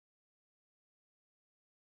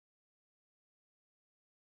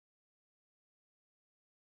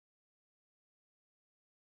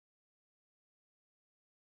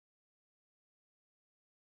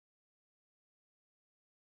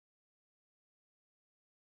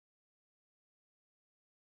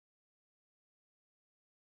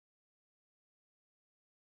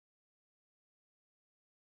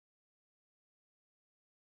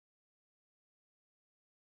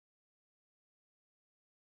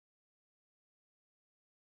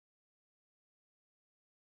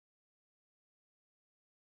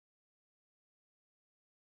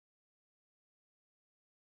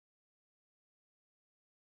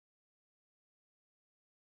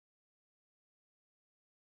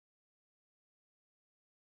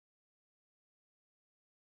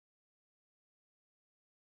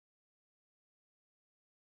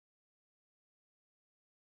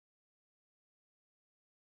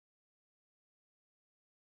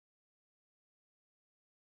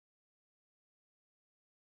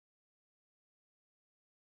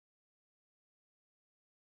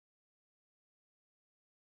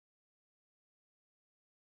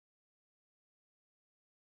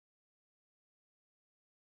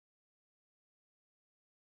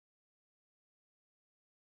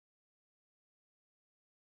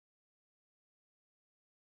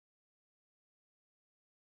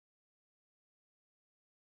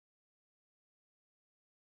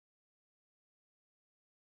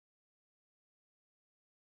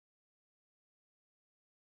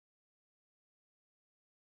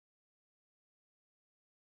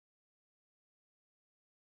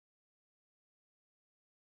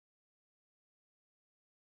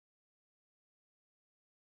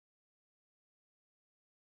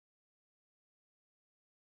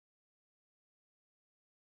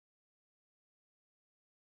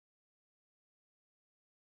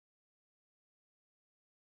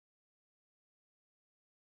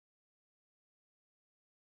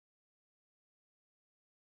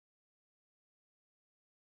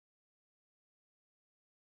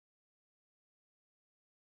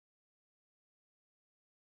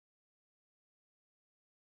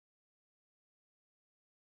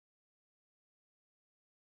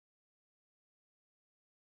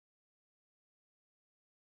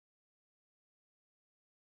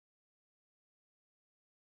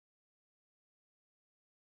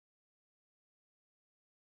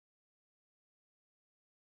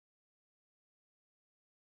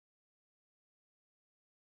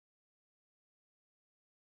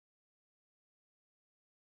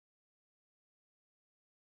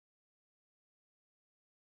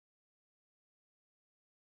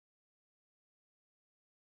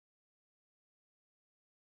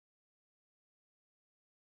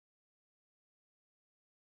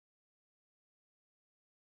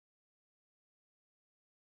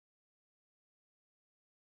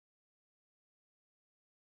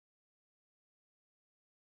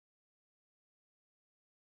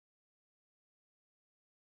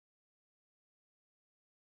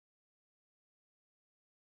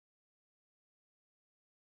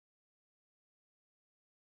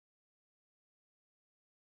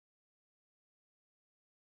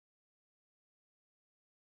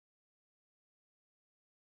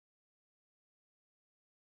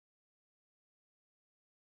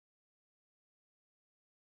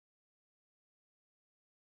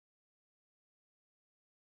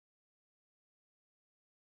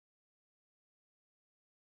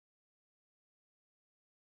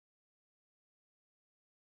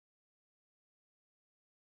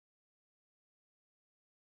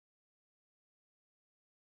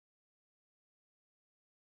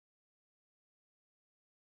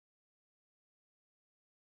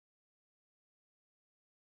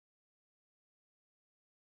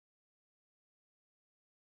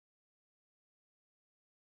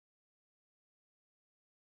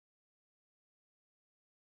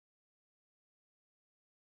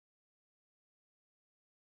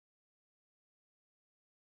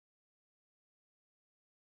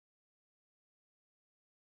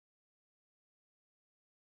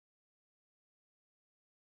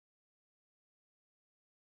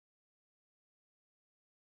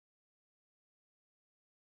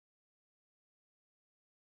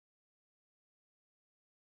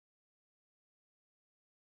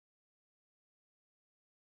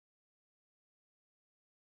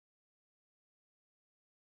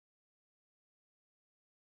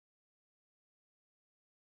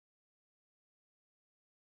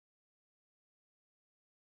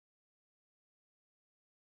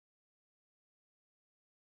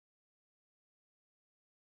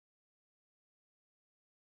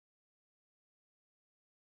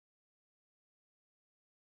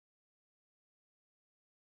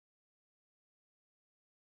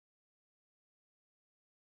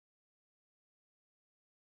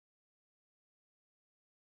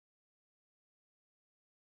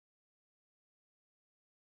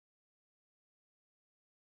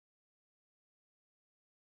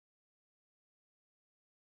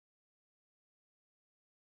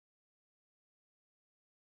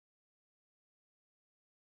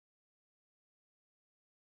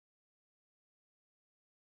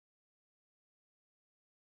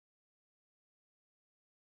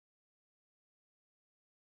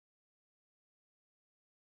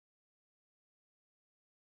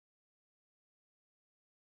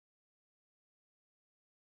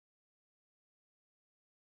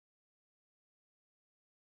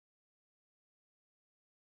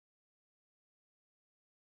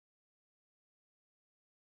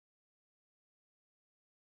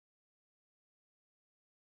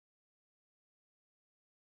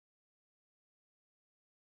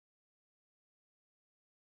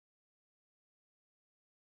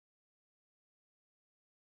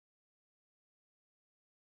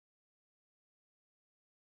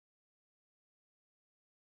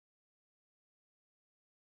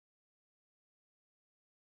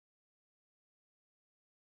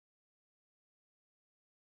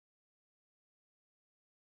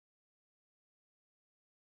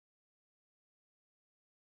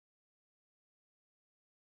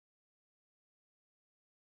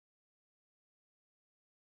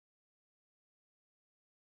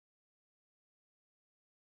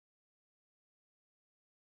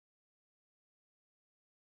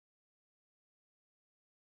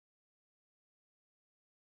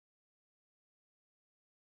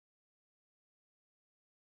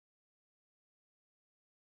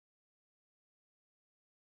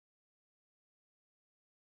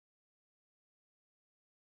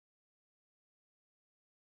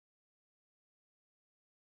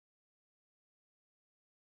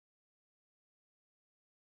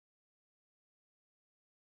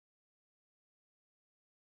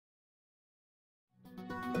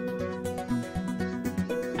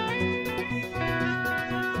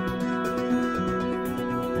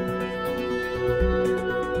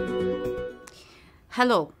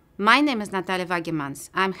Hello, my name is Natalia Wagemans.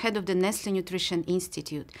 I'm head of the Nestle Nutrition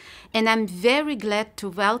Institute, and I'm very glad to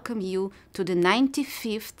welcome you to the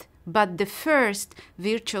 95th, but the first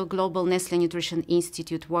virtual Global Nestle Nutrition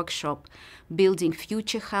Institute workshop, Building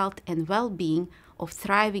Future Health and Well-Being of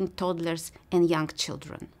Thriving Toddlers and Young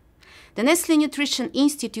Children. The Nestle Nutrition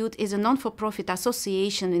Institute is a non-for-profit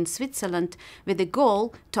association in Switzerland with the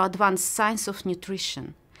goal to advance science of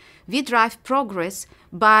nutrition. We drive progress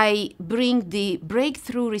by bringing the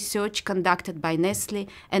breakthrough research conducted by Nestle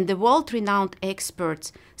and the world-renowned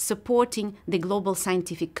experts supporting the global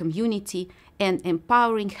scientific community and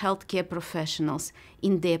empowering healthcare professionals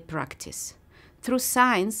in their practice. Through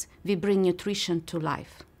science, we bring nutrition to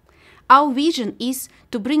life. Our vision is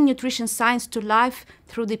to bring nutrition science to life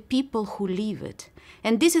through the people who live it.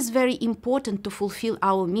 And this is very important to fulfill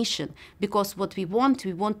our mission, because what we want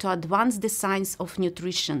to advance the science of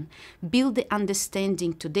nutrition, build the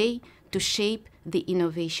understanding today to shape the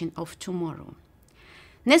innovation of tomorrow.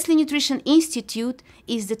 Nestle Nutrition Institute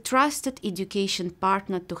is the trusted education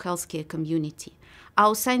partner to healthcare community.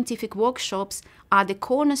 Our scientific workshops are the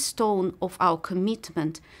cornerstone of our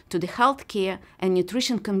commitment to the healthcare and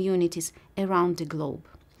nutrition communities around the globe.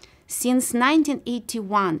 Since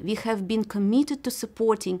 1981, we have been committed to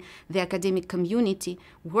supporting the academic community,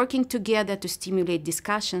 working together to stimulate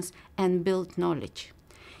discussions and build knowledge.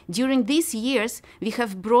 During these years, we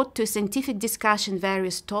have brought to scientific discussion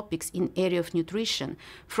various topics in area of nutrition,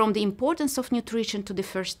 from the importance of nutrition to the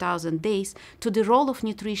first 1,000 days to the role of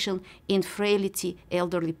nutrition in frailty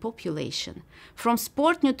elderly population, from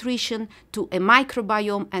sport nutrition to a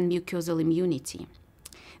microbiome and mucosal immunity.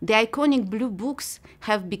 The iconic blue books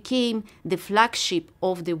have become the flagship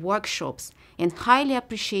of the workshops and highly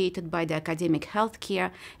appreciated by the academic healthcare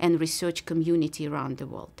and research community around the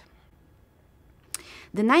world.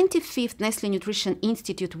 The 95th Nestle Nutrition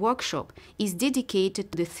Institute workshop is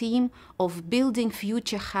dedicated to the theme of building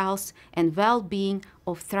future health and well-being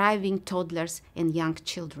of thriving toddlers and young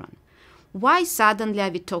children. Why suddenly are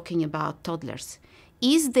we talking about toddlers?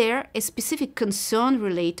 Is there a specific concern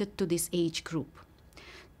related to this age group?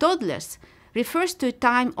 Toddlers refers to a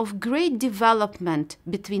time of great development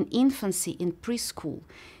between infancy and preschool,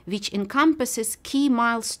 which encompasses key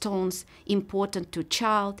milestones important to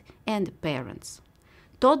child and parents.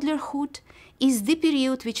 Toddlerhood is the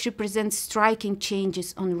period which represents striking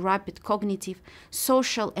changes on rapid cognitive,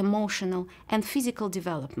 social, emotional, and physical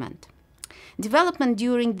development. Development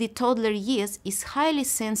during the toddler years is highly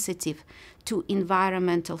sensitive to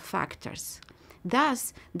environmental factors.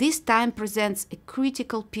 Thus, this time presents a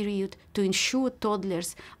critical period to ensure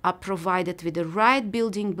toddlers are provided with the right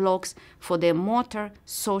building blocks for their motor,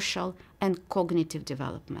 social, and cognitive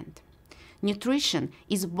development. Nutrition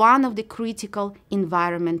is one of the critical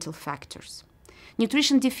environmental factors.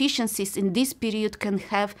 Nutrition deficiencies in this period can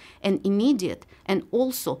have an immediate and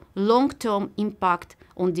also long-term impact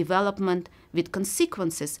on development, with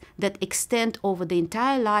consequences that extend over the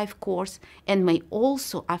entire life course and may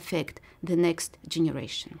also affect the next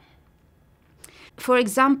generation. For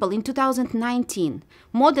example, in 2019,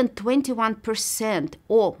 more than 21%,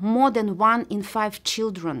 or more than 1 in 5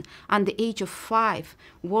 children under the age of 5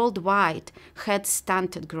 worldwide had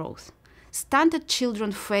stunted growth. Stunted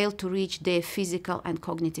children fail to reach their physical and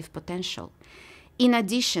cognitive potential. In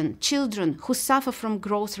addition, children who suffer from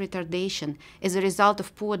growth retardation as a result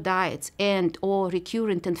of poor diets and/or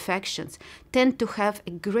recurrent infections tend to have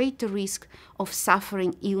a greater risk of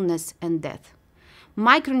suffering illness and death.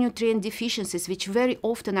 Micronutrient deficiencies, which very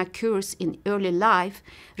often occurs in early life,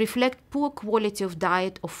 reflect poor quality of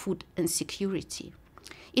diet or food insecurity.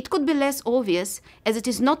 It could be less obvious, as it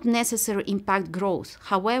is not necessarily impact growth.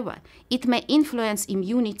 However, it may influence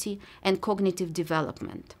immunity and cognitive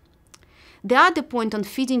development. The other point on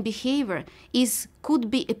feeding behavior could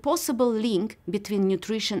be a possible link between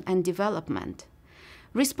nutrition and development.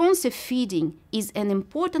 Responsive feeding is an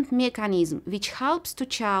important mechanism which helps the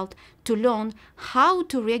child to learn how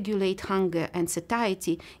to regulate hunger and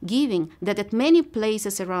satiety, given that at many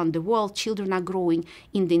places around the world children are growing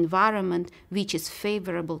in the environment which is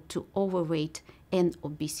favorable to overweight and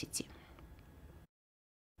obesity.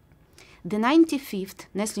 The 95th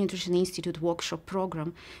Nestle Nutrition Institute workshop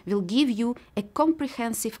program will give you a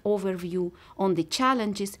comprehensive overview on the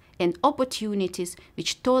challenges and opportunities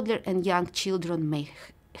which toddler and young children may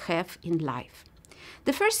have in life.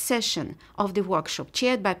 The first session of the workshop,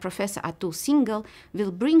 chaired by Professor Atul Singhal,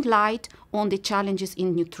 will bring light on the challenges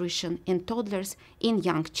in nutrition in toddlers and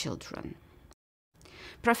young children.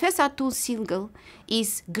 Professor Atul Singhal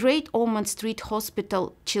is Great Ormond Street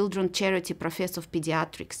Hospital Children's Charity Professor of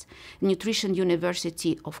Pediatrics, Nutrition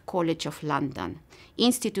University of College of London,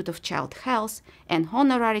 Institute of Child Health, and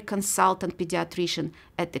Honorary Consultant Pediatrician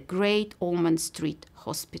at the Great Ormond Street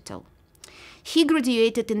Hospital. He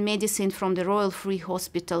graduated in medicine from the Royal Free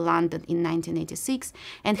Hospital, London in 1986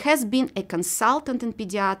 and has been a consultant in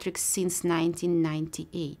pediatrics since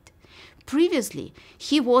 1998. Previously,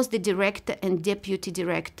 he was the director and deputy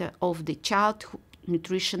director of the Childhood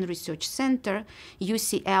Nutrition Research Center,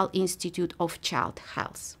 UCL Institute of Child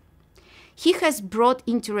Health. He has broad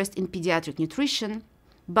interest in pediatric nutrition,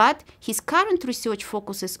 but his current research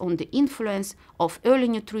focuses on the influence of early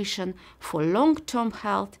nutrition for long-term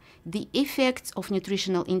health, the effects of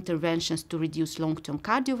nutritional interventions to reduce long-term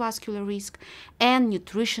cardiovascular risk, and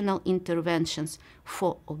nutritional interventions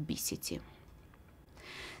for obesity.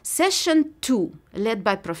 Session 2, led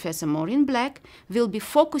by Professor Maureen Black, will be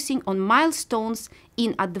focusing on milestones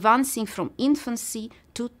in advancing from infancy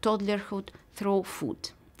to toddlerhood through food.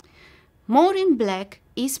 Maureen Black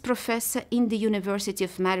is professor in the University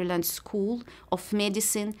of Maryland School of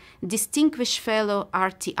Medicine, Distinguished Fellow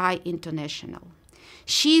RTI International.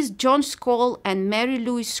 She is John Skoll and Mary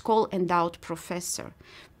Louise Skoll Endowed Professor,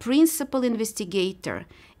 Principal Investigator,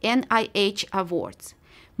 NIH Awards.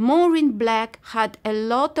 Maureen Black had a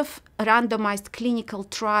lot of randomized clinical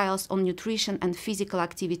trials on nutrition and physical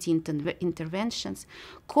activity interventions,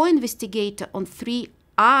 co-investigator on 3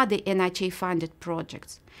 other NIH-funded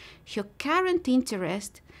projects. Her current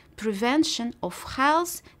interest, prevention of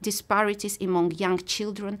health disparities among young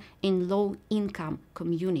children in low-income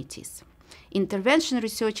communities. Intervention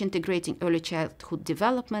research integrating early childhood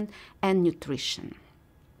development and nutrition.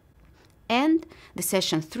 And the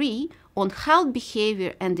session 3 on health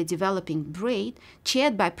behavior and the developing brain,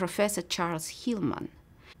 chaired by Professor Charles Hillman.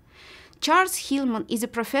 Charles Hillman is a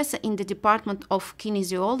professor in the Department of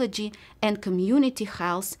Kinesiology and Community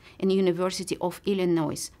Health in the University of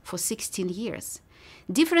Illinois for 16 years.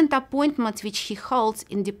 Different appointments which he holds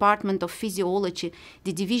in Department of Physiology,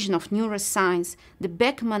 the Division of Neuroscience, the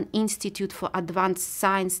Beckman Institute for Advanced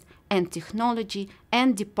Science and Technology,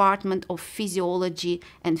 and Department of Physiology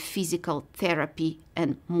and Physical Therapy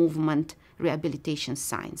and Movement Rehabilitation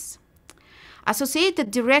Science.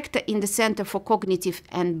 Associated Director in the Center for Cognitive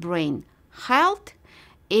and Brain Health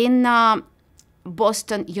in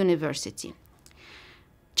Boston University.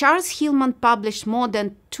 Charles Hillman published more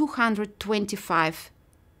than 225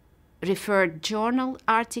 referred journal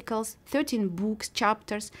articles, 13 books,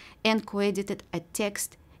 chapters, and co-edited a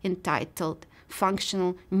text entitled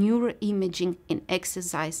Functional Neuroimaging in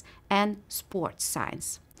Exercise and Sports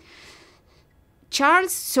Science.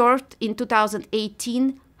 Charles served in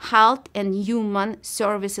 2018 Health and Human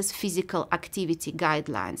Services Physical Activity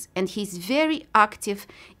Guidelines, and he's very active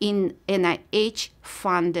in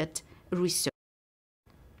NIH-funded research.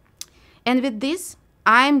 And with this,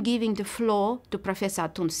 I'm giving the floor to Professor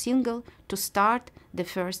Atul Singhal to start the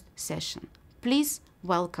first session. Please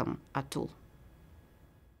welcome Atul.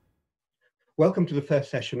 Welcome to the first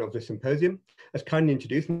session of the symposium. As kindly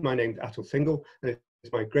introduced, my name is Atul Singhal, and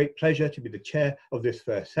it's my great pleasure to be the chair of this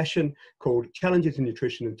first session called Challenges in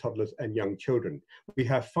Nutrition in Toddlers and Young Children. We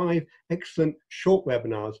have 5 excellent short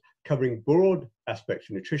webinars covering broad aspects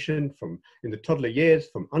of nutrition from in the toddler years,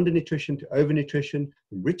 from undernutrition to overnutrition,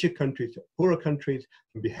 from richer countries to poorer countries,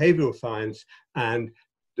 from behavioral science and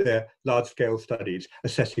large-scale studies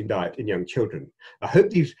assessing diet in young children. I hope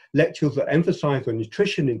these lectures that emphasize on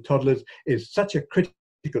nutrition in toddlers is such a critical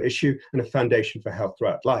issue and a foundation for health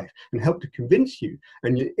throughout life, and help to convince you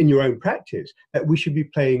and in your own practice that we should be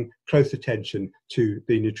paying close attention to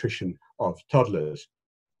the nutrition of toddlers.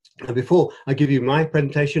 And before I give you my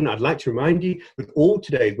presentation, I'd like to remind you that all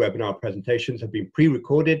today's webinar presentations have been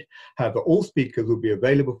pre-recorded. However, all speakers will be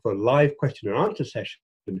available for a live question and answer session,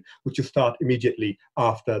 which will start immediately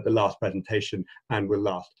after the last presentation and will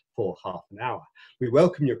last for half an hour. We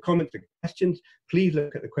welcome your comments and questions. Please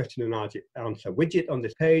look at the question and answer widget on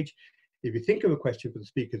this page. If you think of a question for the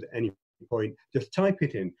speakers at any point, just type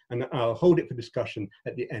it in and I'll hold it for discussion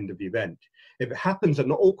at the end of the event. If it happens that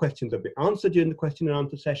not all questions have been answered during the question and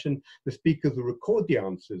answer session, the speakers will record the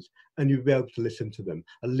answers and you'll be able to listen to them.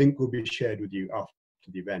 A link will be shared with you after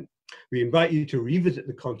the event. We invite you to revisit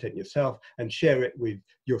the content yourself and share it with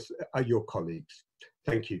your colleagues.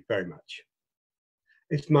 Thank you very much.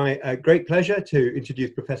 It's my great pleasure to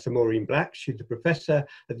introduce Professor Maureen Black. She's a professor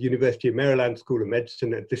at the University of Maryland School of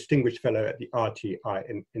Medicine, a distinguished fellow at the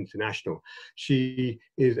RTI International. She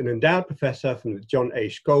is an endowed professor from the John A.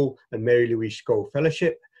 Skoll and Mary Louise Skoll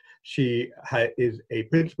Fellowship. She is a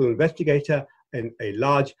principal investigator in a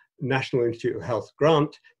large National Institute of Health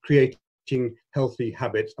grant, Creating Healthy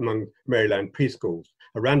Habits Among Maryland Preschools,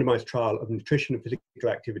 a randomized trial of nutrition and physical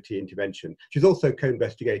activity intervention. She's also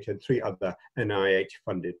co-investigator in 3 other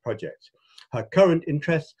NIH-funded projects. Her current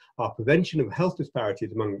interests are prevention of health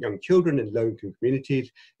disparities among young children in low-income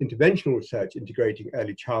communities, interventional research integrating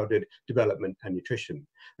early childhood development and nutrition.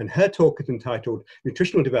 And her talk is entitled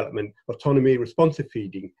Nutritional Development, Autonomy, Responsive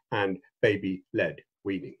Feeding, and Baby-Led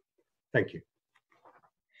Weaning. Thank you.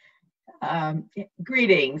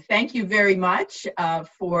 Greetings. Thank you very much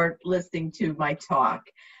for listening to my talk.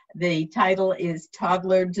 The title is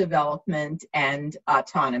Toddler Development and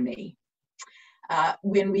Autonomy.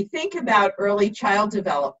 When we think about early child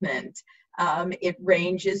development, it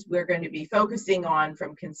ranges, we're going to be focusing on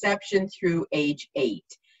from conception through age 8.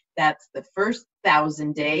 That's the first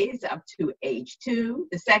 1,000 days up to age 2,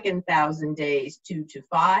 the second 1,000 days 2 to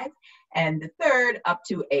 5, and the third up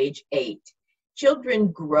to age 8. Children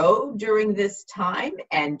grow during this time,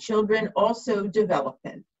 and children also develop.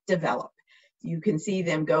 You can see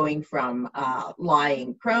them going from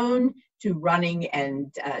lying prone to running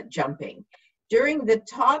and jumping. During the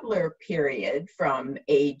toddler period, from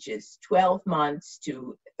ages 12 months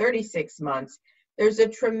to 36 months, there's a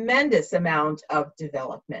tremendous amount of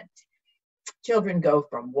development. Children go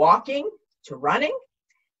from walking to running.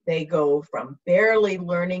 They go from barely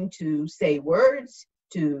learning to say words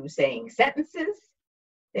to saying sentences.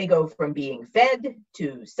 They go from being fed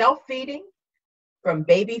to self-feeding, from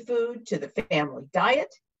baby food to the family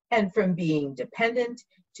diet, and from being dependent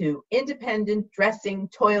to independent dressing,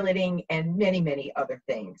 toileting, and many, many other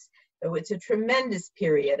things. So it's a tremendous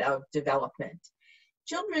period of development.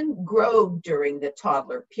 Children grow during the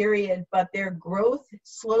toddler period, but their growth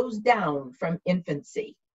slows down from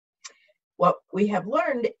infancy. What we have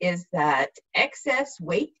learned is that excess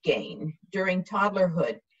weight gain during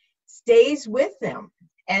toddlerhood stays with them,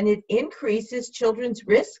 and it increases children's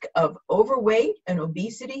risk of overweight and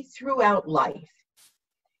obesity throughout life.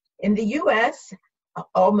 In the US,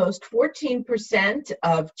 almost 14%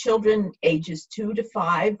 of children ages 2 to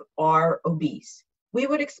 5 are obese. We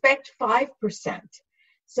would expect 5%.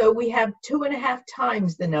 So we have 2.5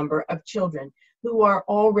 times the number of children who are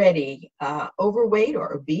already overweight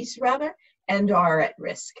or obese rather, and are at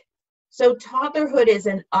risk. So toddlerhood is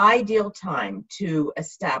an ideal time to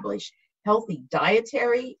establish healthy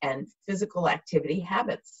dietary and physical activity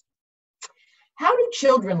habits. How do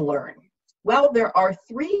children learn? Well, there are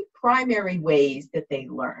 3 primary ways that they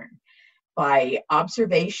learn: by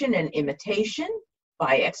observation and imitation,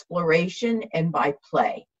 by exploration, and by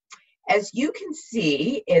play. As you can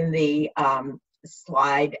see in the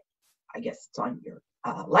slide, I guess it's on your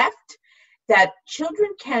left, that children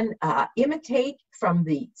can imitate from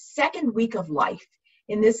the 2nd week of life.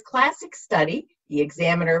 In this classic study, the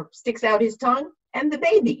examiner sticks out his tongue and the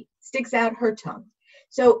baby sticks out her tongue.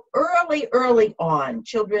 So early on,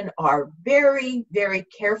 children are very, very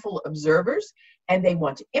careful observers, and they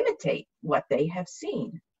want to imitate what they have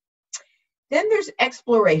seen. Then there's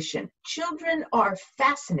exploration. Children are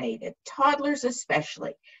fascinated, toddlers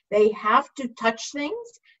especially. They have to touch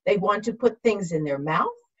things. They want to put things in their mouth.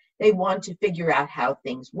 They want to figure out how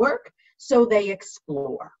things work, so they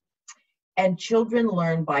explore. And children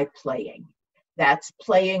learn by playing. That's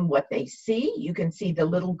playing what they see. You can see the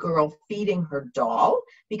little girl feeding her doll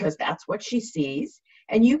because that's what she sees.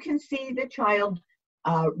 And you can see the child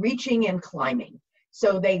reaching and climbing.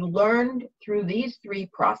 So they learned through these 3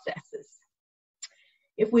 processes.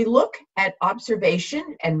 If we look at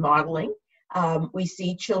observation and modeling, we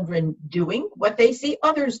see children doing what they see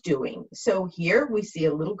others doing. So here we see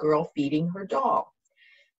a little girl feeding her doll.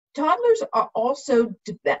 Toddlers are also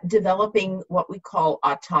developing what we call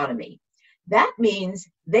autonomy. That means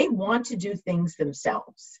they want to do things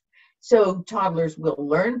themselves. So toddlers will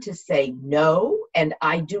learn to say no and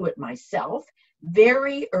I do it myself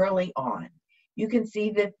very early on. You can see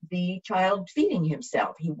that the child feeding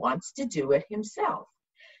himself. He wants to do it himself.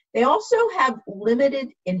 They also have limited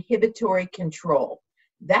inhibitory control.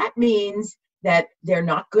 That means that they're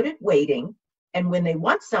not good at waiting, and when they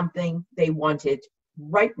want something, they want it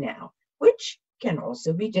right now, which can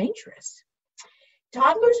also be dangerous.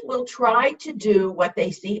 Toddlers will try to do what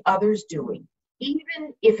they see others doing,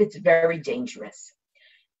 even if it's very dangerous.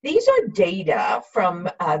 These are data from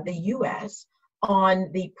the US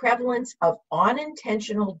on the prevalence of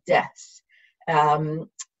unintentional deaths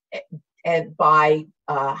and by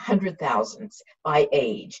 100,000s by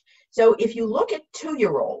age. So if you look at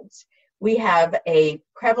 2-year-olds, we have a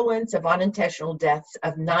prevalence of unintentional deaths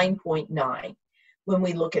of 9.9. When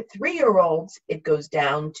we look at 3-year-olds, it goes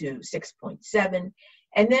down to 6.7.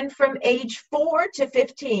 And then from age 4 to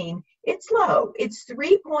 15, it's low. It's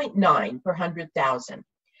 3.9 per 100,000.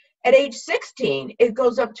 At age 16, it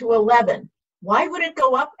goes up to 11. Why would it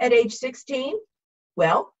go up at age 16?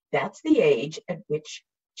 Well, that's the age at which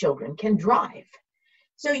children can drive.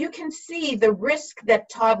 So you can see the risk that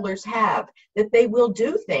toddlers have, that they will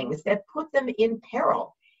do things that put them in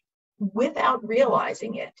peril without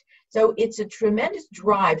realizing it. So it's a tremendous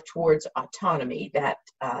drive towards autonomy that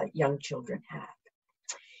young children have.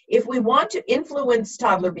 If we want to influence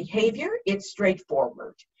toddler behavior, it's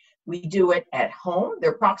straightforward. We do it at home,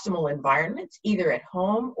 their proximal environments, either at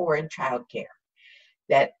home or in childcare.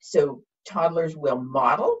 So toddlers will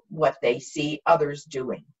model what they see others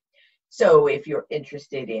doing. So if you're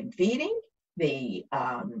interested in feeding, the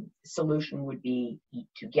solution would be eat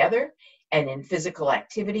together, and in physical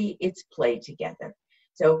activity, it's play together.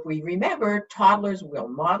 So if we remember, toddlers will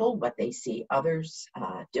model what they see others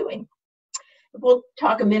doing. We'll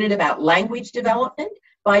talk a minute about language development.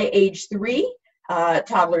 By age 3,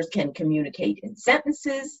 toddlers can communicate in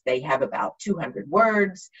sentences. They have about 200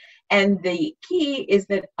 words. And the key is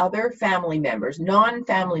that other family members,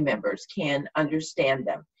 non-family members, can understand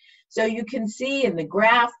them. So you can see in the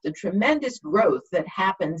graph the tremendous growth that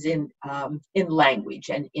happens in language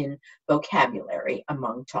and in vocabulary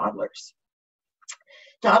among toddlers.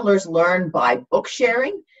 Toddlers learn by book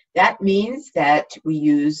sharing. That means that we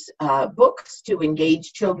use books to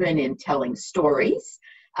engage children in telling stories.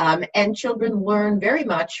 And children learn very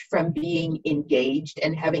much from being engaged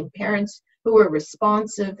and having parents who are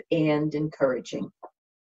responsive and encouraging.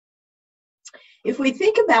 If we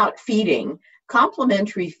think about feeding,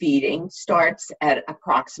 complementary feeding starts at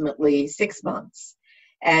approximately 6 months.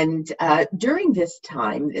 And during this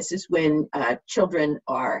time, this is when children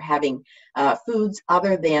are having foods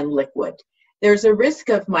other than liquid. There's a risk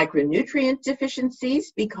of micronutrient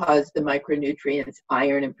deficiencies because the micronutrients,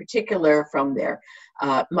 iron in particular, from their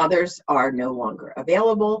mothers are no longer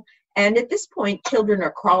available. And at this point, children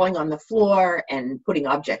are crawling on the floor and putting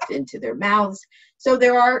objects into their mouths. So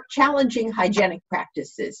there are challenging hygienic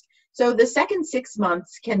practices. So the second 6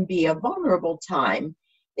 months can be a vulnerable time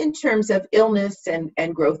in terms of illness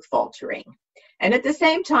and growth faltering. And at the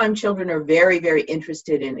same time, children are very, very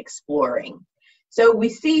interested in exploring. So we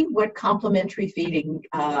see what complementary feeding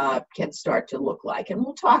can start to look like. And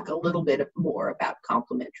we'll talk a little bit more about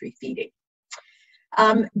complementary feeding.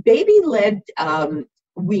 Baby-led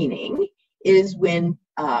weaning is when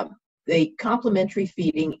the complementary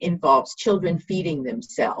feeding involves children feeding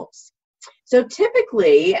themselves. So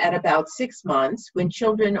typically at about 6 months, when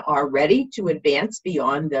children are ready to advance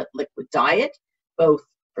beyond the liquid diet, both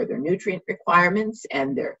for their nutrient requirements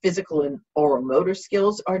and their physical and oral motor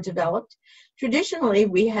skills are developed, traditionally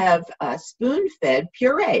we have spoon-fed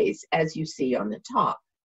purees, as you see on the top.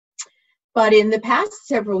 But in the past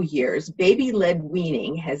several years, baby-led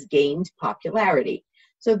weaning has gained popularity.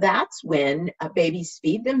 So that's when babies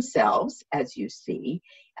feed themselves, as you see,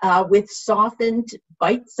 with softened,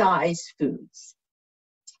 bite-sized foods.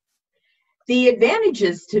 The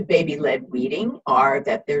advantages to baby-led weaning are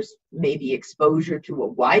that there's maybe exposure to a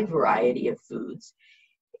wide variety of foods.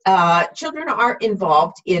 Children are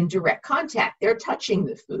involved in direct contact. They're touching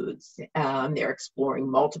the foods. They're exploring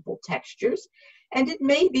multiple textures. And it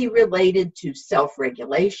may be related to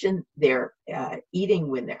self-regulation. They're eating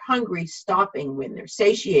when they're hungry, stopping when they're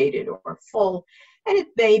satiated or full, and it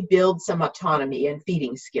may build some autonomy and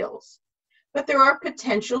feeding skills. But there are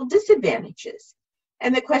potential disadvantages.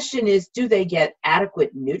 And the question is, do they get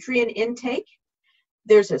adequate nutrient intake?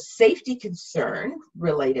 There's a safety concern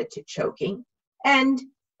related to choking, and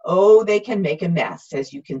they can make a mess,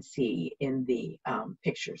 as you can see in the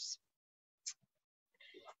pictures.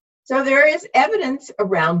 So there is evidence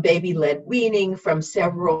around baby-led weaning from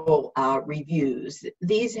several reviews.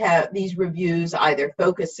 These reviews either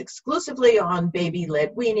focus exclusively on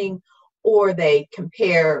baby-led weaning, or they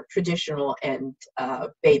compare traditional and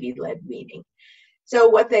baby-led weaning. So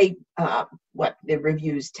what the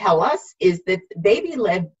reviews tell us is that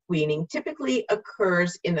baby-led weaning typically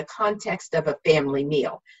occurs in the context of a family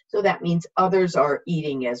meal. So that means others are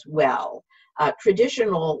eating as well.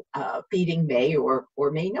 Traditional feeding may or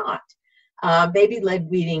may not. Baby-led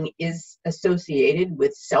weaning is associated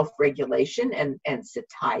with self-regulation and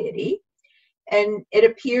satiety. And it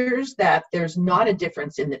appears that there's not a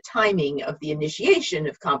difference in the timing of the initiation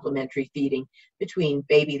of complementary feeding between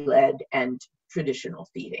baby-led and traditional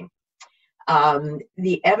feeding.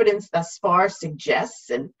 The evidence thus far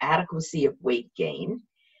suggests an adequacy of weight gain.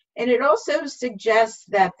 And it also suggests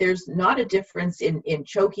that there's not a difference in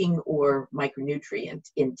choking or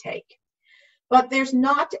micronutrient intake. but there's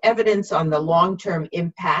not evidence on the long-term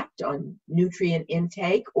impact on nutrient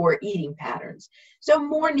intake or eating patterns. So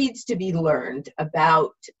more needs to be learned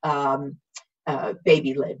about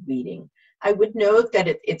baby-led weaning. I would note that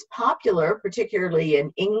it's popular, particularly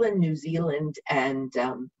in England, New Zealand, and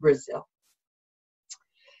Brazil.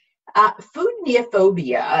 Food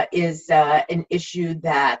neophobia is an issue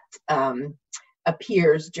that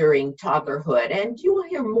appears during toddlerhood, and you will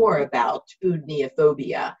hear more about food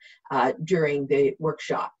neophobia during the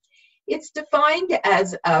workshop. It's defined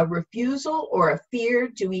as a refusal or a fear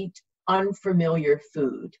to eat unfamiliar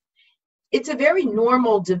food. It's a very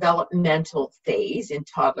normal developmental phase in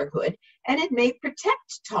toddlerhood, and it may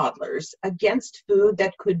protect toddlers against food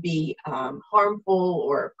that could be harmful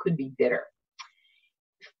or could be bitter.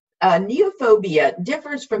 Neophobia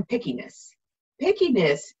differs from pickiness.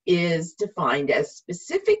 Pickiness is defined as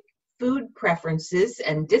specific food preferences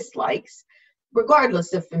and dislikes,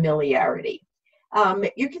 regardless of familiarity.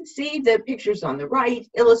 You can see the pictures on the right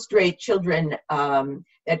illustrate children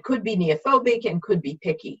that could be neophobic and could be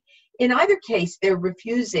picky. In either case, they're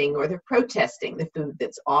refusing or they're protesting the food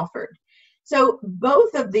that's offered. So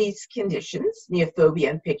both of these conditions, neophobia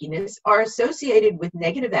and pickiness, are associated with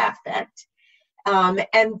negative affect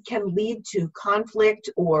and can lead to conflict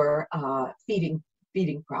or feeding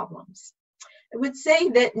problems. I would say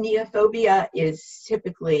that neophobia is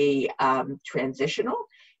typically transitional,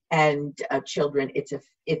 and children,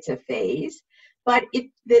 it's a phase, but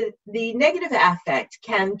the negative affect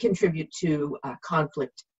can contribute to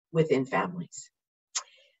conflict within families.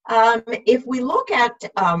 If we look at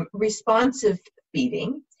responsive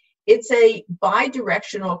feeding, it's a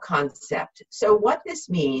bidirectional concept. So what this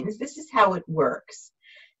means, this is how it works,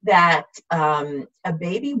 that a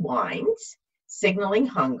baby whines, signaling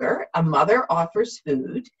hunger, a mother offers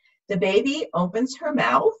food, the baby opens her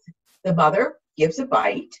mouth, the mother gives a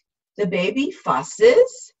bite, the baby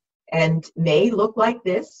fusses and may look like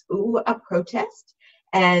this, ooh, a protest,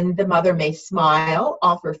 and the mother may smile,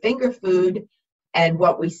 offer finger food, and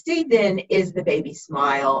what we see then is the baby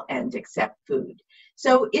smile and accept food.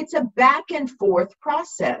 So it's a back and forth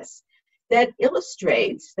process that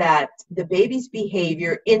illustrates that the baby's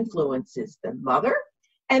behavior influences the mother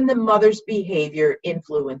and the mother's behavior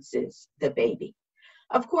influences the baby.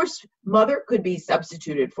 Of course, mother could be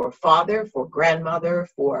substituted for father, for grandmother,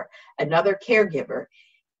 for another caregiver.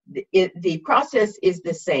 The process is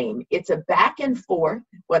the same. It's a back and forth,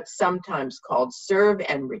 what's sometimes called serve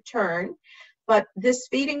and return, but this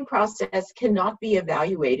feeding process cannot be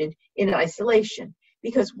evaluated in isolation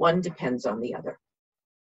because one depends on the other.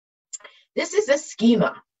 This is a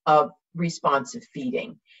schema of responsive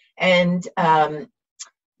feeding, and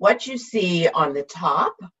what you see on the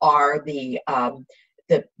top are the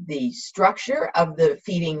structure of the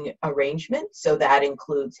feeding arrangement. So that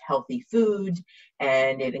includes healthy food,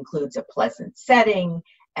 and it includes a pleasant setting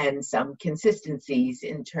and some consistencies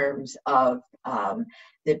in terms of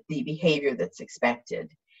the behavior that's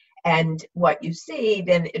expected. And what you see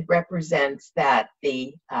then, it represents that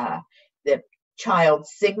the child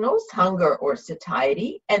signals hunger or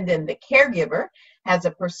satiety, and then the caregiver has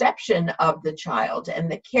a perception of the child, and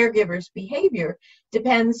the caregiver's behavior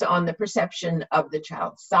depends on the perception of the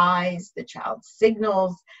child's size, the child's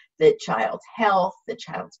signals, the child's health, the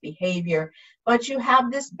child's behavior. But you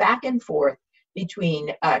have this back and forth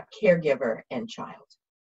between caregiver and child.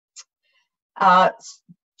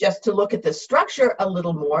 Just to look at the structure a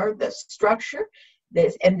little more, the structure,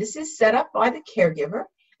 this is set up by the caregiver.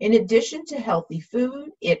 In addition to healthy food,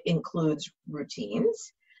 it includes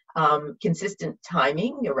routines, consistent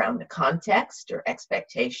timing around the context or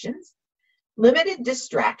expectations, limited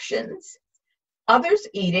distractions, others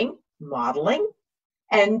eating, modeling,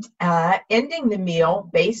 and ending the meal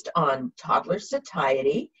based on toddler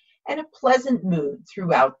satiety and a pleasant mood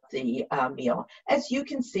throughout the meal, as you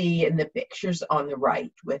can see in the pictures on the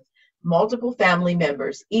right, with multiple family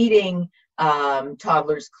members eating,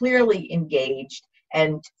 toddlers clearly engaged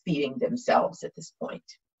and feeding themselves at this point.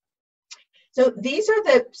 So these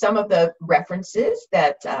are some of the references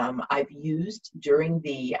that I've used during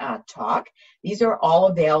the talk. These are all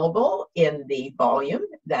available in the volume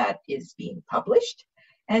that is being published,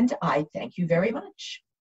 and I thank you very much.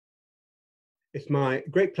 It's my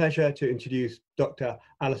great pleasure to introduce Dr.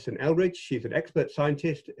 Alison Elridge. She's an expert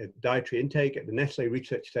scientist at dietary intake at the Nestle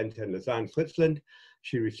Research Center in Lausanne, Switzerland.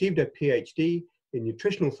 She received a PhD in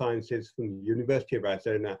nutritional sciences from the University of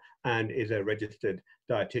Arizona and is a registered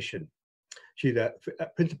dietitian. She's a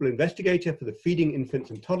principal investigator for the Feeding Infants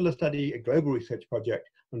and Toddler Study, a global research project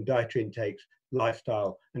on dietary intakes,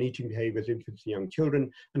 lifestyle, and eating behaviors of infants and young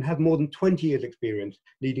children, and has more than 20 years experience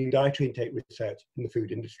leading dietary intake research in the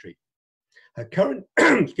food industry. Her current,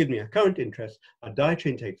 excuse me, her current interests are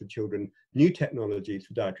dietary intake for children, new technologies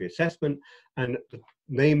for dietary assessment, and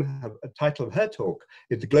the title of her talk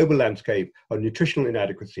is The Global Landscape of Nutritional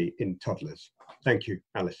Inadequacy in Toddlers. Thank you,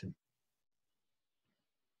 Alison.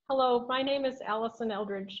 Hello, my name is Alison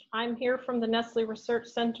Eldridge. I'm here from the Nestle Research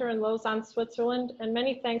Center in Lausanne, Switzerland, and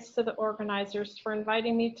many thanks to the organizers for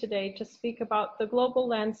inviting me today to speak about the global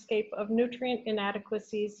landscape of nutrient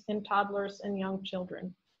inadequacies in toddlers and young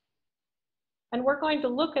children. And we're going to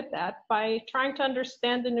look at that by trying to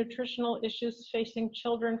understand the nutritional issues facing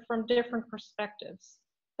children from different perspectives.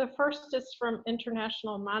 The first is from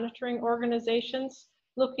international monitoring organizations,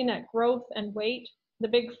 looking at growth and weight, the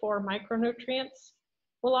big four micronutrients.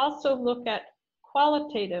 We'll also look at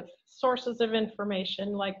qualitative sources of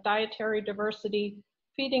information like dietary diversity,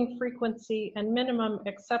 feeding frequency, and minimum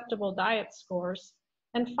acceptable diet scores.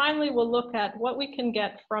 And finally, we'll look at what we can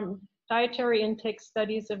get from dietary intake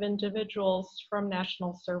studies of individuals from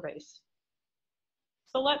national surveys.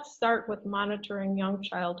 So let's start with monitoring young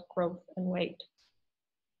child growth and weight.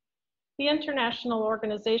 The international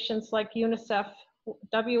organizations like UNICEF,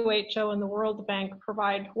 WHO, and the World Bank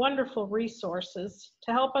provide wonderful resources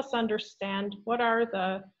to help us understand what are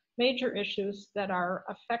the major issues that are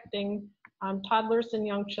affecting toddlers and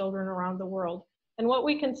young children around the world. And what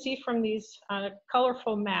we can see from these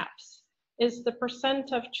colorful maps is the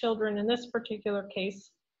percent of children in this particular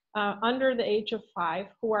case under the age of 5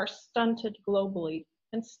 who are stunted globally.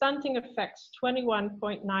 And stunting affects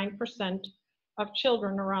 21.9% of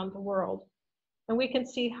children around the world. And we can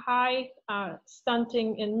see high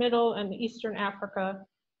stunting in Middle and Eastern Africa,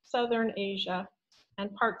 Southern Asia,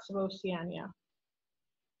 and parts of Oceania.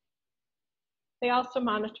 They also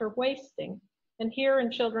monitor wasting. And here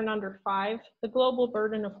in children under 5, the global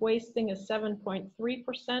burden of wasting is 7.3%.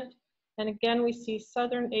 And again, we see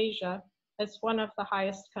Southern Asia as one of the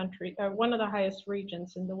highest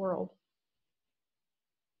regions in the world.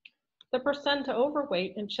 The percent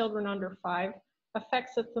overweight in children under 5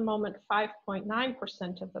 affects at the moment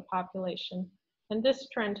 5.9% of the population, and this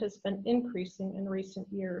trend has been increasing in recent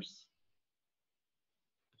years.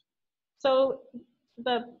 So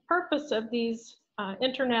the purpose of these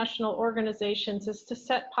international organizations is to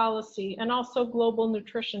set policy and also global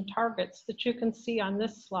nutrition targets that you can see on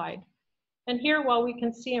this slide. And here, while we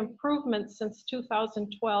can see improvements since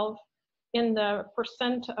 2012 in the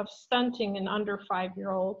percent of stunting in under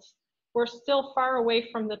 5-year-olds, we're still far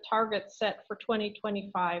away from the target set for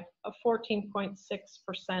 2025 of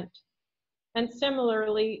 14.6%. And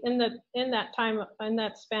similarly, in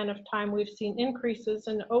that span of time, we've seen increases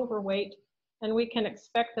in overweight, and we can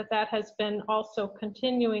expect that that has been also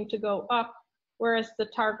continuing to go up, whereas the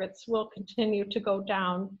targets will continue to go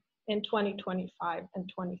down in 2025 and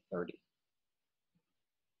 2030.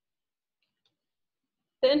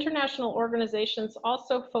 The international organizations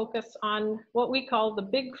also focus on what we call the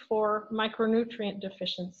big four micronutrient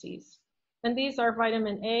deficiencies. And these are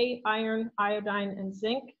vitamin A, iron, iodine, and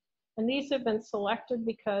zinc. And these have been selected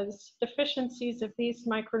because deficiencies of these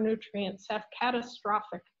micronutrients have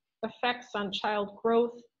catastrophic effects on child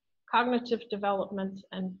growth, cognitive development,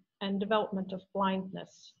 and development of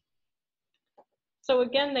blindness. So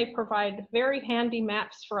again, they provide very handy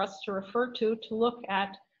maps for us to refer to look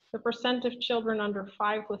at the percent of children under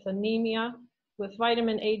 5 with anemia, with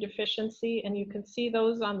vitamin A deficiency, and you can see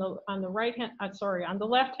those on the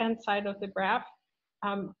left-hand side of the graph.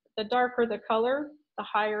 The darker the color, the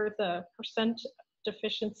higher the percent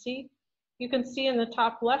deficiency. You can see in the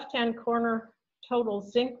top left-hand corner total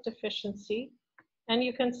zinc deficiency, and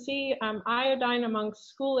you can see iodine among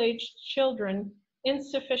school-aged children,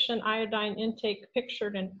 insufficient iodine intake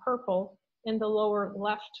pictured in purple in the lower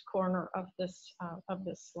left corner of this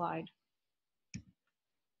slide.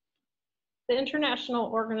 The international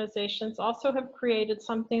organizations also have created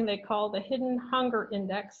something they call the Hidden Hunger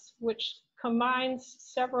Index, which combines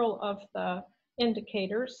several of the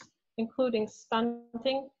indicators, including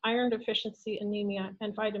stunting, iron deficiency, anemia,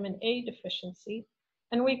 and vitamin A deficiency.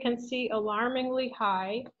 And we can see alarmingly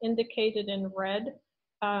high, indicated in red,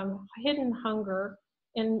 hidden hunger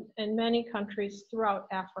in many countries throughout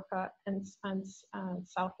Africa and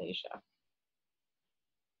South Asia.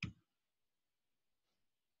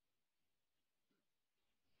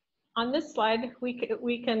 On this slide,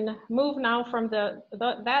 we can move now from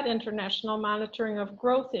that international monitoring of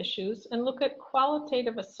growth issues and look at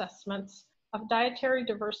qualitative assessments of dietary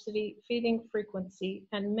diversity, feeding frequency,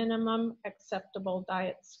 and minimum acceptable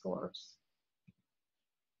diet scores.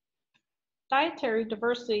 Dietary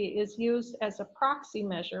diversity is used as a proxy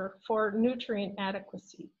measure for nutrient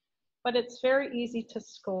adequacy, but it's very easy to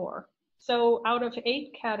score. So out of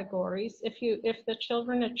 8 categories, if the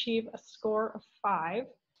children achieve a score of 5,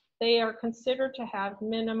 they are considered to have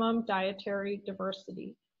minimum dietary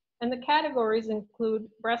diversity. And the categories include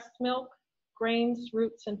breast milk, grains,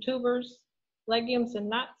 roots and tubers, legumes and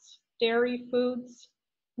nuts, dairy foods,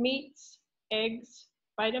 meats, eggs,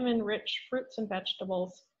 vitamin-rich fruits and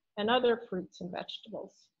vegetables, and other fruits and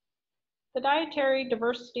vegetables. The dietary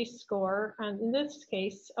diversity score, and in this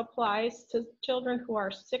case, applies to children who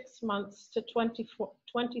are 6 months to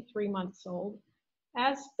 23 months old,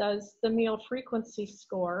 as does the meal frequency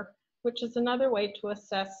score, which is another way to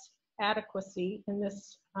assess adequacy in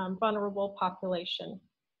this vulnerable population.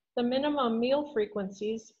 The minimum meal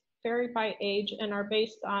frequencies vary by age and are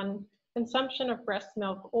based on consumption of breast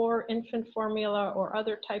milk or infant formula or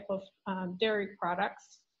other type of dairy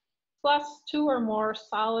products, plus 2 or more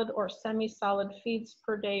solid or semi-solid feeds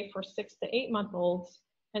per day for 6 to 8 month olds,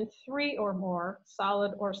 and 3 or more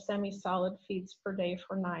solid or semi-solid feeds per day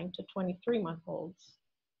for 9 to 23 month olds.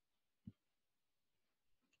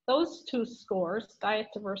 Those 2 scores, diet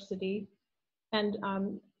diversity and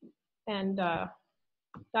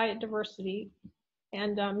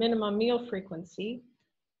minimum meal frequency,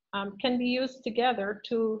 can be used together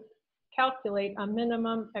to calculate a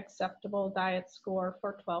minimum acceptable diet score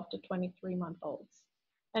for 12 to 23 month olds.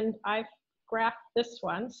 And I've graphed this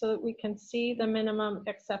one so that we can see the minimum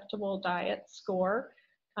acceptable diet score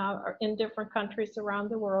in different countries around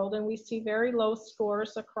the world. And we see very low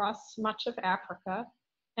scores across much of Africa,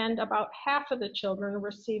 and about half of the children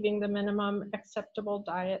receiving the minimum acceptable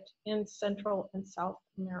diet in Central and South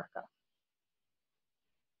America.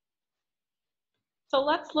 So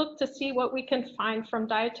let's look to see what we can find from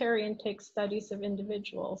dietary intake studies of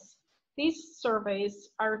individuals. These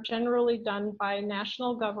surveys are generally done by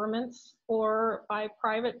national governments or by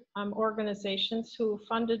private organizations who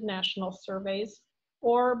funded national surveys,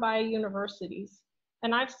 or by universities.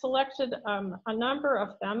 And I've selected a number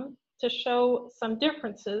of them to show some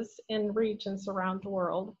differences in regions around the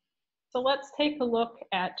world. So let's take a look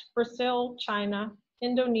at Brazil, China,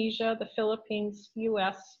 Indonesia, the Philippines,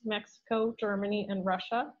 US, Mexico, Germany, and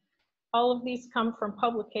Russia. All of these come from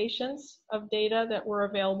publications of data that were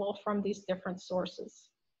available from these different sources.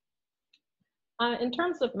 In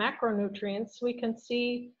terms of macronutrients, we can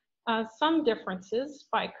see some differences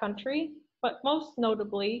by country, but most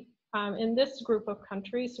notably in this group of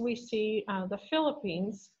countries, we see the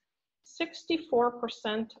Philippines.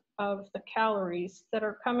 64% of the calories that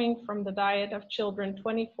are coming from the diet of children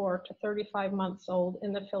 24 to 35 months old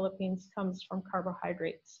in the Philippines comes from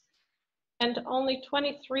carbohydrates. And only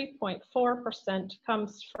 23.4%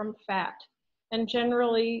 comes from fat. And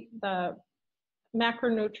generally, the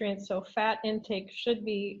macronutrients, so fat intake, should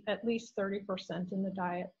be at least 30% in the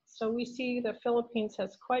diet. So we see the Philippines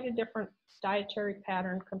has quite a different dietary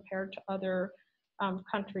pattern compared to other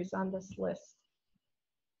countries on this list.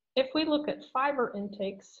 If we look at fiber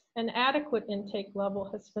intakes, an adequate intake level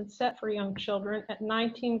has been set for young children at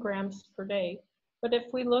 19 grams per day. But if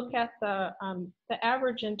we look at the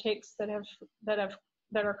average intakes that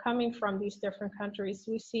are coming from these different countries,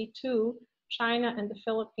 we see 2, China and the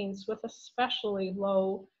Philippines, with especially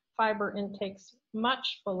low fiber intakes,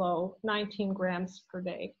 much below 19 grams per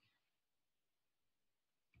day.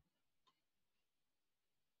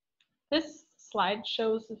 This slide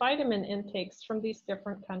shows vitamin intakes from these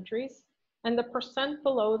different countries and the percent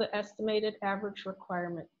below the estimated average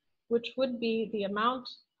requirement, which would be the amount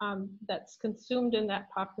that's consumed in that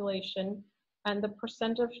population and the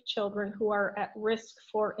percent of children who are at risk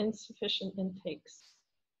for insufficient intakes.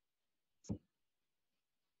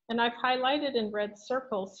 And I've highlighted in red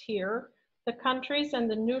circles here the countries and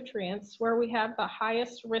the nutrients where we have the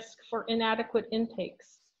highest risk for inadequate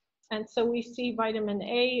intakes. And so we see vitamin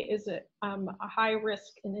A is a high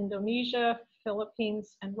risk in Indonesia,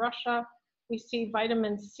 Philippines, and Russia. We see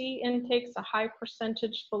vitamin C intakes a high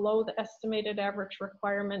percentage below the estimated average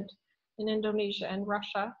requirement in Indonesia and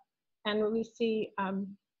Russia. And we see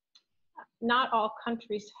not all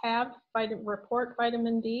countries report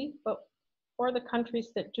vitamin D, but for the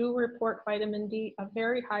countries that do report vitamin D, a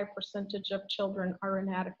very high percentage of children are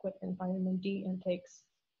inadequate in vitamin D intakes.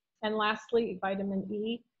 And lastly, vitamin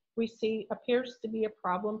E, we see appears to be a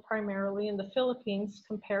problem primarily in the Philippines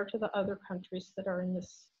compared to the other countries that are in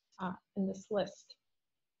this list.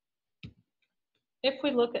 If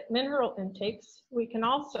we look at mineral intakes, we can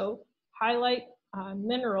also highlight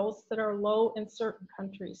minerals that are low in certain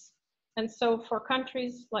countries. And so for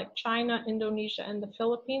countries like China, Indonesia, and the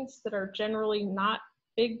Philippines that are generally not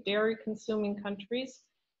big dairy consuming countries,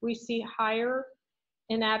 we see higher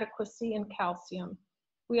inadequacy in calcium.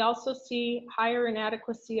 We also see higher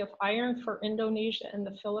inadequacy of iron for Indonesia and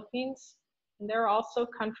the Philippines. And there are also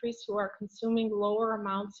countries who are consuming lower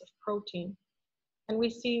amounts of protein. And we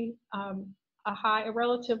see a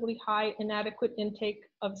relatively high inadequate intake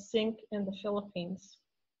of zinc in the Philippines.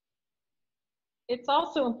 It's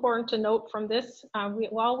also important to note from this,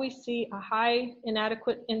 while we see a high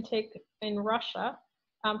inadequate intake in Russia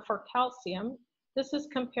for calcium, this is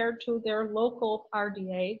compared to their local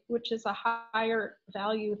RDA, which is a higher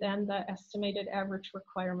value than the estimated average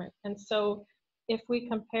requirement. And so if we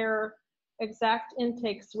compare exact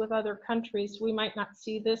intakes with other countries, we might not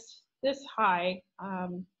see this high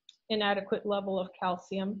inadequate level of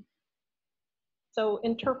calcium. So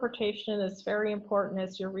interpretation is very important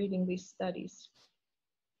as you're reading these studies.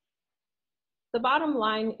 The bottom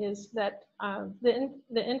line is that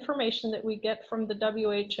the information that we get from the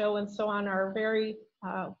WHO and so on are very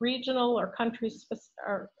regional or country specific,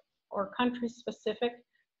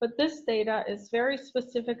 but this data is very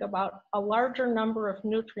specific about a larger number of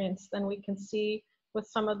nutrients than we can see with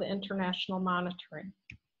some of the international monitoring.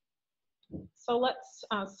 So let's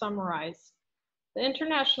summarize. The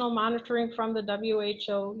international monitoring from the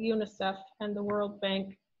WHO, UNICEF, and the World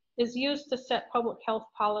Bank is used to set public health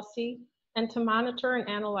policy and to monitor and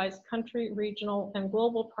analyze country, regional, and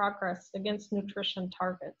global progress against nutrition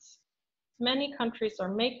targets. Many countries are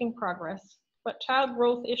making progress, but child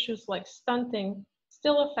growth issues like stunting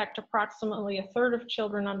still affect approximately a third of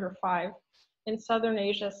children under 5 in Southern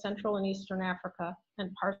Asia, Central and Eastern Africa,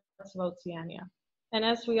 and parts of Oceania. And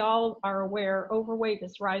as we all are aware, overweight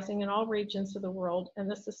is rising in all regions of the world, and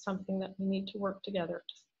this is something that we need to work together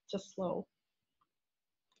to slow.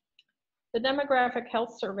 The demographic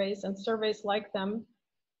health surveys and surveys like them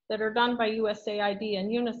that are done by USAID and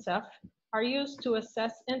UNICEF are used to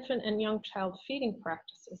assess infant and young child feeding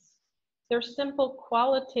practices. They're simple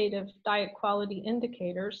qualitative diet quality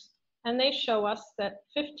indicators, and they show us that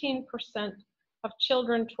 15% of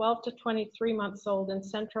children 12 to 23 months old in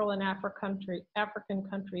Central and African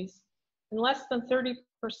countries, and less than 30%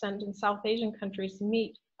 in South Asian countries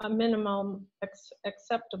meet a minimum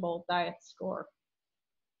acceptable diet score.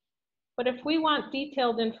 But if we want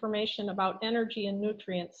detailed information about energy and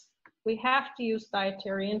nutrients, we have to use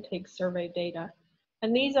dietary intake survey data.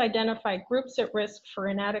 And these identify groups at risk for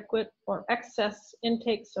inadequate or excess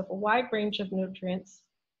intakes of a wide range of nutrients.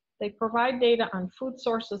 They provide data on food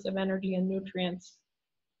sources of energy and nutrients,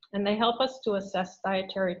 and they help us to assess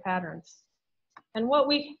dietary patterns. And what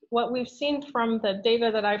we've seen from the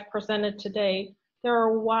data that I've presented today, there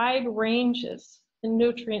are wide ranges in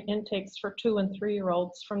nutrient intakes for 2- and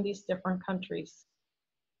 3-year-olds from these different countries.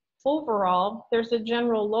 Overall, there's a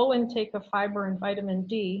general low intake of fiber and vitamin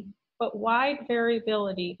D, but wide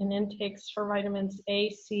variability in intakes for vitamins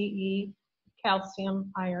A, C, E,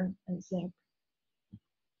 calcium, iron, and zinc.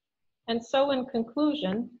 And so in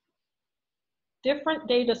conclusion, different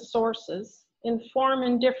data sources inform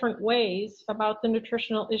in different ways about the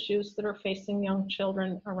nutritional issues that are facing young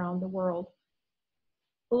children around the world.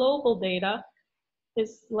 Global data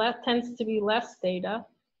tends to be less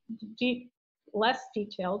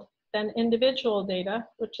detailed than individual data,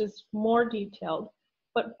 which is more detailed,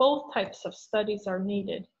 but both types of studies are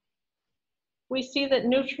needed. We see that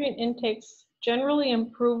nutrient intakes generally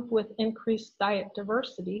improve with increased diet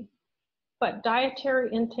diversity, but dietary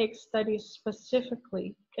intake studies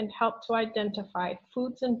specifically can help to identify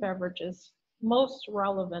foods and beverages most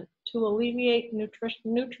relevant to alleviate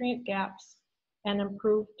nutrient gaps and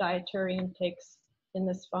improve dietary intakes in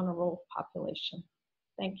this vulnerable population.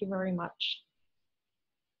 Thank you very much.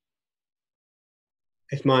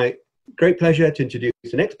 It's my great pleasure to introduce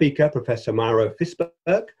the next speaker, Professor Mauro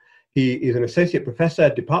Fisberg. He is an associate professor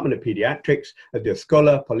at Department of Pediatrics at the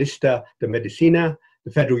Escola Paulista de Medicina,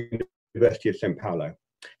 the Federal University of São Paulo.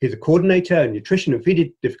 He's a coordinator at Nutrition and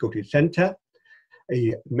Feeding Difficulties Center.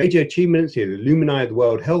 Major achievements is alumni of the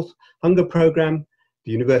World Health Hunger Program,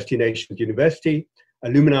 the University Nations University,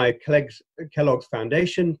 alumni Kellogg's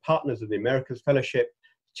Foundation, Partners of the Americas Fellowship,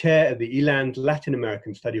 chair of the ELAND Latin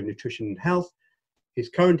American Study of Nutrition and Health. His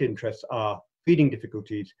current interests are feeding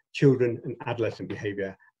difficulties, children and adolescent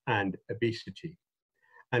behavior, and obesity.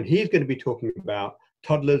 And he's going to be talking about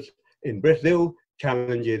toddlers in Brazil,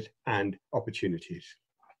 challenges and opportunities.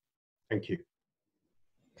 Thank you.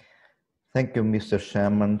 Thank you, Mr.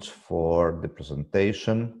 Sherman, for the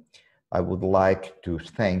presentation. I would like to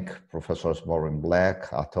thank Professors Maureen Black,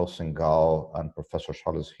 Atul Singhal, and Professor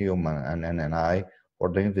Charles Heumann and NNI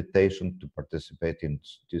for the invitation to participate in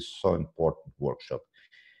this so important workshop.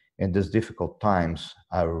 In these difficult times,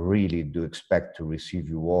 I really do expect to receive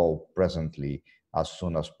you all presently as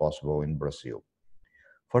soon as possible in Brazil.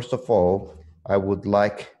 First of all, I would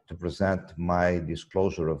like to present my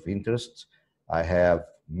disclosure of interests. I have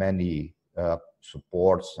many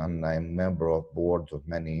supports and I'm a member of boards of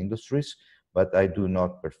many industries, but I do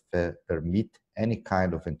not permit any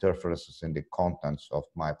kind of interferences in the contents of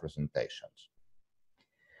my presentations.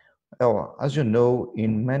 Well, as you know,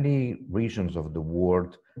 in many regions of the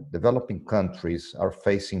world, developing countries are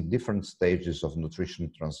facing different stages of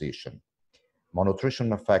nutrition transition.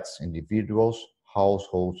 Malnutrition affects individuals,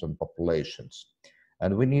 households, and populations.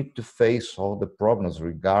 And we need to face all the problems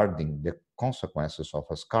regarding the consequences of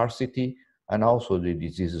a scarcity and also the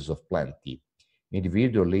diseases of plenty.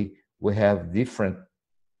 Individually, we have different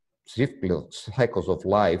cycles of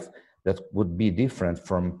life that would be different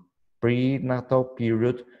from prenatal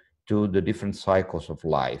period to the different cycles of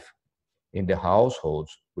life. In the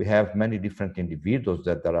households, we have many different individuals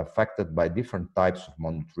that are affected by different types of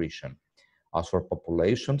malnutrition. As for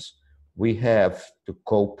populations, we have to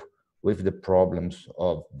cope with the problems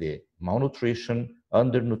of the malnutrition,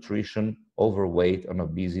 undernutrition, overweight, and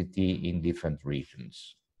obesity in different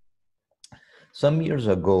regions. Some years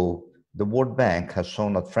ago, the World Bank has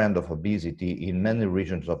shown a trend of obesity in many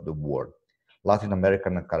regions of the world. Latin America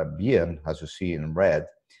and Caribbean, as you see in red,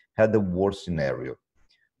 had the worst scenario.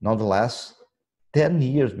 Nonetheless, 10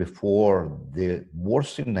 years before the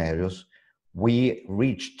worst scenarios, we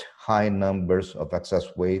reached high numbers of excess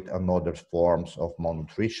weight and other forms of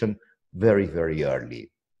malnutrition very, very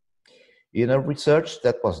early. In a research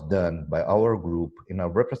that was done by our group in a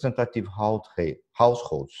representative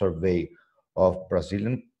household survey of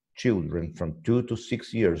Brazilian children from 2 to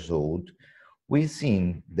 6 years old, we've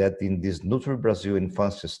seen that in this Nutri Brazil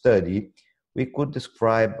Infancy study, we could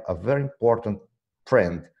describe a very important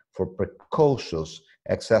trend for precocious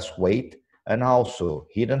excess weight and also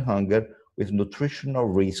hidden hunger with nutritional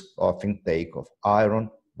risk of intake of iron,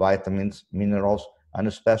 vitamins, minerals, and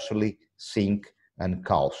especially zinc and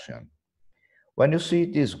calcium. When you see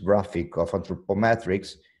this graphic of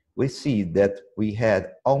anthropometrics, we see that we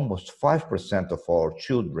had almost 5% of our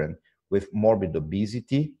children with morbid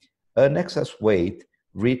obesity, and excess weight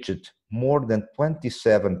reached more than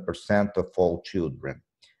 27% of all children.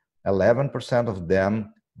 11% of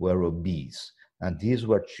them were obese, and these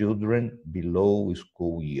were children below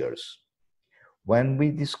school years. When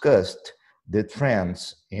we discussed the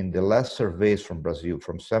trends in the last surveys from Brazil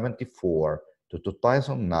from 74 to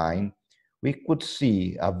 2009, we could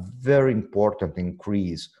see a very important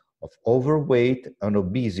increase of overweight and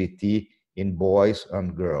obesity in boys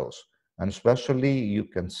and girls. And especially you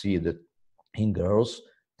can see that in girls,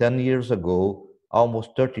 10 years ago,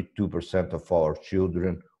 almost 32% of our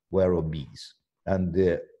children were obese. And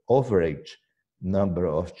the average number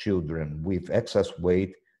of children with excess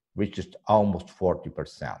weight reached almost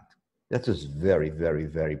 40%. That is very, very,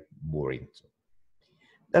 very worrying.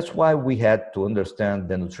 That's why we had to understand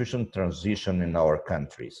the nutrition transition in our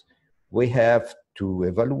countries. We have to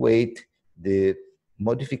evaluate the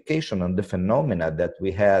modification and the phenomena that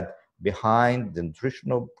we had behind the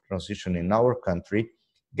nutritional transition in our country,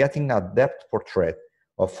 getting a depth portrait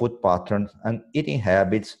of food patterns and eating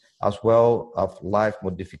habits, as well as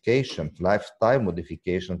lifestyle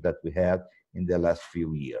modifications that we had in the last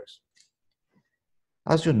few years.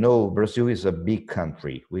 As you know, Brazil is a big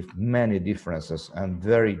country with many differences and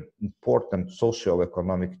very important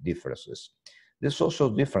socio-economic differences. These social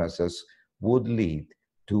differences would lead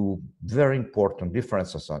to very important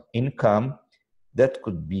differences on income that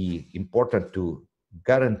could be important to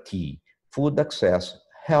guarantee food access,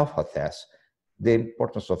 health access, the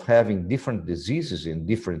importance of having different diseases in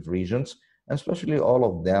different regions, and especially all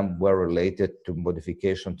of them were related to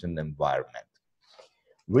modifications in the environment.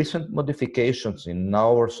 Recent modifications in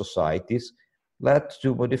our societies led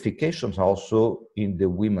to modifications also in the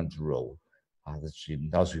women's role. As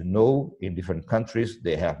you know, in different countries,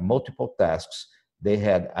 they have multiple tasks. They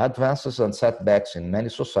had advances and setbacks in many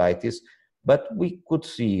societies, but we could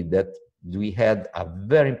see that we had a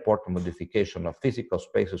very important modification of physical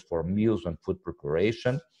spaces for meals and food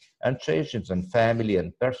preparation, and changes in family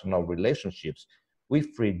and personal relationships with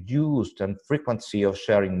reduced and frequency of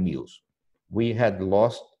sharing meals. We had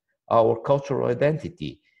lost our cultural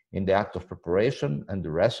identity in the act of preparation and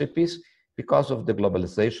the recipes because of the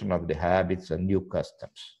globalization of the habits and new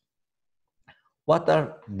customs. What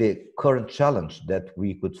are the current challenges that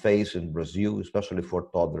we could face in Brazil, especially for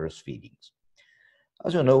toddlers feedings?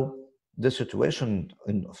 As you know, the situation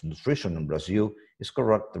of nutrition in Brazil is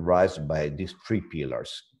characterized by these three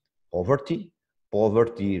pillars: poverty,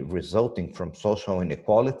 poverty resulting from social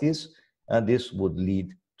inequalities, and this would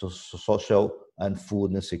lead to social and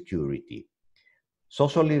food insecurity.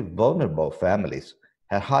 Socially vulnerable families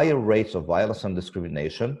have higher rates of violence and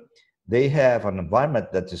discrimination, They have an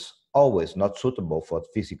environment that is always not suitable for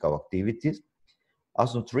physical activities.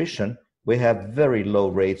 As nutrition, we have very low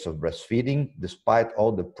rates of breastfeeding, despite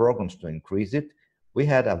all the programs to increase it. We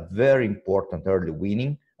had a very important early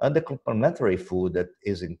weaning, and the complementary food that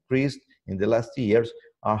is increased in the last years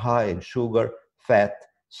are high in sugar, fat,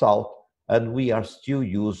 salt, and we are still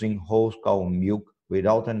using whole cow milk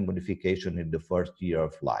without any modification in the first year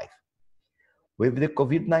of life. With the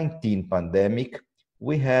COVID-19 pandemic,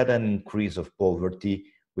 we had an increase of poverty.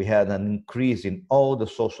 We had an increase in all the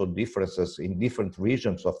social differences in different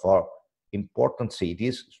regions of our important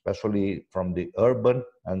cities, especially from the urban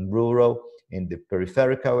and rural, in the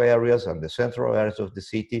peripheral areas and the central areas of the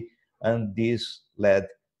city. And this led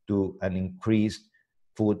to an increased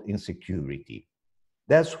food insecurity.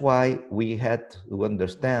 That's why we had to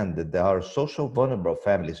understand that there are social vulnerable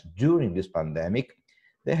families during this pandemic.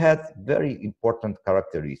 They had very important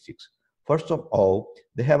characteristics. First of all,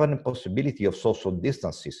 they have an impossibility of social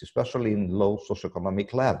distances, especially in low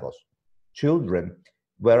socioeconomic levels. Children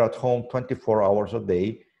were at home 24 hours a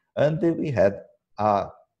day, and we had a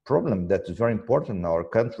problem that is very important in our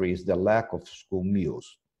country is the lack of school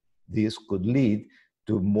meals. This could lead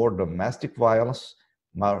to more domestic violence,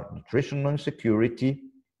 malnutrition, insecurity,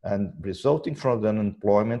 and resulting from the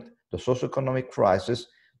unemployment, the socioeconomic crisis,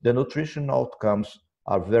 the nutrition outcomes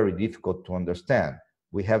are very difficult to understand.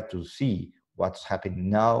 We have to see what's happening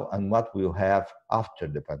now and what we'll have after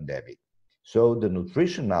the pandemic. So the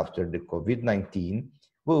nutrition after the COVID-19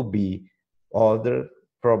 will be other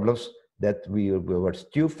problems that we were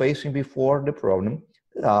still facing before the problem,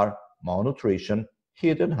 that are malnutrition,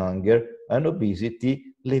 hidden hunger, and obesity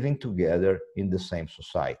living together in the same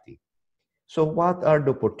society. So what are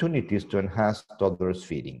the opportunities to enhance toddlers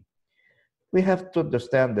feeding? We have to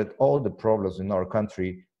understand that all the problems in our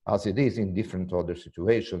country, as it is in different other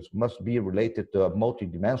situations, must be related to a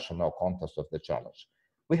multidimensional context of the challenge.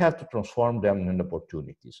 We have to transform them in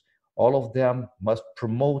opportunities. All of them must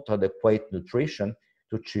promote adequate nutrition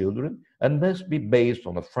to children and must be based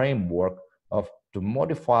on a framework to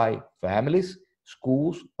modify families,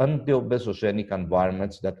 schools, and the obesogenic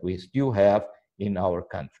environments that we still have in our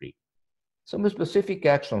country. Some specific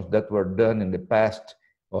actions that were done in the past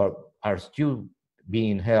or are still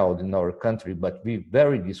being held in our country, but with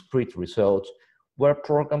very discrete results, were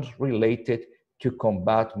programs related to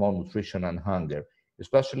combat malnutrition and hunger,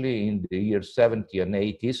 especially in the years 70 and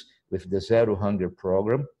 80s with the Zero Hunger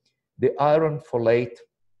program, the iron folate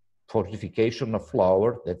fortification of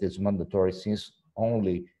flour that is mandatory since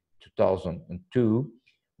only 2002,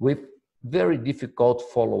 with very difficult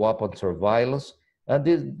follow-up and surveillance,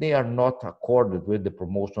 and they are not accorded with the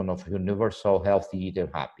promotion of universal healthy eating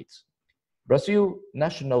habits. Brazil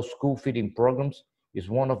National School Feeding Programs is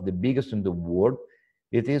one of the biggest in the world.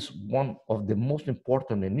 It is one of the most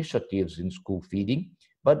important initiatives in school feeding,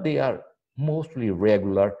 but they are mostly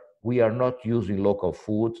regular. We are not using local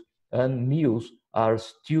foods, and meals are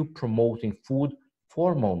still promoting food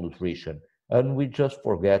for malnutrition. And we just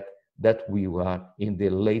forget that we are in the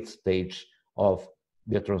late stage of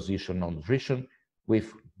the transition on nutrition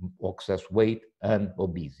with excess weight and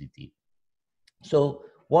obesity. So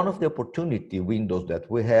one of the opportunity windows that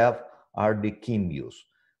we have are the key meals.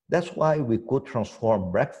 That's why we could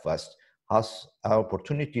transform breakfast as an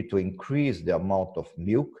opportunity to increase the amount of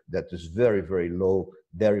milk that is very, very low.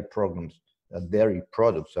 Dairy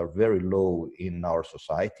products are very low in our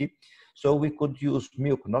society. So we could use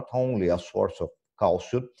milk not only as a source of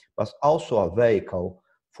calcium, but also a vehicle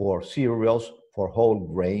for cereals, for whole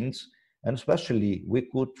grains, and especially we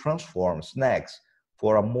could transform snacks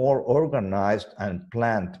for a more organized and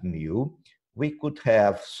planned meal. We could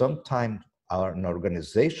have sometimes an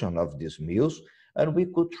organization of these meals, and we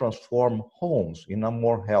could transform homes in a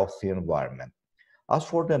more healthy environment. As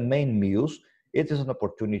for the main meals, it is an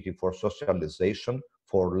opportunity for socialization,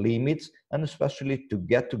 for limits, and especially to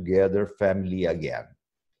get together family again.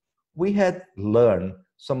 We had learned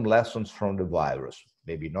some lessons from the virus,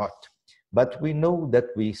 maybe not, but we know that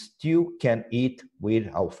we still can eat with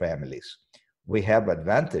our families. We have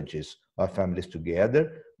advantages of families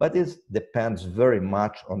together, but it depends very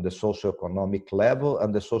much on the socioeconomic level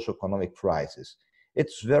and the socioeconomic crisis.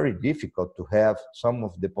 It's very difficult to have some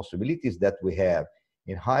of the possibilities that we have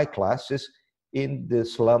in high classes in the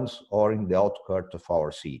slums or in the outskirts of our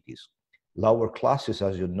cities. Lower classes,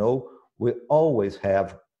 as you know, will always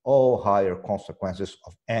have all higher consequences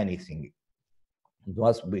of anything.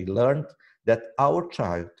 Thus, we learned that our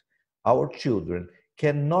children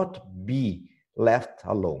cannot be left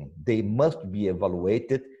alone. They must be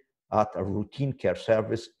evaluated at a routine care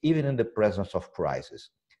service, even in the presence of crisis.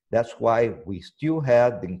 That's why we still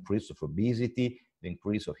had the increase of obesity the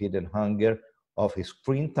increase of hidden hunger, of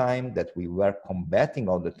screen time that we were combating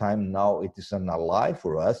all the time. Now it is an ally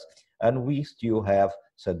for us, and we still have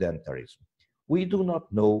sedentarism. We do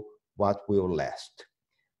not know what will last,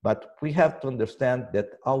 but we have to understand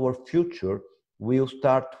that our future will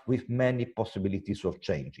start with many possibilities of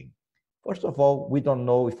changing. First of all, we don't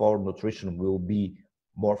know if our nutrition will be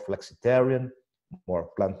more flexitarian, more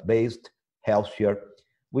plant-based, healthier.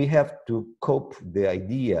 We have to cope with the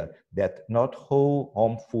idea that not whole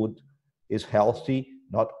home food is healthy,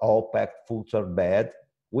 not all packed foods are bad.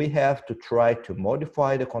 We have to try to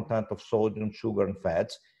modify the content of sodium, sugar, and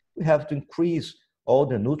fats. We have to increase all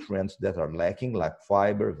the nutrients that are lacking, like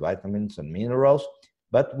fiber, vitamins, and minerals,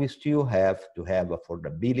 but we still have to have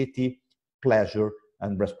affordability, pleasure,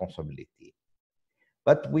 and responsibility.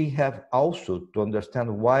 But we have also to understand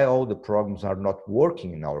why all the programs are not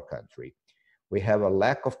working in our country. We have a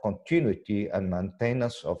lack of continuity and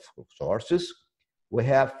maintenance of resources. We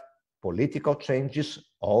have political changes,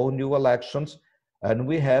 all new elections, and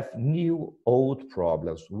we have new old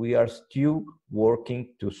problems. We are still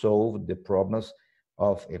working to solve the problems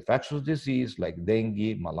of infectious disease like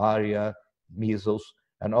dengue, malaria, measles,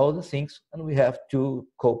 and all the things, and we have to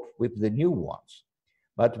cope with the new ones.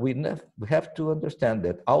 But we have to understand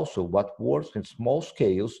that also what works in small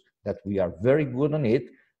scales, that we are very good on it,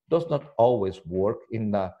 does not always work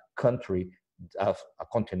in a country of a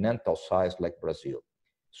continental size like Brazil.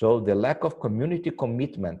 So the lack of community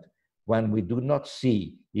commitment when we do not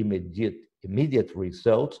see immediate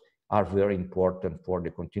results are very important for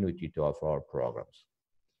the continuity of our programs.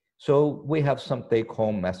 So we have some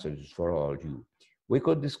take-home messages for all of you. We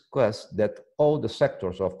could discuss that all the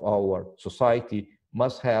sectors of our society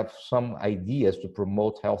must have some ideas to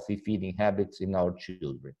promote healthy feeding habits in our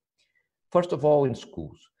children. First of all, in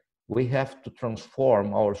schools, we have to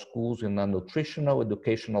transform our schools in a nutritional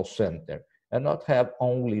educational center and not have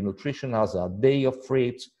only nutrition as a day of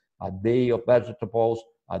fruits, a day of vegetables,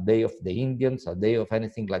 a day of the Indians, a day of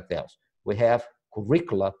anything like that. We have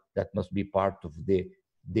curricula that must be part of the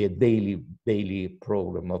daily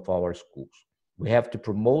program of our schools. We have to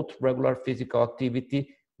promote regular physical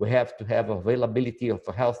activity. We have to have availability of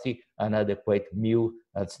a healthy and adequate meal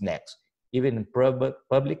and snacks, even in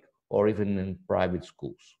public or even in private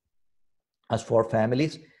schools. As for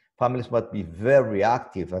families, families must be very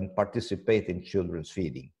active and participate in children's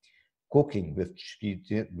feeding, cooking with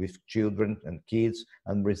children and kids,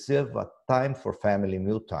 and reserve a time for family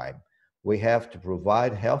mealtime. We have to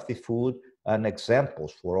provide healthy food and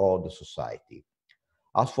examples for all the society.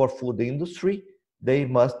 As for food industry, they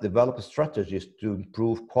must develop strategies to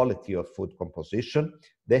improve quality of food composition.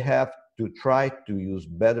 They have to try to use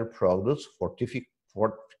better products,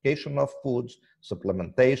 fortification of foods,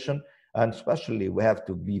 supplementation, and especially we have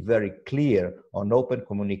to be very clear on open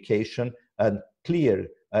communication and clear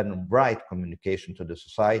and right communication to the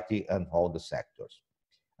society and all the sectors.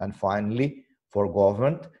 And finally, for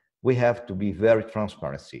government, we have to be very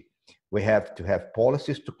transparency. We have to have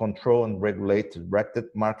policies to control and regulate directed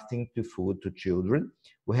marketing to food to children.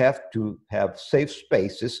 We have to have safe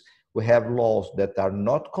spaces. We have laws that are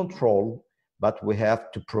not controlled, but we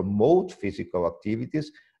have to promote physical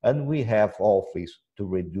activities, and we have always to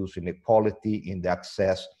reduce inequality in the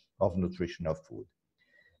access of nutritional food.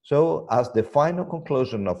 So as the final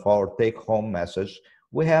conclusion of our take-home message,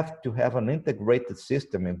 we have to have an integrated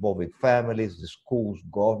system involving families, the schools,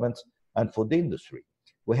 governments, and food industry.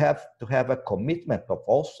 We have to have a commitment of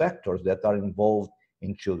all sectors that are involved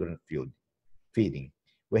in children feeding.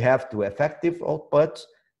 We have to effective outputs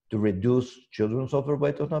to reduce children's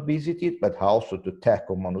overweight and obesity, but also to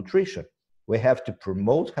tackle malnutrition. We have to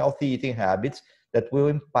promote healthy eating habits that will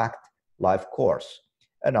impact life course.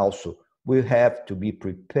 And also, we have to be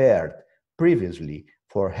prepared previously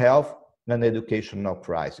for health and educational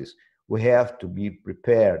crisis. We have to be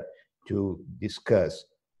prepared to discuss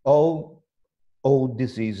all old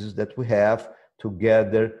diseases that we have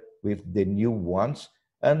together with the new ones,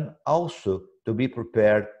 and also to be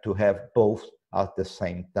prepared to have both at the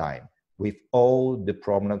same time with all the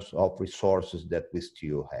problems of resources that we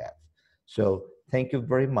still have. So thank you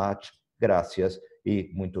very much. Gracias y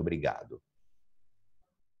muito obrigado.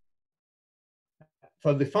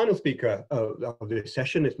 For the final speaker of this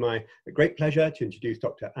session, it's my great pleasure to introduce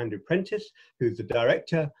Dr. Andrew Prentice, who's the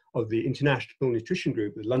Director of the International Nutrition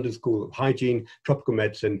Group at the London School of Hygiene, Tropical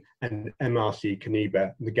Medicine and MRC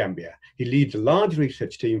Kaniba in the Gambia. He leads a large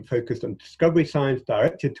research team focused on discovery science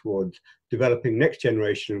directed towards developing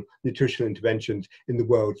next-generation nutritional interventions in the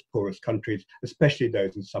world's poorest countries, especially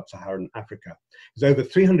those in sub-Saharan Africa. There's over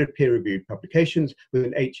 300 peer-reviewed publications with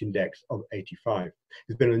an H-index of 85.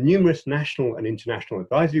 He's been on numerous national and international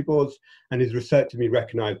advisory boards, and his research has been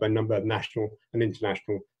recognized by a number of national and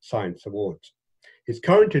international science awards. His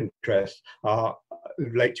current interests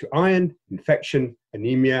relate to iron, infection,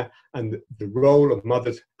 anemia, and the role of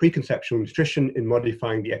mothers' preconceptional nutrition in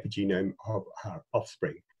modifying the epigenome of her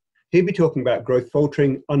offspring. He'll be talking about growth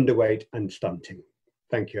faltering, underweight, and stunting.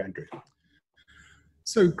 Thank you, Andrew.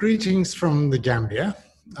 So, greetings from the Gambia.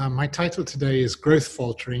 My title today is Growth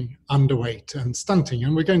Faltering, Underweight, and Stunting,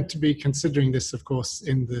 and we're going to be considering this, of course,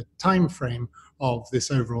 in the time frame of this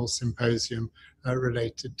overall symposium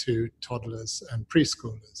related to toddlers and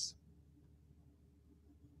preschoolers.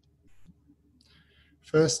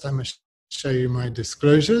 First, I must show you my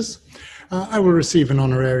disclosures. I will receive an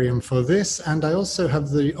honorarium for this, and I also have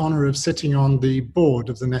the honor of sitting on the board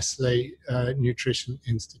of the Nestlé Nutrition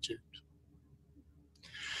Institute.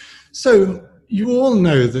 So, you all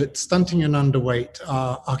know that stunting and underweight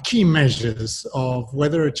are key measures of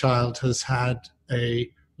whether a child has had a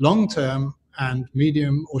long-term and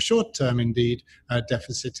medium or short-term, indeed,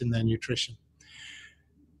 deficit in their nutrition.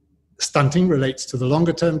 Stunting relates to the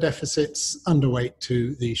longer-term deficits, underweight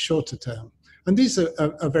to the shorter-term. And these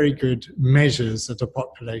are very good measures at a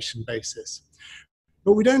population basis.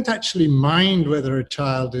 But we don't actually mind whether a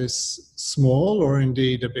child is small or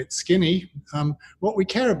indeed a bit skinny. What we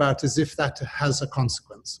care about is if that has a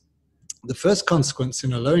consequence. The first consequence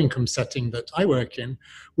in a low-income setting that I work in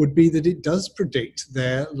would be that it does predict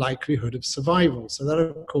their likelihood of survival. So that,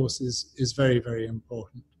 of course, is very, very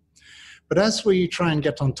important. But as we try and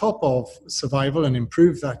get on top of survival and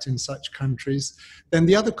improve that in such countries, then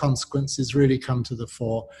the other consequences really come to the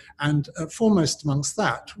fore. And foremost amongst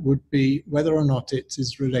that would be whether or not it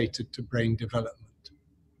is related to brain development.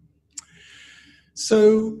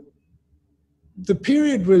 So the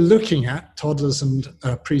period we're looking at, toddlers and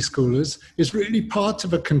preschoolers, is really part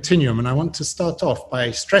of a continuum. And I want to start off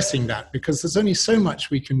by stressing that because there's only so much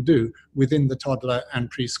we can do within the toddler and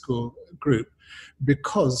preschool group,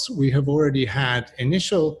 because we have already had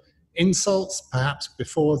initial insults, perhaps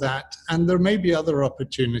before that, and there may be other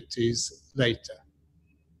opportunities later.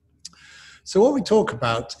 So what we talk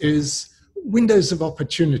about is windows of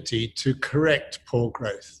opportunity to correct poor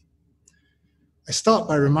growth. I start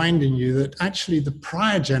by reminding you that actually the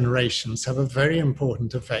prior generations have a very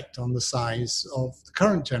important effect on the size of the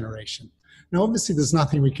current generation. Now, obviously, there's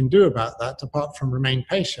nothing we can do about that apart from remain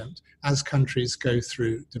patient as countries go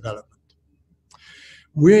through development.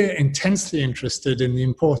 We're intensely interested in the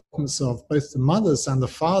importance of both the mother's and the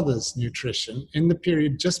father's nutrition in the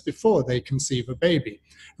period just before they conceive a baby.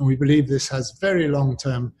 And we believe this has very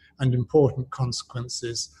long-term and important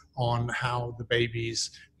consequences on how the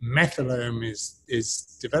baby's methylome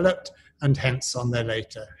is developed and hence on their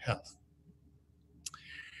later health.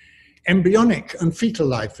 Embryonic and fetal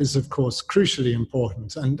life is, of course, crucially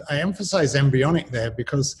important. And I emphasize embryonic there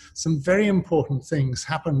because some very important things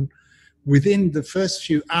happen within the first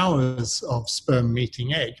few hours of sperm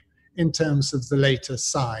meeting egg in terms of the later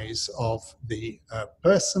size of the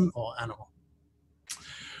person or animal.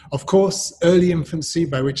 Of course, early infancy,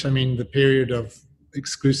 by which I mean the period of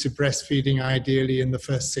exclusive breastfeeding, ideally in the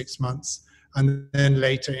first 6 months, and then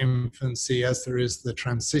later infancy as there is the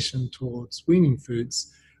transition towards weaning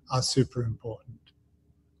foods, are super important.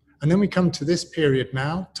 And then we come to this period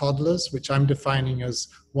now, toddlers, which I'm defining as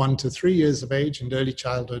 1 to 3 years of age, and early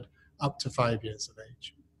childhood up to 5 years of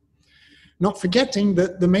age. Not forgetting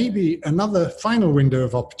that there may be another final window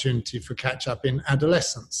of opportunity for catch-up in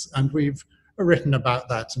adolescence, and we've written about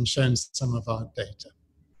that and shown some of our data.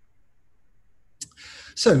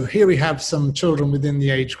 So here we have some children within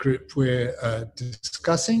the age group we're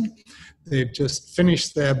discussing. They've just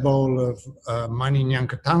finished their bowl of mani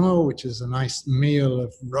nyankatango, which is a nice meal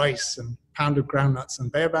of rice and pounded groundnuts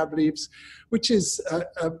and baobab leaves, which is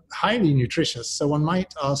highly nutritious. So one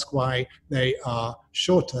might ask why they are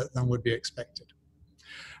shorter than would be expected.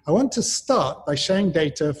 I want to start by showing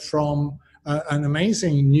data from an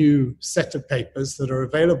amazing new set of papers that are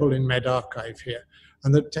available in medRxiv here,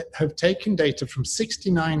 and that have taken data from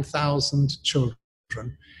 69,000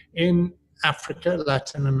 children in Africa,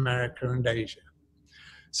 Latin America, and Asia.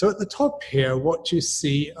 So at the top here, what you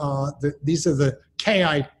see are these are the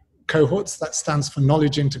KI cohorts. That stands for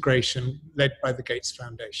Knowledge Integration, led by the Gates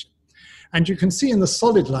Foundation. And you can see in the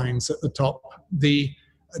solid lines at the top the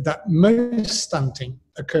that most stunting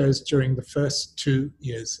occurs during the first 2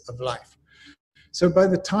 years of life. So by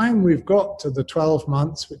the time we've got to the 12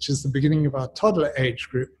 months, which is the beginning of our toddler age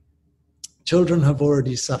group, children have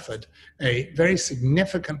already suffered a very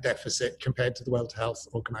significant deficit compared to the World Health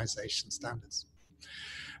Organization standards.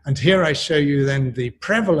 And here I show you then the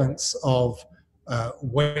prevalence of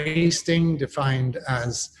wasting, defined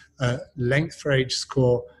as length for age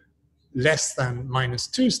score less than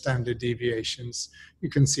 -2 standard deviations. You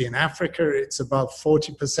can see in Africa it's above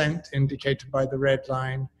 40%, indicated by the red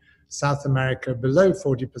line. South America below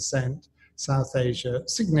 40%, South Asia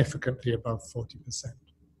significantly above 40%.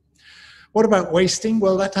 What about wasting?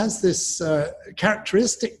 Well, that has this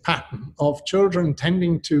characteristic pattern of children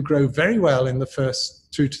tending to grow very well in the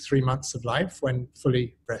first 2 to 3 months of life when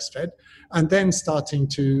fully breastfed, and then starting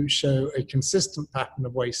to show a consistent pattern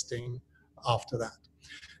of wasting after that.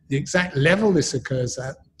 The exact level this occurs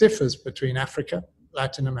at differs between Africa,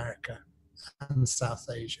 Latin America, and South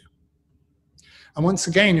Asia. And once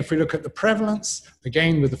again, if we look at the prevalence,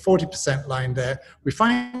 again with the 40% line there, we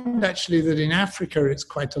find actually that in Africa it's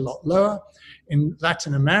quite a lot lower. In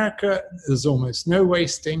Latin America, there's almost no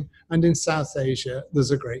wasting, and in South Asia,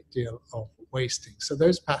 there's a great deal of wasting. So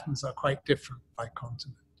those patterns are quite different by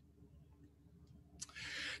continent.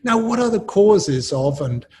 Now, what are the causes of,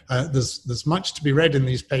 and there's much to be read in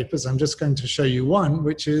these papers, I'm just going to show you one,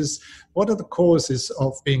 which is what are the causes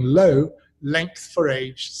of being low length for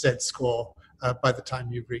age Z-score by the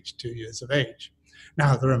time you've reached 2 years of age.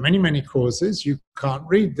 Now, there are many, many causes. You can't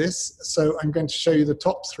read this, so I'm going to show you the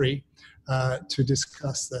top 3 to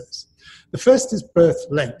discuss those. The first is birth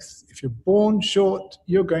length. If you're born short,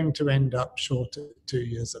 you're going to end up short at 2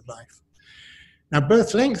 years of life. Now,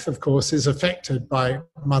 birth length, of course, is affected by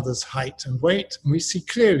mother's height and weight, and we see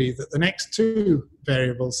clearly that the next 2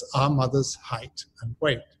 variables are mother's height and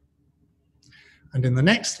weight. And in the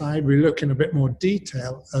next slide, we look in a bit more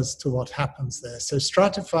detail as to what happens there. So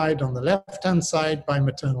stratified on the left-hand side by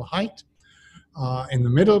maternal height, in the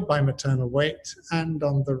middle by maternal weight, and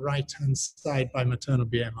on the right-hand side by maternal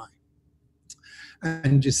BMI.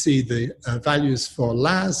 And you see the values for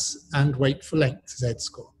LAS and weight for length,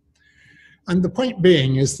 Z-score. And the point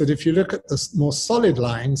being is that if you look at the more solid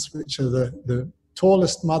lines, which are the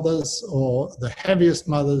tallest mothers or the heaviest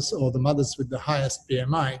mothers or the mothers with the highest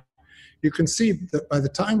BMI, you can see that by the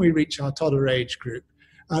time we reach our toddler age group,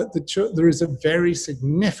 there is a very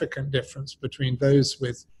significant difference between those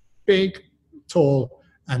with big, tall,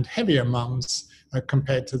 and heavier mums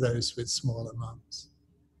compared to those with smaller mums.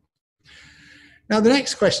 Now, the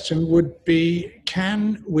next question would be,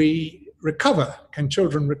 can we recover? Can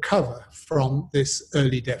children recover from this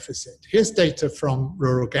early deficit? Here's data from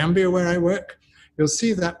rural Gambia, where I work. You'll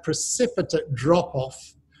see that precipitate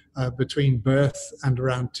drop-off between birth and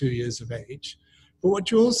around 2 years of age. But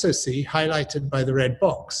what you also see, highlighted by the red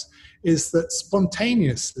box, is that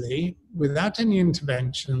spontaneously, without any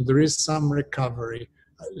intervention, there is some recovery,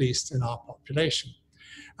 at least in our population.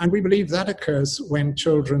 And we believe that occurs when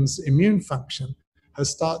children's immune function has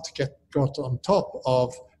started to get got on top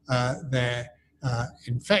of their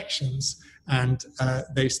infections, and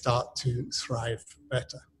they start to thrive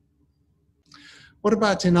better. What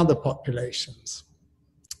about in other populations?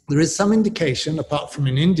 There is some indication, apart from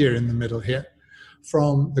in India in the middle here,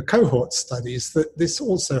 from the cohort studies that this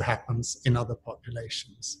also happens in other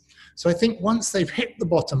populations. So I think once they've hit the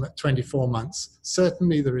bottom at 24 months,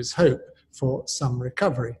 certainly there is hope for some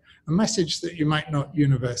recovery, a message that you might not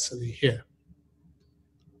universally hear.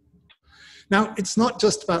 Now, it's not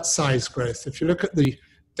just about size growth. If you look at the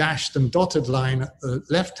dashed and dotted line at the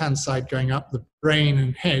left-hand side going up the brain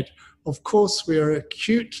and head, of course, we are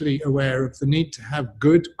acutely aware of the need to have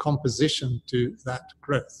good composition to that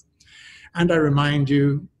growth. And I remind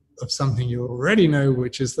you of something you already know,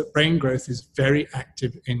 which is that brain growth is very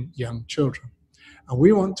active in young children. And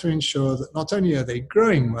we want to ensure that not only are they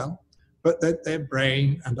growing well, but that their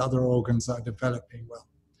brain and other organs are developing well.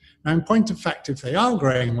 Now, in point of fact, if they are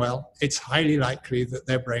growing well, it's highly likely that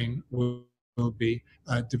their brain will be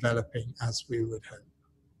developing as we would hope.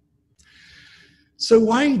 So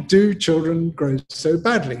why do children grow so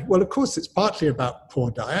badly? Well, of course, it's partly about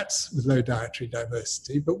poor diets with low dietary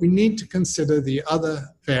diversity, but we need to consider the other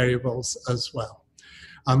variables as well.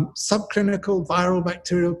 Subclinical viral,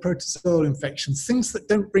 bacterial, protozoal infections, things that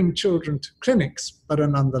don't bring children to clinics, but are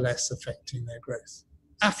nonetheless affecting their growth.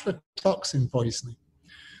 Aflatoxin poisoning.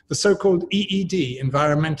 The so-called EED,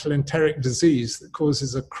 environmental enteric disease, that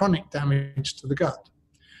causes a chronic damage to the gut.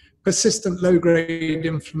 Persistent low-grade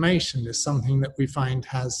inflammation is something that we find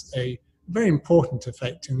has a very important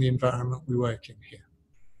effect in the environment we work in here.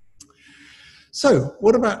 So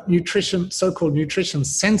what about nutrition, so-called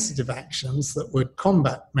nutrition-sensitive actions that would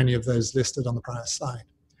combat many of those listed on the prior slide?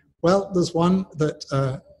 Well, there's one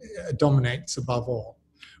that dominates above all,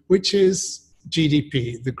 which is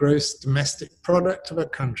GDP, the gross domestic product of a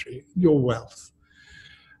country, your wealth.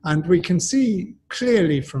 And we can see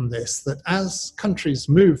clearly from this that as countries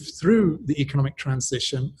move through the economic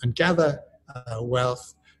transition and gather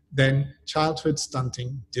wealth, then childhood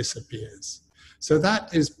stunting disappears. So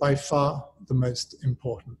that is by far the most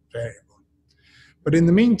important variable. But in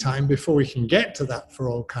the meantime, before we can get to that for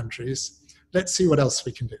all countries, let's see what else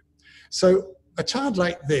we can do. So a child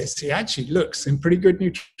like this, he actually looks in pretty good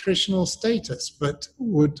nutritional status, but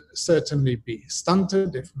would certainly be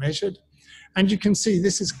stunted if measured. And you can see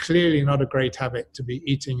this is clearly not a great habit to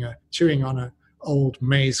be chewing on an old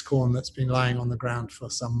maize corn that's been lying on the ground for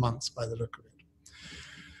some months by the look of it.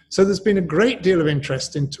 So there's been a great deal of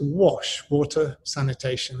interest into water,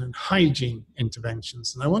 sanitation, and hygiene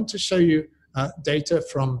interventions. And I want to show you data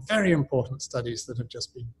from very important studies that have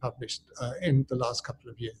just been published in the last couple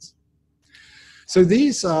of years. So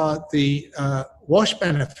these are the WASH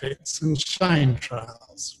benefits and SHINE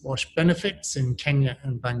trials. WASH benefits in Kenya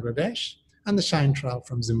and Bangladesh, and the SHINE trial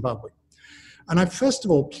from Zimbabwe. And I've first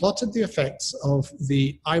of all plotted the effects of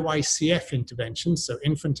the IYCF interventions, so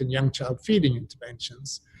infant and young child feeding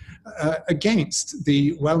interventions, against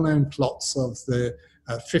the well-known plots of the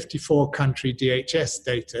 54-country DHS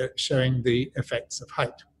data showing the effects of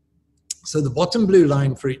height. So the bottom blue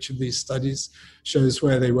line for each of these studies shows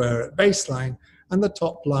where they were at baseline, and the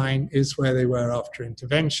top line is where they were after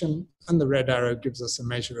intervention, and the red arrow gives us a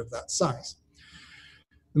measure of that size.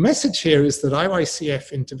 The message here is that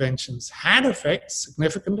IYCF interventions had effects,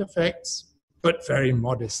 significant effects, but very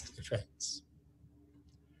modest effects.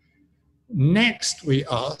 Next, we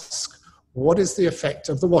ask, what is the effect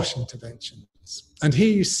of the WASH interventions? And here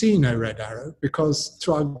you see no red arrow because,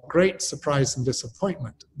 to our great surprise and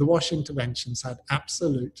disappointment, the WASH interventions had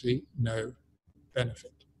absolutely no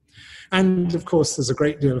benefit. And of course, there's a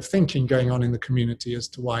great deal of thinking going on in the community as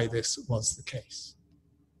to why this was the case.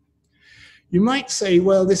 You might say,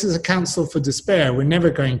 well, this is a counsel for despair. We're never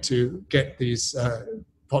going to get these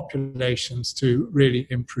populations to really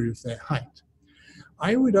improve their height.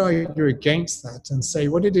 I would argue against that and say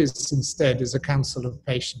what it is instead is a counsel of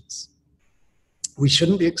patience. We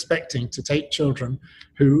shouldn't be expecting to take children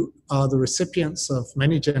who are the recipients of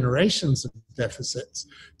many generations of deficits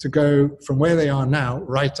to go from where they are now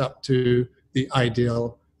right up to the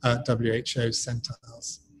ideal WHO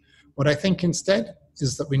centiles. What I think instead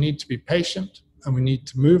is that we need to be patient and we need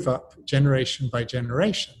to move up generation by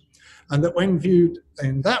generation. And that when viewed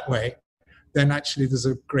in that way, then actually there's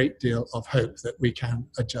a great deal of hope that we can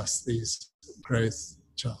adjust these growth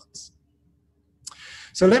charts.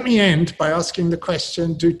 So let me end by asking the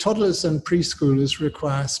question, do toddlers and preschoolers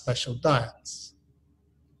require special diets?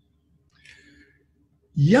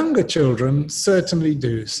 Younger children certainly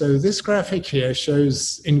do. So this graphic here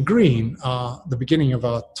shows in green the beginning of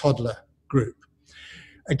our toddler group.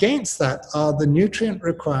 Against that are the nutrient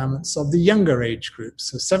requirements of the younger age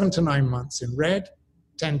groups, so 7 to 9 months in red,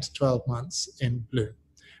 10 to 12 months in blue.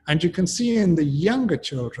 And you can see in the younger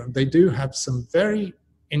children, they do have some very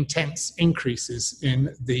intense increases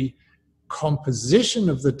in the composition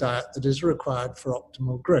of the diet that is required for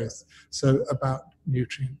optimal growth, so about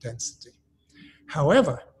nutrient density.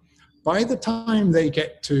 However, by the time they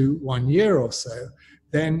get to 1 year or so,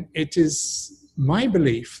 then it is my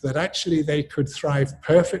belief that actually they could thrive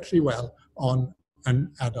perfectly well on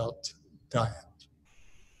an adult diet.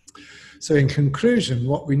 So in conclusion,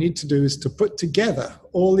 what we need to do is to put together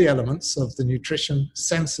all the elements of the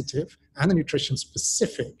nutrition-sensitive and the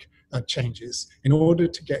nutrition-specific changes in order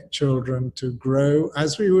to get children to grow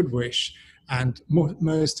as we would wish, and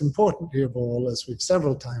most importantly of all, as we've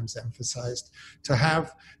several times emphasized, to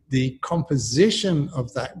have the composition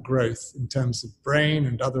of that growth in terms of brain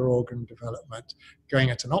and other organ development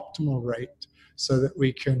going at an optimal rate so that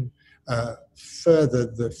we can further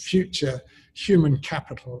the future human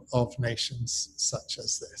capital of nations such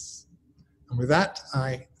as this. And with that,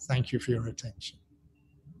 I thank you for your attention.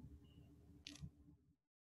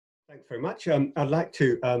 Thanks very much. I'd like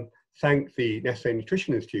to thank the Nestle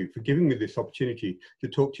Nutrition Institute for giving me this opportunity to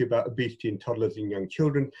talk to you about obesity in toddlers and young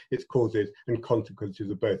children, its causes and consequences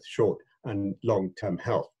of both short and long-term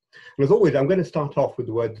health. And as always, I'm going to start off with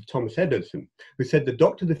the words of Thomas Edison, who said the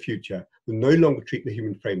doctor of the future will no longer treat the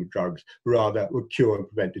human frame with drugs, rather will cure and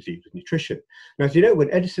prevent disease with nutrition. Now, as you know,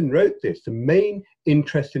 when Edison wrote this, the main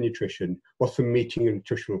interest in nutrition was for meeting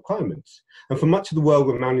nutritional requirements. And for much of the world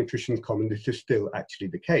where malnutrition is common, this is still actually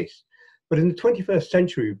the case. But in the 21st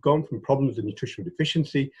century, we've gone from problems of nutritional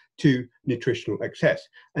deficiency to nutritional excess.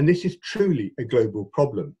 And this is truly a global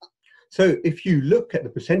problem. So if you look at the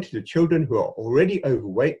percentage of children who are already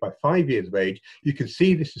overweight by 5 years of age, you can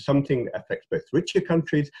see this is something that affects both richer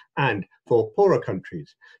countries and for poorer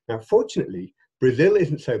countries. Now, fortunately, Brazil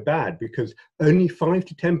isn't so bad because only 5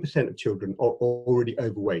 to 10% of children are already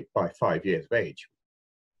overweight by 5 years of age.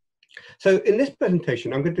 So in this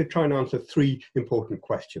presentation, I'm going to try and answer 3 important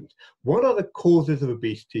questions. What are the causes of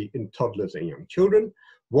obesity in toddlers and young children?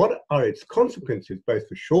 What are its consequences, both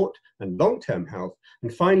for short and long-term health?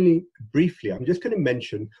 And finally, briefly, I'm just going to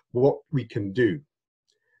mention what we can do.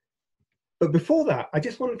 But before that, I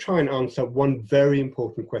just want to try and answer one very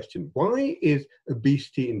important question. Why is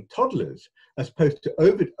obesity in toddlers, as opposed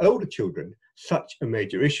to older children, such a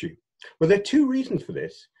major issue? Well, there are 2 reasons for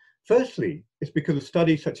this. Firstly, it's because of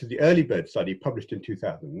studies such as the Early Bird study published in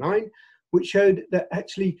 2009, which showed that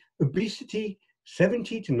actually obesity,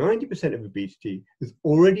 70 to 90% of obesity is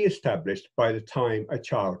already established by the time a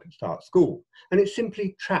child starts school, and it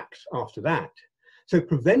simply tracks after that. So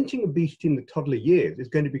preventing obesity in the toddler years is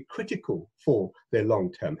going to be critical for their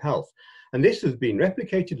long-term health. And this has been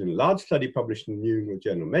replicated in a large study published in the New England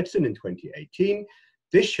Journal of Medicine in 2018.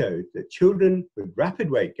 This showed that children with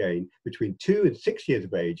rapid weight gain between 2 and 6 years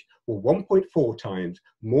of age were 1.4 times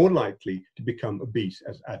more likely to become obese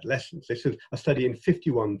as adolescents. This is a study in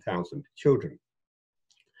 51,000 children.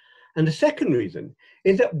 And the second reason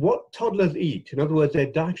is that what toddlers eat, in other words,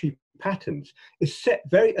 their dietary patterns, is set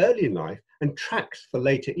very early in life and tracks for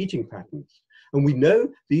later eating patterns. And we know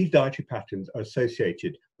these dietary patterns are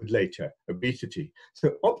associated with later obesity.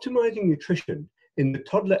 So optimizing nutrition in the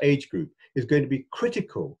toddler age group is going to be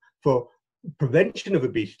critical for prevention of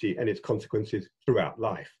obesity and its consequences throughout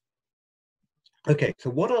life. Okay, so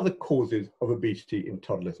what are the causes of obesity in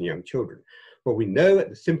toddlers and young children? Well, we know at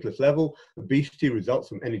the simplest level, obesity results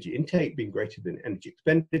from energy intake being greater than energy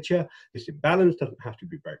expenditure. This imbalance doesn't have to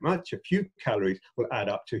be very much. A few calories will add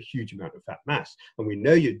up to a huge amount of fat mass. And we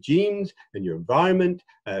know your genes and your environment,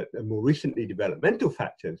 and more recently developmental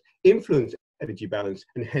factors, influence energy balance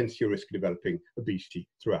and hence your risk of developing obesity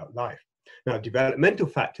throughout life. Now, developmental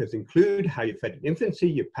factors include how you're fed in infancy,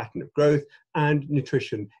 your pattern of growth, and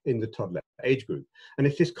nutrition in the toddler age group. And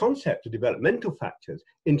it's this concept of developmental factors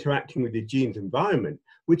interacting with your genes environment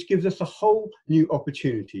which gives us a whole new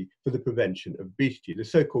opportunity for the prevention of obesity, the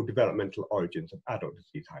so-called developmental origins of adult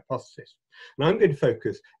disease hypothesis. And I'm going to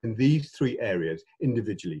focus in these 3 areas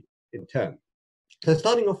individually in turn. So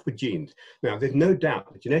starting off with genes. Now, there's no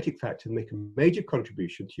doubt that genetic factors make a major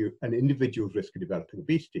contribution to an individual's risk of developing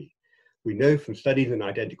obesity. We know from studies in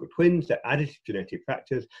identical twins that additive genetic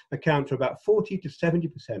factors account for about 40 to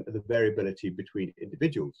 70% of the variability between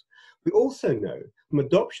individuals. We also know from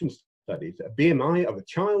adoption studies that a BMI of a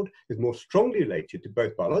child is more strongly related to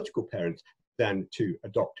both biological parents than to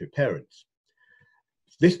adoptive parents.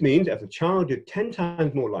 This means as a child, you're 10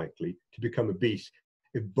 times more likely to become obese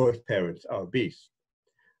if both parents are obese.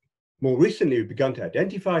 More recently, we've begun to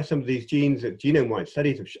identify some of these genes that genome-wide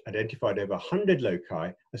studies have identified over 100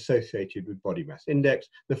 loci associated with body mass index,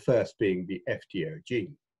 the first being the FTO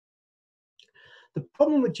gene. The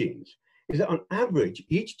problem with genes is that on average,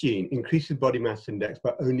 each gene increases body mass index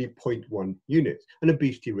by only 0.1 units, and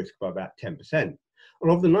obesity risk by about 10%.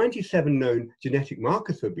 And of the 97 known genetic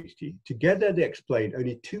markers for obesity, together they explain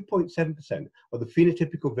only 2.7% of the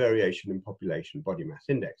phenotypical variation in population body mass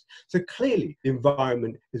index. So clearly, the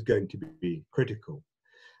environment is going to be critical.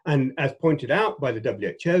 And as pointed out by the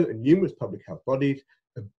WHO and numerous public health bodies,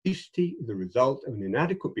 obesity is the result of an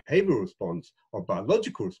inadequate behavioral response or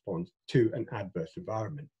biological response to an adverse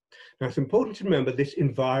environment. Now, it's important to remember this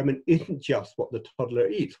environment isn't just what the toddler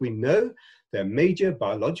eats. We know there are major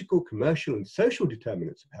biological, commercial, and social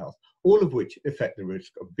determinants of health, all of which affect the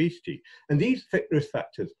risk of obesity. And these risk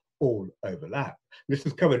factors all overlap. This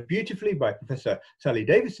was covered beautifully by Professor Sally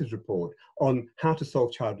Davis's report on how to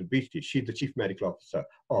solve childhood obesity. She's the Chief Medical Officer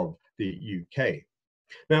of the UK.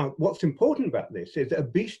 Now, what's important about this is that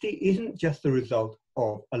obesity isn't just the result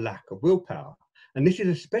of a lack of willpower. And this is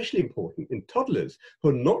especially important in toddlers who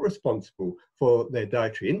are not responsible for their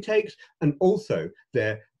dietary intakes and also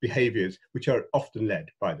their behaviors, which are often led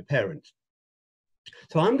by the parents.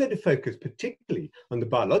 So I'm going to focus particularly on the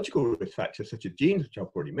biological risk factors such as genes, which I've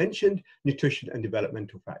already mentioned, nutrition and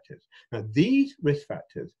developmental factors. Now, these risk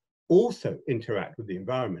factors also interact with the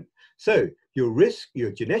environment. So your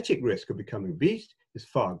genetic risk of becoming obese is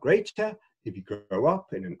far greater if you grow up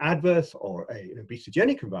in an adverse or an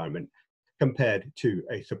obesogenic environment compared to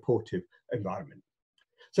a supportive environment.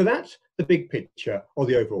 So that's the big picture or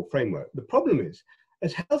the overall framework. The problem is,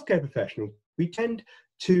 as healthcare professionals, we tend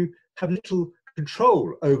to have little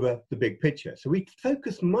control over the big picture. So we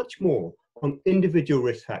focus much more on individual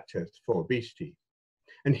risk factors for obesity.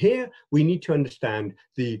 And here we need to understand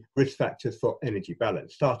the risk factors for energy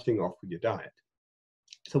balance, starting off with your diet.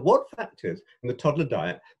 So what factors in the toddler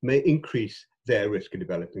diet may increase their risk of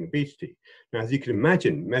developing obesity? Now, as you can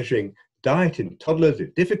imagine, measuring diet in toddlers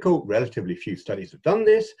is difficult. Relatively few studies have done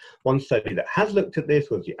this. One study that has looked at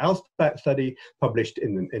this was the Alsbach study, published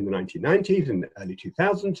in the 1990s and the early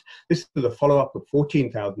 2000s. This was a follow-up of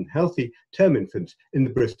 14,000 healthy term infants in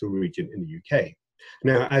the Bristol region in the UK.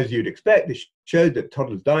 Now, as you'd expect, this showed that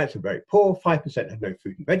toddlers' diets are very poor. 5% had no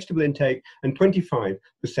fruit and vegetable intake, and 25%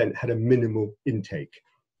 had a minimal intake.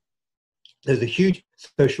 There's a huge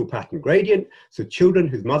social pattern gradient. So children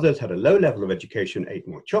whose mothers had a low level of education ate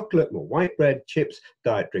more chocolate, more white bread, chips,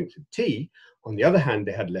 diet drinks, and tea. On the other hand,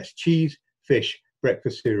 they had less cheese, fish,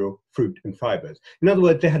 breakfast cereal, fruit, and fibers. In other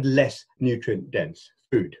words, they had less nutrient-dense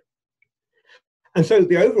food. And so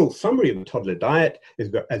the overall summary of the toddler diet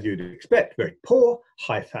is, as you'd expect, very poor,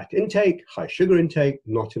 high fat intake, high sugar intake,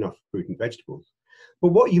 not enough fruit and vegetables.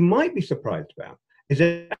 But what you might be surprised about is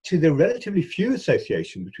that actually there are relatively few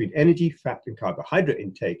associations between energy, fat, and carbohydrate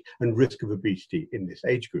intake and risk of obesity in this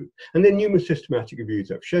age group. And there are numerous systematic reviews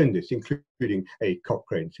that have shown this, including a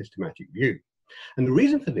Cochrane systematic review. And the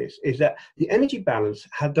reason for this is that the energy balance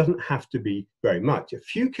doesn't have to be very much. A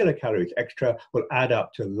few kilocalories extra will add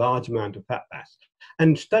up to a large amount of fat mass.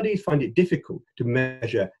 And studies find it difficult to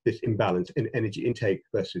measure this imbalance in energy intake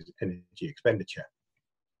versus energy expenditure.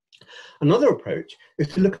 Another approach is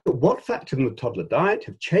to look at what factors in the toddler diet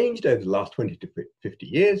have changed over the last 20 to 50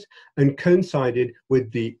 years and coincided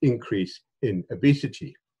with the increase in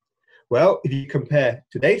obesity. Well, if you compare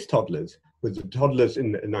today's toddlers with the toddlers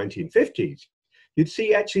in the 1950s, you'd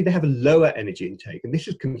see actually they have a lower energy intake. And this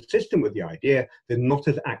is consistent with the idea they're not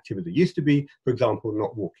as active as they used to be, for example,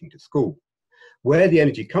 not walking to school. Where the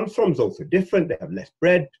energy comes from is also different. They have less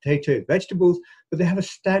bread, potatoes, vegetables, but they have a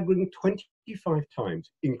staggering 25 times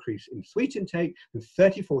increase in sweet intake and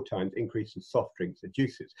 34 times increase in soft drinks and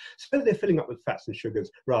juices. So they're filling up with fats and sugars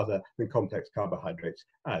rather than complex carbohydrates,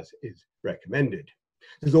 as is recommended.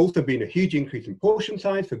 There's also been a huge increase in portion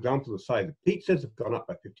size. For example, the size of pizzas have gone up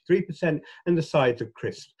by 53% and the size of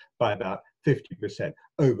crisps by about 50%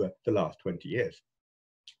 over the last 20 years.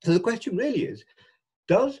 So the question really is,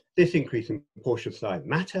 does this increase in portion size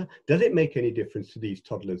matter? Does it make any difference to these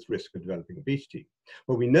toddlers' risk of developing obesity?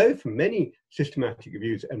 Well, we know from many systematic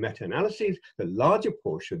reviews and meta-analyses that larger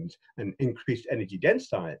portions and increased energy-dense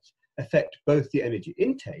diets affect both the energy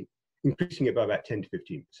intake, increasing it by about 10 to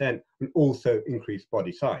 15%, and also increased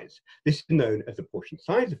body size. This is known as the portion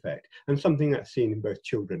size effect, and something that's seen in both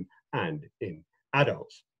children and in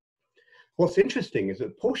adults. What's interesting is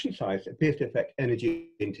that portion size appears to affect energy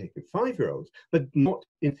intake in 5-year-olds, but not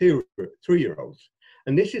in 3-year-olds.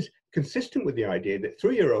 And this is consistent with the idea that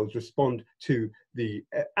 3-year-olds respond to the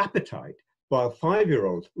appetite, while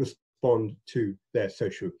 5-year-olds respond to their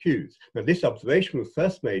social cues. Now, this observation was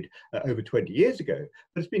first made over 20 years ago,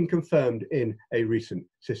 but it's been confirmed in a recent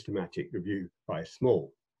systematic review by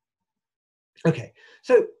Small. Okay,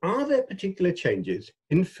 so are there particular changes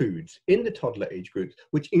in foods in the toddler age groups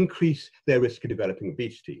which increase their risk of developing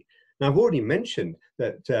obesity? Now, I've already mentioned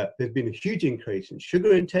that there's been a huge increase in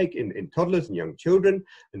sugar intake in toddlers and young children,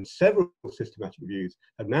 and several systematic reviews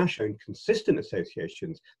have now shown consistent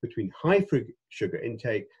associations between high sugar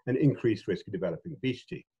intake and increased risk of developing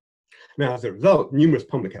obesity. Now, as a result, numerous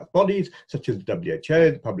public health bodies, such as the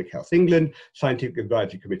WHO, the Public Health England, Scientific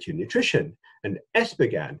Advisory Committee on Nutrition, and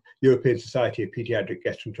ESPGHAN, European Society of Pediatric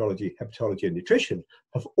Gastroenterology, Hepatology and Nutrition,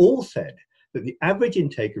 have all said that the average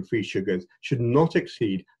intake of free sugars should not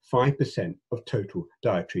exceed 5% of total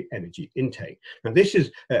dietary energy intake. Now, this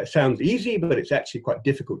is sounds easy, but it's actually quite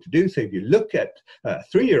difficult to do. So if you look at a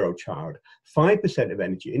 3-year-old child, 5% of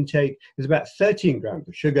energy intake is about 13 grams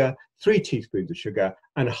of sugar, 3 teaspoons of sugar,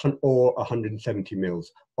 or 170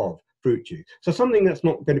 mils of fruit juice. So something that's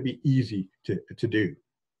not going to be easy to do.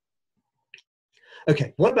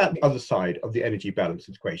 Okay, what about the other side of the energy balance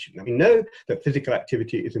equation? Now, we know that physical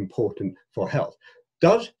activity is important for health.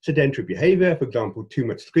 Does sedentary behavior, for example, too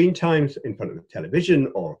much screen time in front of the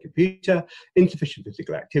television or computer, insufficient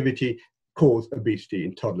physical activity, cause obesity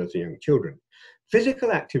in toddlers and young children?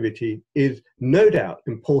 Physical activity is no doubt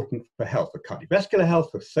important for health, for cardiovascular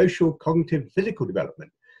health, for social, cognitive, physical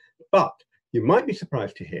development. But you might be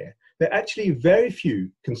surprised to hear there are actually very few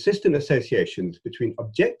consistent associations between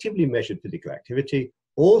objectively measured physical activity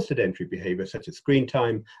or sedentary behavior such as screen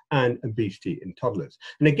time and obesity in toddlers.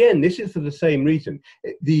 And again, this is for the same reason.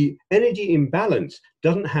 The energy imbalance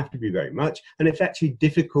doesn't have to be very much, and it's actually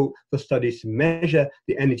difficult for studies to measure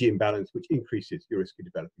the energy imbalance, which increases your risk of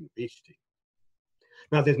developing obesity.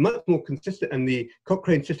 Now, there's much more consistent, and the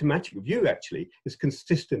Cochrane systematic review actually is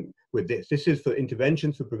consistent with this. This is for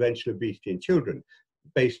interventions for prevention of obesity in children,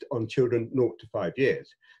 based on children 0 to 5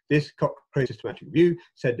 years. This Cochrane systematic review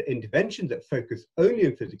said that interventions that focus only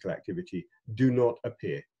on physical activity do not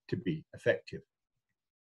appear to be effective.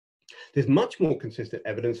 There's much more consistent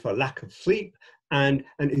evidence for a lack of sleep and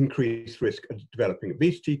an increased risk of developing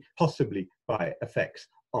obesity, possibly by effects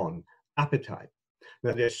on appetite.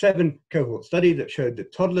 Now, there are 7 cohort studies that showed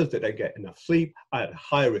that toddlers that don't get enough sleep are at a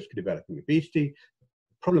higher risk of developing obesity.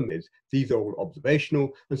 The problem is these are all observational,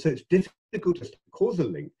 and so it's difficult to cause a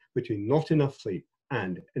link between not enough sleep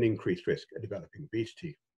and an increased risk of developing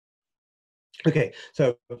obesity. Okay,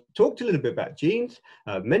 so I've talked a little bit about genes,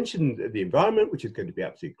 mentioned the environment, which is going to be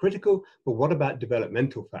absolutely critical, but what about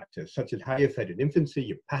developmental factors, such as how you're fed in infancy,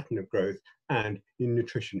 your pattern of growth, and your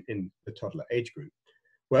nutrition in the toddler age group?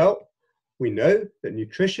 Well, we know that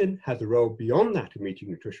nutrition has a role beyond that of meeting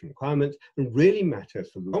nutrition requirements and really matters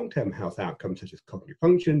for long-term health outcomes such as cognitive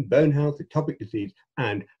function, bone health, atopic disease,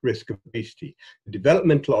 and risk of obesity. The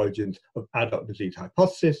developmental origins of adult disease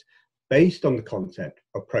hypothesis based on the concept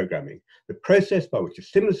of programming, the process by which a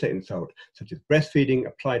stimulating salt, such as breastfeeding,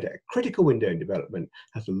 applied at a critical window in development,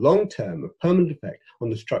 has a long-term, permanent effect on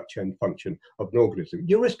the structure and function of an organism,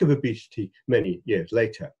 your risk of obesity many years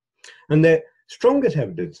later. And the strongest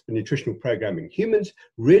evidence for nutritional programming in humans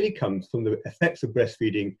really comes from the effects of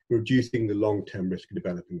breastfeeding, reducing the long-term risk of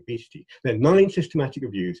developing obesity. There are 9 systematic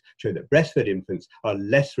reviews show that breastfed infants are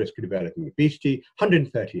less risk of developing obesity,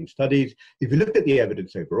 113 studies. If you look at the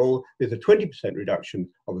evidence overall, there's a 20% reduction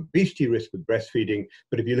of obesity risk with breastfeeding,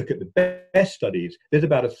 but if you look at the best studies, there's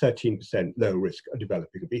about a 13% low risk of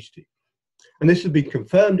developing obesity. And this has been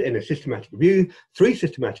confirmed in a systematic review, 3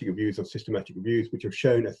 systematic reviews of systematic reviews, which have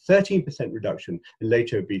shown a 13% reduction in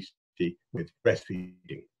later obesity with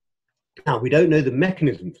breastfeeding. Now, we don't know the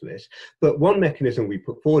mechanism for this, but one mechanism we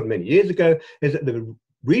put forward many years ago is that the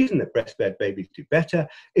reason that breastfed babies do better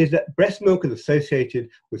is that breast milk is associated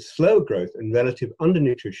with slower growth and relative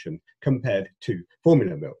undernutrition compared to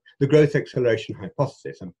formula milk, the growth acceleration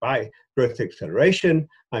hypothesis. And by growth acceleration,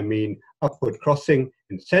 I mean upward crossing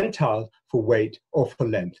in centiles for weight or for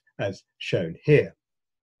length, as shown here.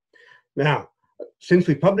 Now, since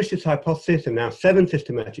we published this hypothesis, and now 7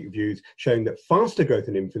 systematic reviews showing that faster growth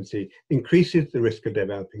in infancy increases the risk of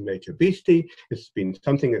developing later obesity. It's been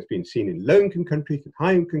something that's been seen in low-income countries and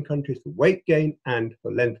high-income countries for weight gain and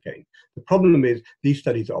for length gain. The problem is these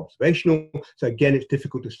studies are observational, so again, it's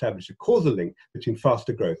difficult to establish a causal link between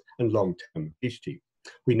faster growth and long-term obesity.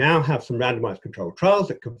 We now have some randomized controlled trials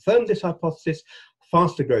that confirm this hypothesis.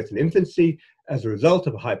 Faster growth in infancy as a result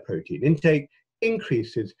of a high protein intake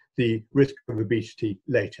increases the risk of obesity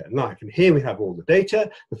later in life. And here we have all the data.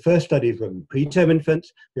 The first studies were in preterm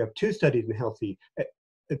infants. We have 2 studies in healthy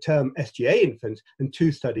term SGA infants and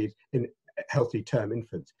 2 studies in healthy term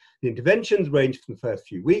infants. The interventions ranged from the first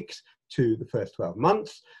few weeks to the first 12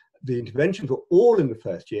 months. The interventions were all in the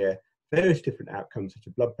first year, various different outcomes such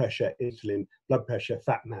as blood pressure, insulin, blood pressure,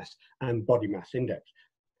 fat mass, and body mass index.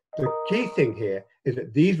 The key thing here is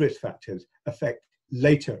that these risk factors affect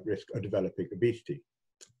later risk of developing obesity.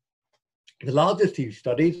 The largest of these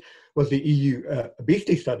studies was the EU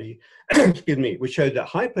obesity study, excuse me, which showed that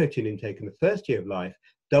high protein intake in the first year of life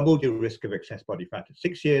doubled your risk of excess body fat at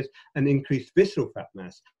 6 years and increased visceral fat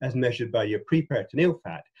mass as measured by your preperitoneal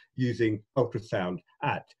fat using ultrasound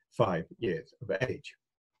at 5 years of age.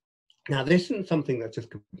 Now, this isn't something that's just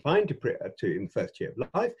confined to in the first year of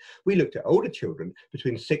life. We looked at older children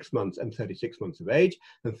between 6 months and 36 months of age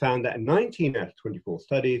and found that in 19 out of 24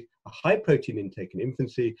 studies, a high protein intake in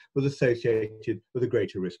infancy was associated with a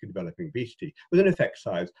greater risk of developing obesity, with an effect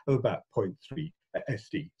size of about 0.3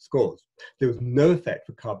 SD scores. There was no effect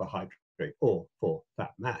for carbohydrate or for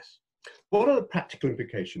fat mass. What are the practical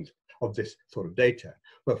implications of this sort of data?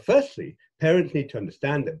 Well, firstly, parents need to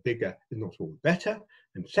understand that bigger is not always better.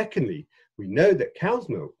 And secondly, we know that cow's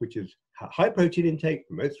milk, which is high protein intake,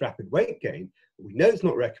 promotes rapid weight gain. We know it's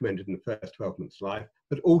not recommended in the first 12 months of life,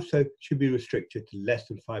 but also should be restricted to less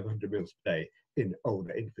than 500 mils per day in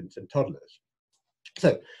older infants and toddlers.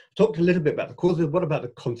 So, talked a little bit about the causes. What about the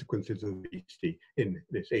consequences of obesity in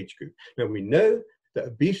this age group? Now, we know that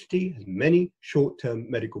obesity has many short-term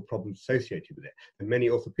medical problems associated with it. There are many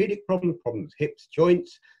orthopedic problems, problems with hips,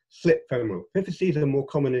 joints, slip femoral epiphyses are more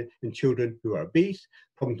common in children who are obese,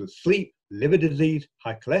 problems with sleep, liver disease,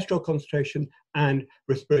 high cholesterol concentration, and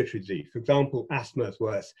respiratory disease. For example, asthma is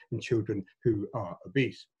worse in children who are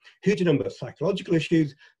obese. Huge number of psychological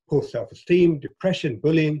issues, poor self-esteem, depression,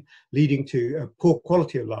 bullying, leading to a poor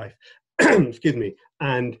quality of life, excuse me,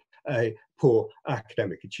 and a poor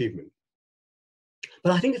academic achievement.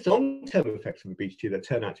 But I think it's the long-term effects of obesity that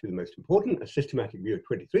turn out to be the most important. A systematic review of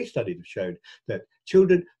 23 studies have shown that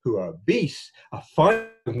children who are obese are 5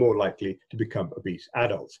 times more likely to become obese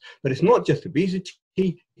adults. But it's not just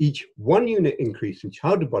obesity. Each 1 unit increase in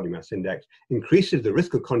childhood body mass index increases the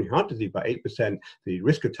risk of coronary heart disease by 8%, the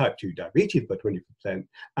risk of type 2 diabetes by 20%,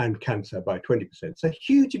 and cancer by 20%. So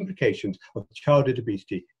huge implications of childhood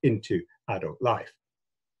obesity into adult life.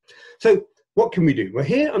 So what can we do? Well,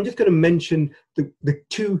 here I'm just going to mention the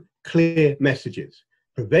 2 clear messages.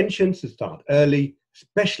 Prevention to start early,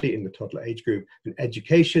 especially in the toddler age group, and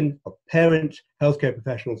education of parents, healthcare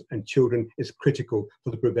professionals, and children is critical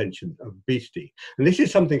for the prevention of obesity. And this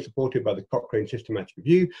is something supported by the Cochrane Systematic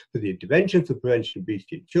Review for the Interventions for Prevention of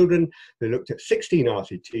Obesity in Children. They looked at 16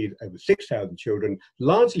 RCTs, over 6,000 children,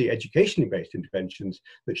 largely educationally based interventions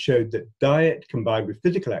that showed that diet combined with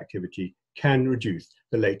physical activity can reduce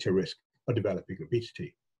the later risk of developing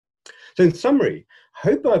obesity. So in summary, I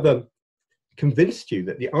hope I've convinced you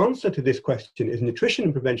that the answer to this question, is nutrition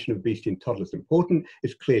and prevention of obesity in toddlers important,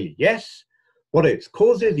 is clearly yes. What are its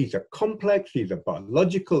causes? These are complex, these are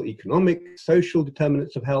biological, economic, social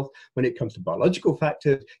determinants of health. When it comes to biological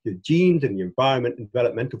factors, your genes and your environment and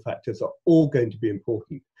developmental factors are all going to be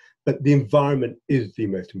important, but the environment is the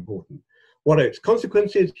most important. What are its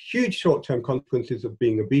consequences? Huge short-term consequences of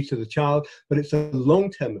being obese as a child, but it's a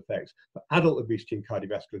long-term effects for adult obesity and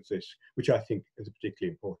cardiovascular disease, which I think is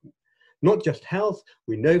particularly important. Not just health,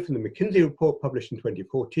 we know from the McKinsey report published in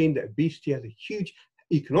 2014 that obesity has a huge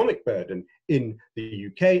economic burden in the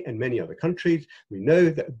UK and many other countries. We know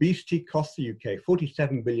that obesity costs the UK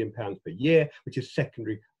 £47 billion per year, which is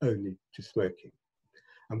secondary only to smoking.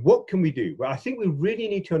 And what can we do? Well, I think we really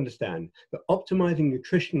need to understand that optimizing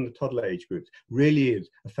nutrition in the toddler age groups really is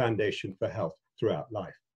a foundation for health throughout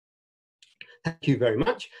life. Thank you very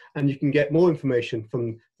much. And you can get more information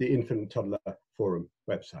from the Infant and Toddler Forum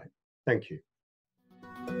website. Thank you.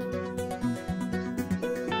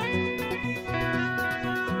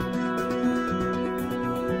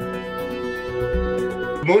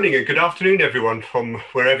 Good morning and good afternoon, everyone, from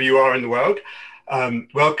wherever you are in the world.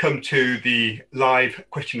 Welcome to the live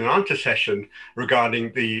question and answer session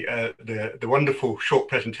regarding the wonderful short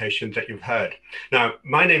presentations that you've heard. Now,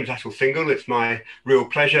 my name is Atul Singhal. It's my real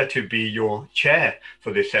pleasure to be your chair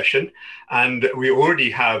for this session. And we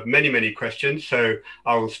already have many, many questions. So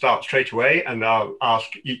I'll start straight away and I'll ask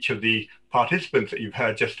each of the participants that you've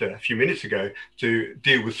heard just a few minutes ago to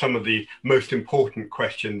deal with some of the most important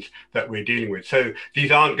questions that we're dealing with. So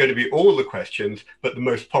these aren't going to be all the questions, but the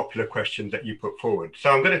most popular questions that you put forward. So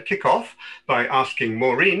I'm going to kick off by asking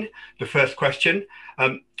Maureen the first question.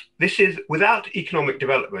 This is, without economic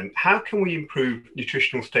development, how can we improve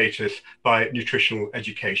nutritional status by nutritional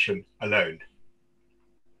education alone?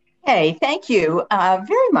 Hey, thank you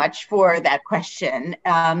very much for that question.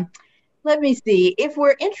 Let me see, if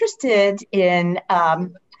we're interested in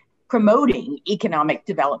promoting economic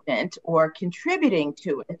development or contributing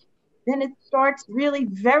to it, then it starts really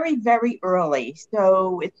very, very early.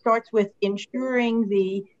 So it starts with ensuring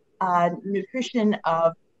the nutrition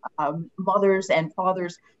of mothers and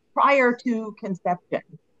fathers prior to conception.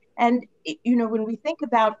 And, you know, when we think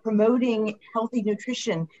about promoting healthy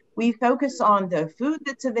nutrition, we focus on the food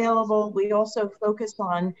that's available. We also focus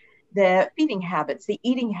on the feeding habits, the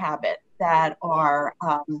eating habits that are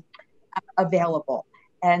available.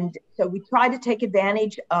 And so we try to take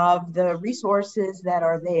advantage of the resources that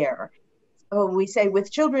are there. So we say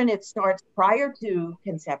with children, it starts prior to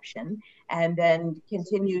conception and then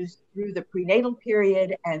continues through the prenatal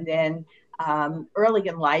period and then early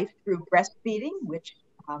in life through breastfeeding, which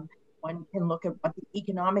one can look at what the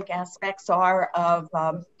economic aspects are of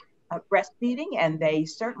breastfeeding, and they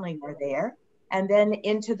certainly are there. And then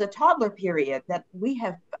into the toddler period that we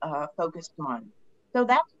have focused on. So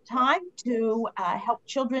that's time to help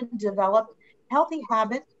children develop healthy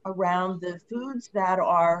habits around the foods that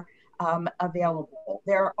are available.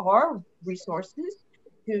 There are resources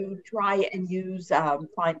to try and use,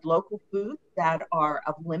 find local foods that are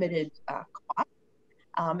of limited cost.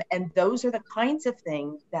 And those are the kinds of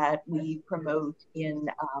things that we promote in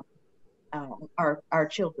our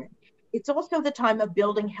children. It's also the time of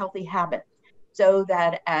building healthy habits, so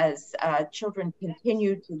that as children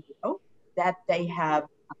continue to grow, that they have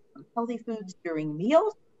healthy foods during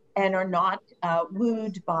meals and are not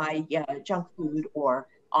wooed by junk food or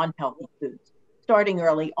unhealthy foods. starting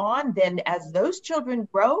early on, then as those children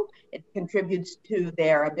grow, it contributes to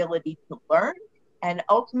their ability to learn. And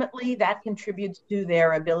ultimately, that contributes to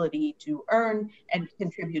their ability to earn and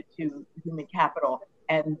contribute to human capital.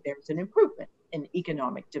 And there's an improvement in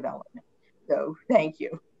economic development. So thank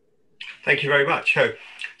you. Thank you very much.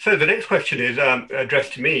 So the next question is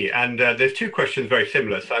addressed to me, and there's two questions very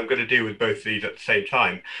similar, so I'm going to deal with both of these at the same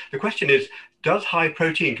time. The question is, does high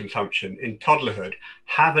protein consumption in toddlerhood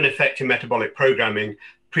have an effect in metabolic programming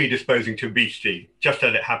predisposing to obesity, just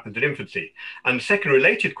as it happens in infancy? And the second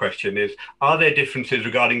related question is, are there differences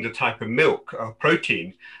regarding the type of milk or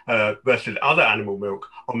protein versus other animal milk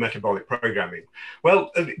on metabolic programming?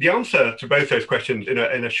 Well, the answer to both those questions in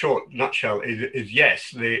a short nutshell is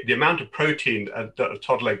yes. The amount of protein that a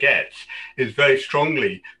toddler gets is very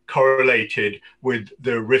strongly correlated with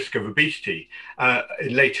the risk of obesity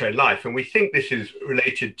later in life. And we think this is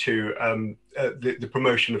related to the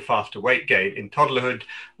promotion of faster weight gain in toddlerhood,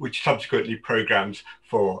 which subsequently programs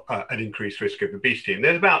for an increased risk of obesity. And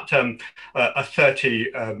there's about a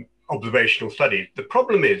 30 observational study. The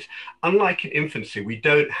problem is, unlike in infancy, we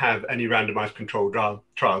don't have any randomized controlled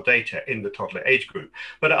trial data in the toddler age group.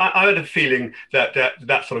 But I had a feeling that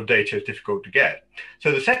that sort of data is difficult to get.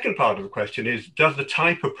 So the second part of the question is, does the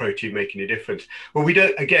type of protein make any difference? Well, we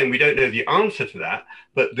don't know the answer to that,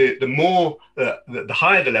 but the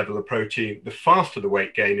higher the level of protein, the faster the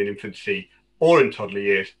weight gain in infancy or in toddler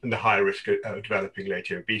years, and the higher risk of developing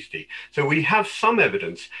later obesity. So we have some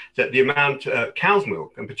evidence that the amount cow's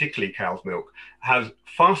milk, and particularly cow's milk, has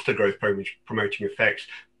faster growth promoting effects,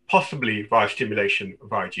 possibly via stimulation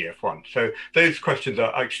via GF1. So those questions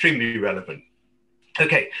are extremely relevant.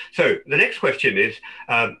 Okay, so the next question is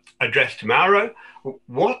addressed to Mauro.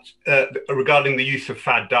 Regarding the use of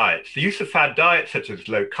fad diets. The use of fad diets, such as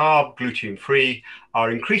low carb, gluten-free,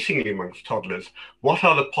 are increasingly amongst toddlers. What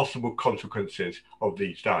are the possible consequences of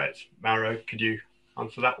these diets? Mauro, could you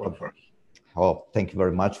answer that one for us? Oh, thank you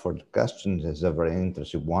very much for the question. It's a very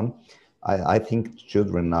interesting one. I think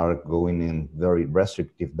children are going in very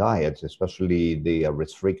restrictive diets, especially they are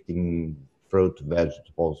restricting fruit,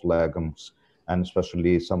 vegetables, legumes, and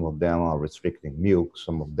especially some of them are restricting milk,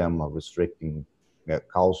 some of them are restricting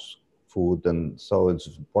cow's food. And so it's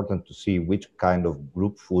important to see which kind of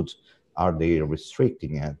group foods are they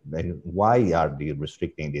restricting and why are they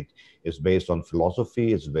restricting it. It's based on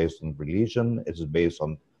philosophy, it's based on religion, it's based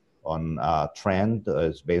on trend,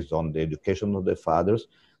 it's based on the education of the fathers.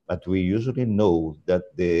 But we usually know that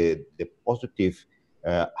the positive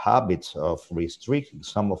habits of restricting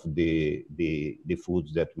some of the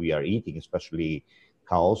foods that we are eating, especially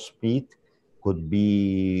cow's meat, could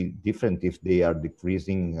be different if they are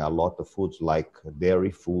decreasing a lot of foods like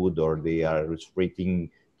dairy food, or they are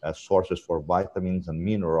restricting sources for vitamins and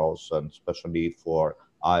minerals, and especially for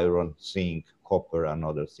iron, zinc, copper, and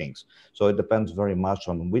other things. So it depends very much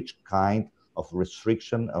on which kind of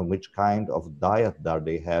restriction and which kind of diet are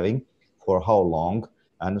they having, for how long,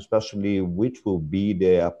 and especially which will be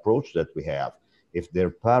the approach that we have. If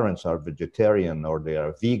their parents are vegetarian or they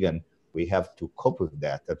are vegan, we have to cope with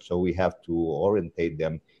that. And so we have to orientate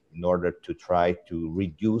them in order to try to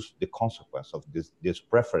reduce the consequence of these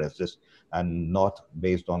preferences, and not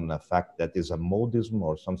based on the fact that is a modism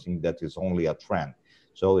or something that is only a trend.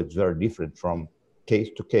 So it's very different from case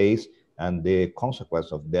to case, and the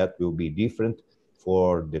consequence of that will be different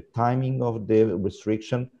for the timing of the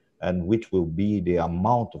restriction, and which will be the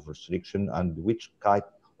amount of restriction, and which kind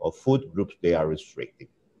of food groups they are restricting.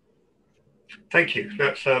 Thank you.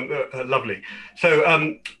 That's lovely.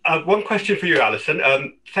 So one question for you, Alison.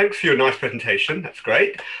 Thanks for your nice presentation. That's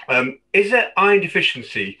great. Is there iron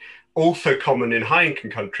deficiency also common in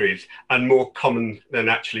high-income countries and more common than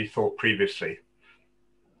actually thought previously?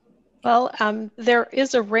 Well, there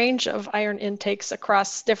is a range of iron intakes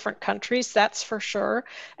across different countries, that's for sure.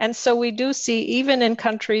 And so we do see, even in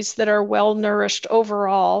countries that are well nourished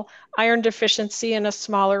overall, iron deficiency in a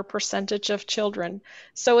smaller percentage of children.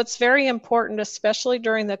 So it's very important, especially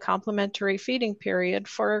during the complementary feeding period,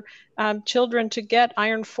 for children to get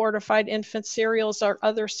iron fortified infant cereals or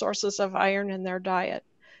other sources of iron in their diet.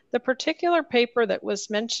 The particular paper that was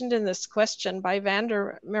mentioned in this question by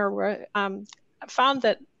Vandermeer found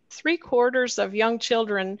that 3/4 of young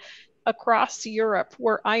children across Europe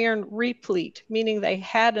were iron replete, meaning they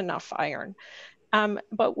had enough iron.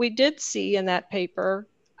 But we did see in that paper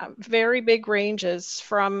very big ranges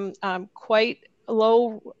from quite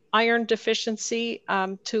low iron deficiency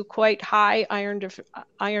to quite high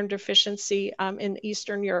iron deficiency in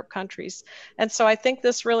Eastern Europe countries. And so I think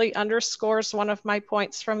this really underscores one of my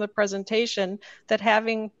points from the presentation, that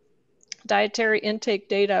having dietary intake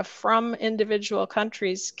data from individual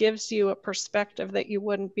countries gives you a perspective that you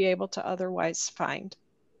wouldn't be able to otherwise find.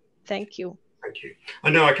 Thank you. Thank you.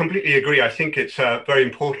 I know, I completely agree. I think it's very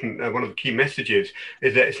important. One of the key messages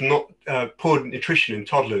is that it's not poor nutrition in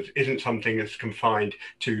toddlers isn't something that's confined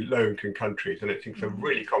to low-income countries, and I think it's a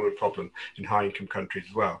really common problem in high-income countries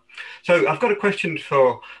as well. So I've got a question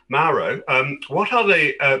for Mauro. What are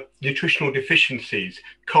the nutritional deficiencies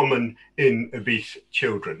common in obese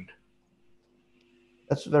children?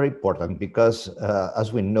 That's very important because,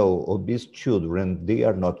 as we know, obese children, they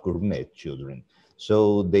are not gourmet children.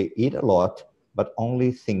 So they eat a lot, but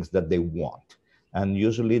only things that they want. And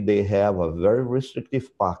usually they have a very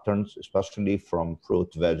restrictive patterns, especially from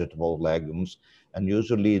fruit, vegetable, legumes. And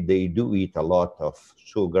usually they do eat a lot of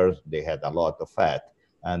sugars, they had a lot of fat,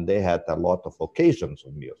 and they had a lot of occasions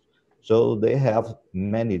of meals. So they have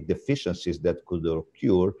many deficiencies that could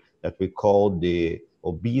occur that we call the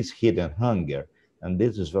obese hidden hunger. And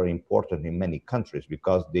this is very important in many countries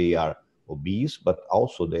because they are obese, but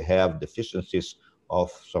also they have deficiencies of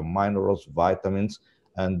some minerals, vitamins,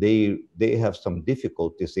 and they have some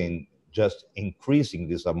difficulties in just increasing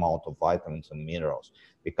this amount of vitamins and minerals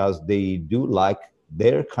because they do like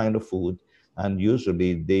their kind of food, and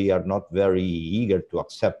usually they are not very eager to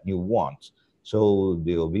accept new ones. So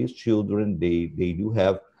the obese children, they do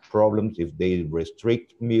have problems if they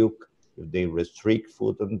restrict milk, if they restrict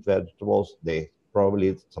fruit and vegetables, they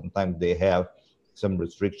probably sometimes they have some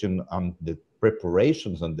restriction on the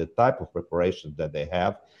preparations and the type of preparations that they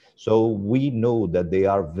have. So we know that they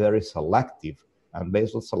are very selective, and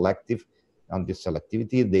based on this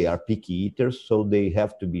selectivity, they are picky eaters. So they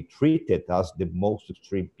have to be treated as the most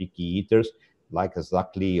extreme picky eaters, like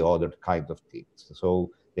exactly other kinds of things.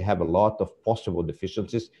 So they have a lot of possible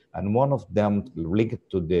deficiencies. And one of them linked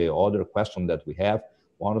to the other question that we have,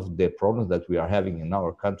 one of the problems that we are having in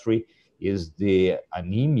our country is the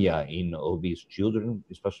anemia in obese children,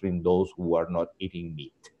 especially in those who are not eating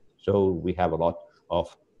meat. So we have a lot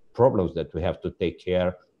of problems that we have to take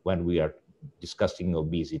care when we are discussing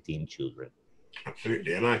obesity in children.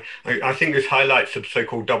 Absolutely. And I think this highlights the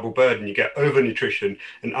so-called double burden. You get overnutrition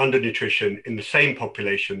and undernutrition in the same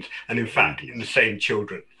populations and in fact in the same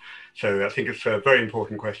children. So I think it's a very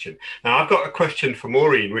important question. Now, I've got a question for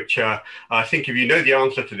Maureen, which I think if you know the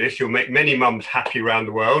answer to this, you'll make many mums happy around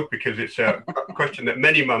the world, because it's a question that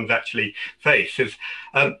many mums actually face. Is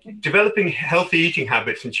developing healthy eating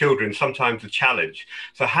habits in children sometimes a challenge.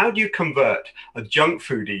 So how do you convert a junk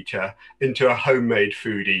food eater into a homemade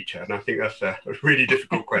food eater? And I think that's a really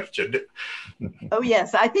difficult question. Oh,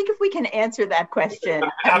 yes. I think if we can answer that question,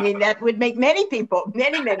 I mean, that would make many people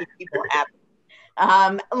happy.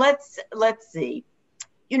 Let's see.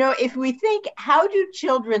 You know, if we think, how do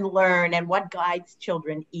children learn and what guides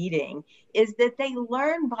children eating, is that they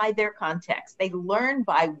learn by their context. They learn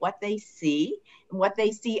by what they see and what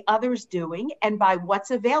they see others doing and by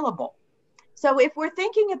what's available. So if we're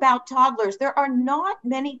thinking about toddlers, there are not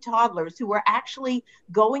many toddlers who are actually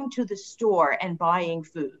going to the store and buying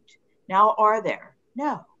food. Now, are there?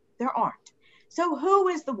 No, there aren't. So who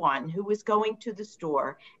is the one who is going to the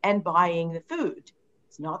store and buying the food?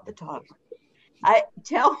 It's not the toddler. I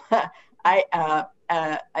tell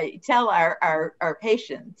our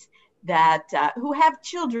patients that who have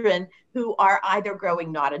children who are either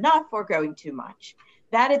growing not enough or growing too much,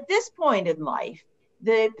 that at this point in life,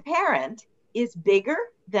 the parent is bigger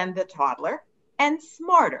than the toddler and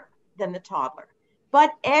smarter than the toddler.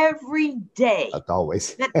 But every day,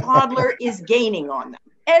 the toddler is gaining on them.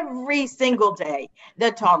 Every single day,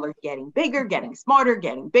 the toddler's getting bigger, getting smarter,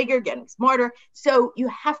 getting bigger, getting smarter. So you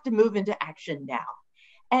have to move into action now.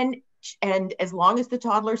 And as long as the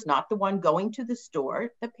toddler's not the one going to the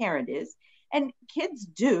store, the parent is. And kids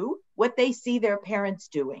do what they see their parents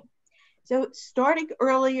doing. So starting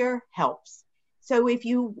earlier helps. So if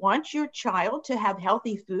you want your child to have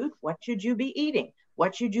healthy food, what should you be eating?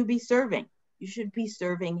 What should you be serving? You should be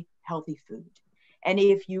serving healthy food. And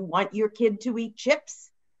if you want your kid to eat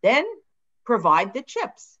chips, then provide the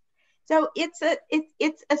chips. So it's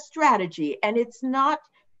a strategy, and it's not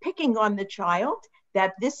picking on the child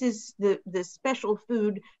that this is the special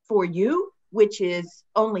food for you, which is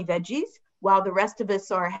only veggies, while the rest of us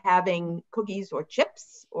are having cookies or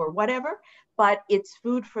chips or whatever, but it's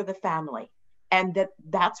food for the family. And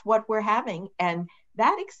that's what we're having. And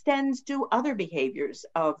that extends to other behaviors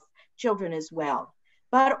of children as well.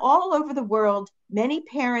 But all over the world, many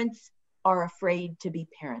parents are afraid to be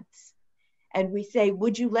parents. And we say,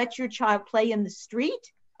 would you let your child play in the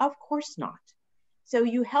street? Of course not. So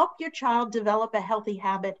you help your child develop a healthy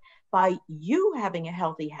habit by you having a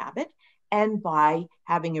healthy habit and by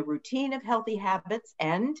having a routine of healthy habits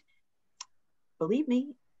and believe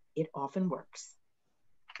me, it often works.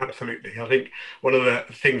 Absolutely. I think one of the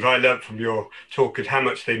things I learned from your talk is how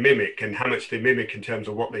much they mimic and how much they mimic in terms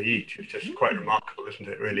of what they eat. It's just quite remarkable, isn't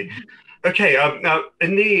it, really? Okay, now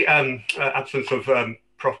in the absence of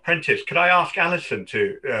Prof. Prentice, could I ask Alison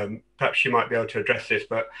to, perhaps she might be able to address this,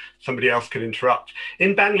 but somebody else could interrupt.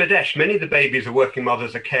 In Bangladesh, many of the babies of working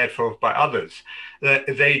mothers are cared for by others.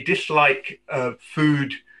 They dislike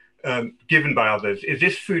food given by others. Is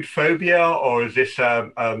this food phobia or is this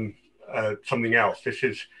something else? This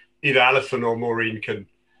is either Alison or Maureen can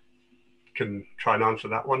try and answer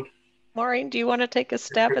that one. Maureen, do you want to take a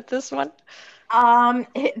stab at this one?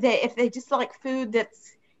 If they dislike food that's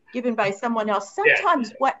given by someone else,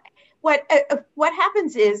 sometimes what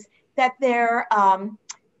happens is that they're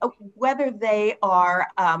whether they are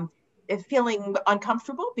feeling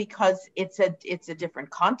uncomfortable because it's a different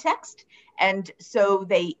context, and so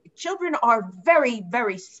children are very,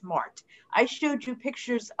 very smart. I showed you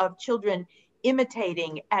pictures of children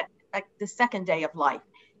imitating at the second day of life.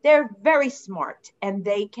 They're very smart and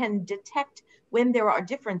they can detect when there are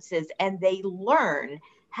differences, and they learn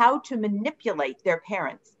how to manipulate their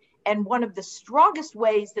parents. And one of the strongest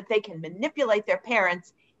ways that they can manipulate their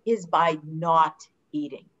parents is by not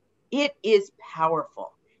eating. It is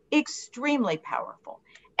powerful, extremely powerful.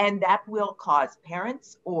 And that will cause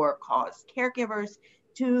parents or cause caregivers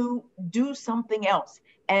to do something else.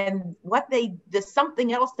 And the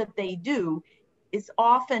something else that they do is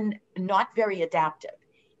often not very adaptive,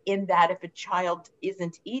 in that if a child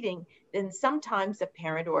isn't eating, then sometimes a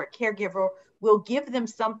parent or a caregiver will give them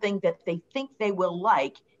something that they think they will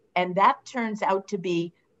like, and that turns out to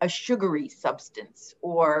be a sugary substance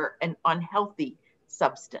or an unhealthy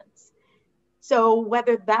substance. So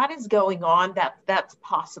whether that is going on, that's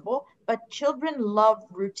possible, but children love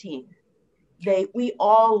routine. We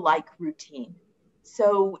all like routine.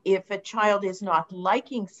 So if a child is not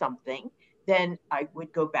liking something, then I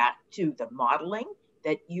would go back to the modeling,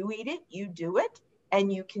 that you eat it, you do it,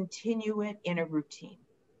 and you continue it in a routine.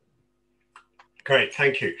 Great,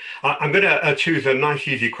 thank you. I'm going to choose a nice,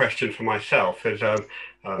 easy question for myself. As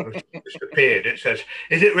just appeared, it says,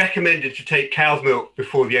 is it recommended to take cow's milk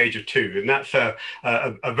before the age of 2? And that's a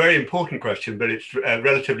very important question, but it's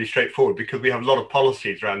relatively straightforward because we have a lot of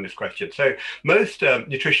policies around this question. So most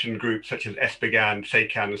nutrition groups such as ESPGHAN,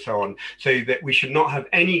 SEICAN and so on say that we should not have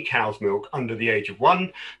any cow's milk under the age of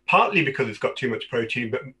 1, partly because it's got too much protein,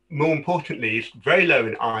 but more importantly, it's very low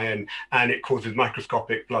in iron and it causes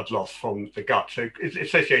microscopic blood loss from the gut. So it's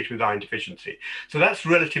associated with iron deficiency. So that's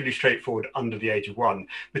relatively straightforward under the age of 1.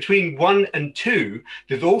 Between 1 and 2,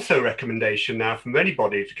 there's also a recommendation now from many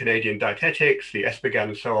bodies, the Canadian Dietetics, the ESPGHAN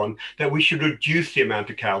and so on, that we should reduce the amount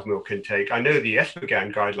of cow's milk intake. I know the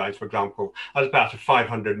ESPGHAN guidelines, for example, are about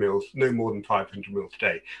 500 mils, no more than 500 mils a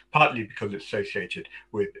day, partly because it's associated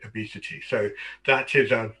with obesity. So that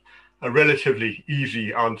is a relatively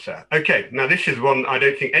easy answer. Okay, now this is one I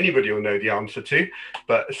don't think anybody will know the answer to,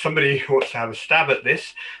 but somebody wants to have a stab at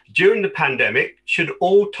this. During the pandemic, should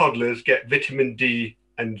all toddlers get vitamin D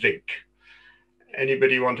and zinc?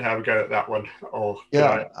 Anybody want to have a go at that one? Or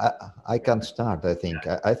yeah, I can start, I think.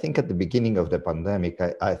 I think at the beginning of the pandemic,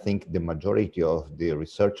 I think the majority of the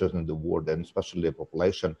researchers in the world, and especially the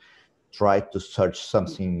population, tried to search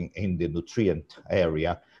something in the nutrient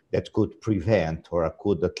area that could prevent or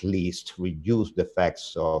could at least reduce the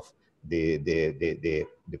effects of the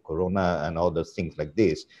corona and other things like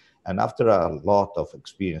this. And after a lot of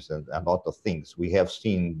experience and a lot of things, we have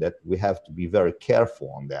seen that we have to be very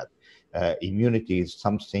careful on that. Immunity is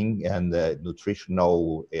something, and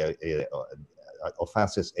nutritional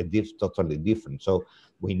offenses are totally different. So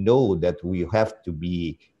we know that we have to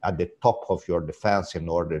be at the top of your defense in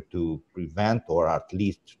order to prevent or at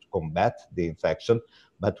least combat the infection,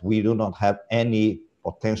 but we do not have any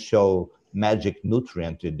potential magic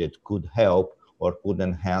nutrient that could help or could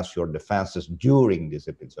enhance your defenses during this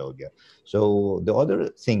episode. So the other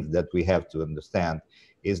thing that we have to understand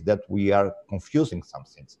is that we are confusing some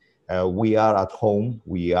things. We are at home,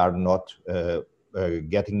 we are not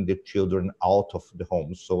getting the children out of the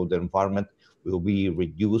home, so the environment will be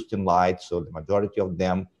reduced in light, so the majority of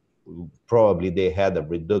them, probably they had a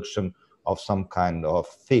reduction of some kind of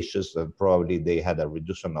fishes, and probably they had a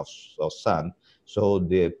reduction of sun. So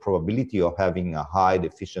the probability of having a high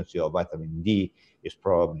deficiency of vitamin D is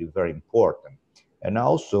probably very important. And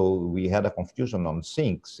also we had a confusion on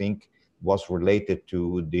zinc. Zinc was related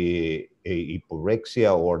to the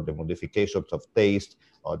hyporexia or the modifications of taste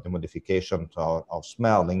or the modifications of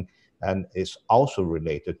smelling, and is also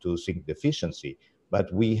related to zinc deficiency.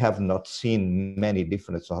 but we have not seen many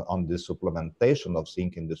differences on the supplementation of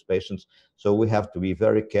zinc in these patients. So we have to be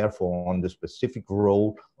very careful on the specific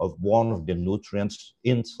role of one of the nutrients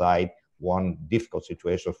inside one difficult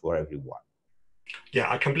situation for everyone. Yeah,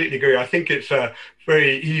 I completely agree. I think it's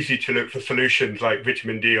very easy to look for solutions like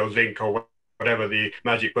vitamin D or zinc or whatever the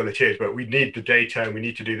magic bullet is, but we need the data and we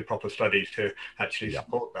need to do the proper studies to actually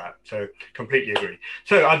support that. So completely agree.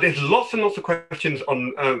 So there's lots and lots of questions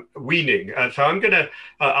on weaning. So I'm going to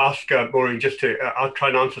ask Maureen just to, I'll try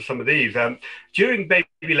and answer some of these. During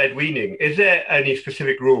baby-led weaning, is there any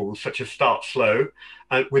specific rules such as start slow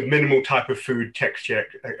and with minimal type of food, texture,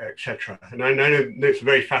 etc.? And I know it's a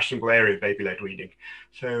very fashionable area, baby-led weaning.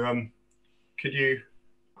 So could you...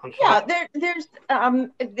 Yeah,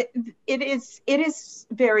 it is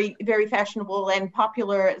very, very fashionable and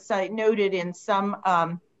popular, as I noted, in some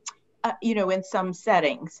in some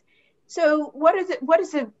settings. So what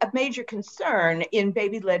is a major concern in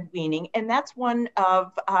baby-led weaning? And that's one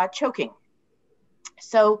of choking.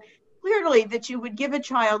 So clearly that you would give a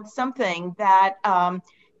child something that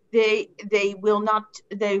they will not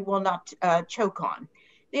choke on.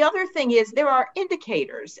 The other thing is there are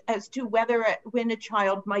indicators as to when a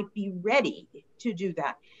child might be ready to do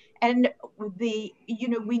that. And we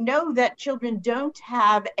know that children don't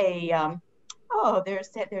have a, oh, there's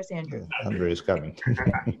Andrew. Andrew is coming.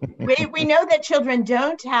 we know that children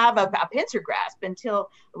don't have a pincer grasp until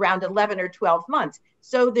around 11 or 12 months.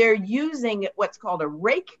 So they're using what's called a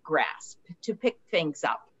rake grasp to pick things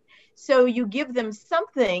up. So you give them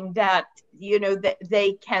something that, that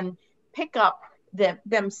they can pick up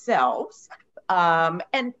themselves,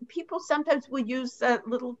 and people sometimes will use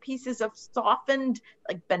little pieces of softened,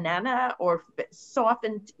 like banana, or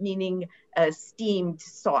softened meaning steamed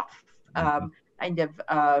soft kind of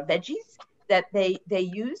veggies that they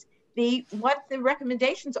use. What the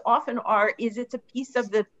recommendations often are is it's a piece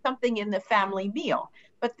of something in the family meal,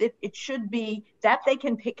 but it should be that they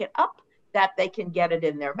can pick it up, that they can get it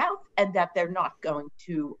in their mouth, and that they're not going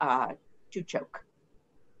to choke.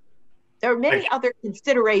 There are many other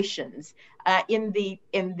considerations in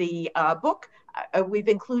the book. We've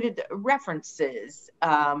included references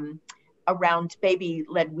around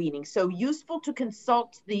baby-led weaning, so useful to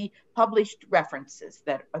consult the published references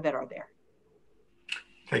that are there.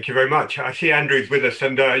 Thank you very much. I see Andrew's with us,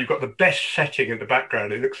 and you've got the best setting in the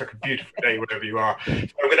background. It looks like a beautiful day wherever you are. So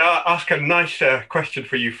I'm going to ask a nice question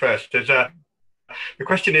for you first. The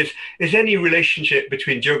question is any relationship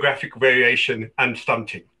between geographic variation and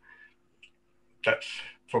stunting? That's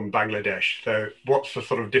from Bangladesh. So what's the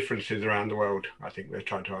sort of differences around the world? I think we're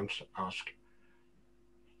trying to ask.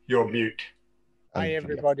 You're mute. Hi,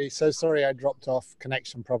 everybody. So sorry I dropped off.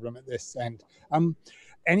 Connection problem at this end.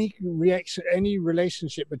 Any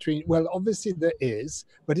relationship between, well, obviously there is,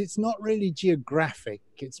 but it's not really geographic.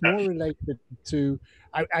 It's more related to,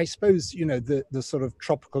 I suppose, the sort of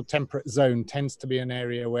tropical temperate zone tends to be an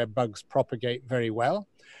area where bugs propagate very well.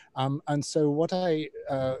 And so what I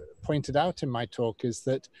pointed out in my talk is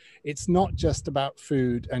that it's not just about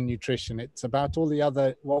food and nutrition. It's about all the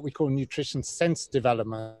other, what we call nutrition sensitive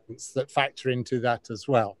elements that factor into that as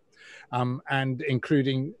well. And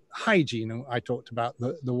including hygiene. I talked about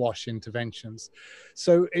the wash interventions.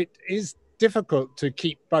 So it is difficult to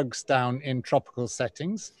keep bugs down in tropical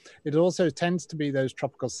settings. It also tends to be those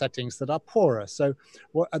tropical settings that are poorer. So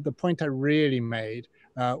the point I really made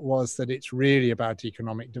was that it's really about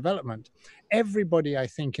economic development. Everybody, I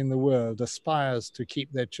think, in the world aspires to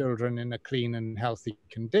keep their children in a clean and healthy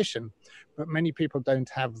condition, but many people don't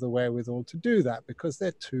have the wherewithal to do that because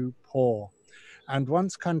they're too poor. And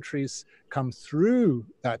once countries come through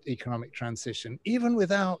that economic transition, even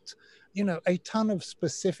without, a ton of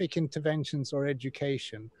specific interventions or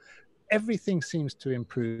education, everything seems to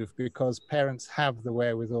improve because parents have the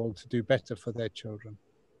wherewithal to do better for their children.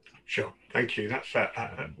 Sure, thank you. That's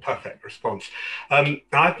a perfect response. There's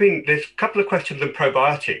a couple of questions on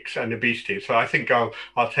probiotics and obesity, so I think I'll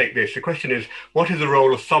take this. The question is, what is the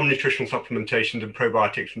role of some nutritional supplementations and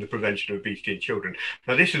probiotics in the prevention of obesity in children?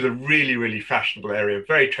 Now, this is a really, really fashionable area,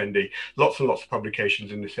 very trendy, lots and lots of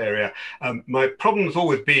publications in this area. My problem has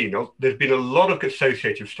always been, there's been a lot of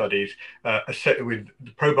associative studies with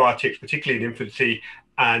probiotics, particularly in infancy,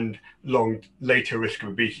 and later risk of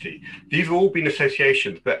obesity. These have all been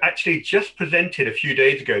associations, but actually just presented a few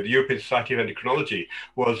days ago, the European Society of Endocrinology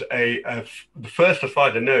was the first, as far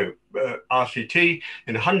as I know, RCT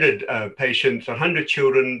in 100 patients, 100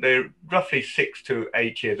 children, they're roughly 6 to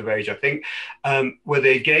 8 years of age, I think, where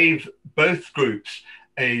they gave both groups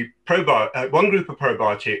one group a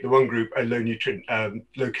probiotic, the one group a low nutrient,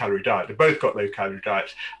 low calorie diet. They both got low calorie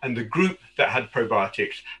diets, and the group that had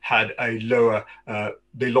probiotics had a lower,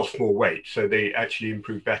 they lost more weight, so they actually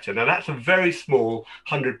improved better. Now that's a very small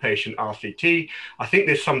 100-patient RCT. I think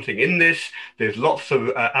there's something in this. There's lots of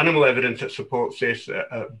animal evidence that supports this,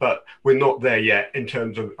 but we're not there yet in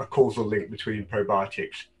terms of a causal link between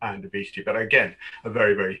probiotics and obesity. But again, a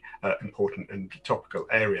very, very important and topical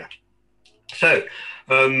area. So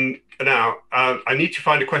now I need to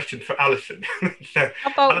find a question for Alison. So,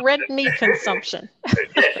 how about Alison, red meat consumption?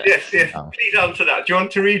 yes. Please answer that. Do you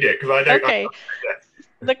want to read it? Because I don't. Okay.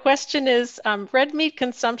 The question is, red meat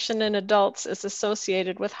consumption in adults is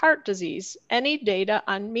associated with heart disease. Any data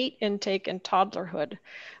on meat intake in toddlerhood?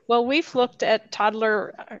 Well, we've looked at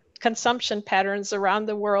toddler consumption patterns around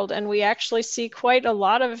the world, and we actually see quite a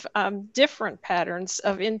lot of different patterns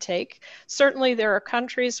of intake. Certainly, there are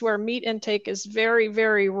countries where meat intake is very,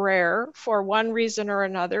 very rare for one reason or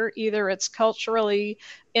another. Either it's culturally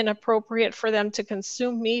inappropriate for them to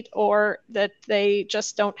consume meat, or that they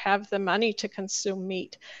just don't have the money to consume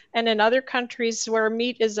meat. And in other countries where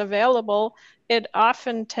meat is available, it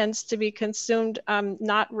often tends to be consumed,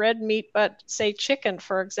 not red meat, but say chicken,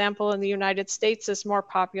 for example, in the United States is more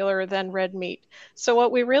popular than red meat. So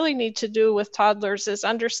what we really need to do with toddlers is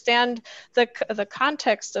understand the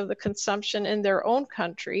context of the consumption in their own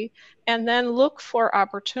country, and then look for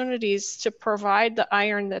opportunities to provide the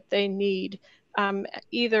iron that they need,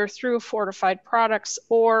 either through fortified products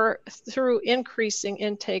or through increasing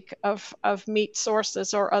intake of meat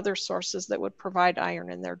sources or other sources that would provide iron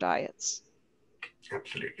in their diets.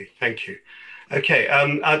 Absolutely, thank you. Okay,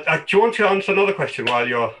 do you want to answer another question while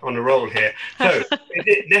you're on a roll here? So, is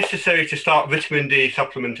it necessary to start vitamin D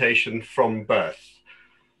supplementation from birth?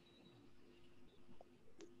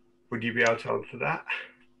 Would you be able to answer that?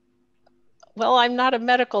 Well, I'm not a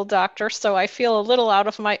medical doctor, so I feel a little out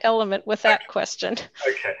of my element with that question.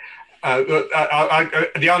 Okay.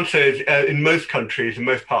 The answer is in most countries, in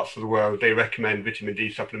most parts of the world, they recommend vitamin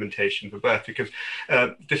D supplementation for birth because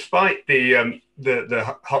despite the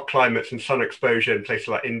hot climates and sun exposure in places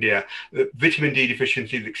like India, vitamin D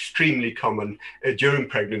deficiency is extremely common during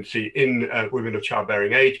pregnancy in women of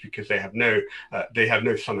childbearing age because they have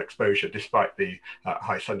no sun exposure despite the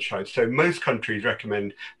high sunshine. So most countries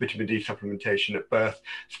recommend vitamin D supplementation at birth,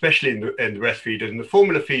 especially in the breastfeeders. And the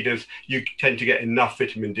formula feeders, you tend to get enough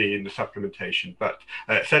vitamin D in the supplementation, but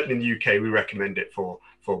certainly in the UK, we recommend it for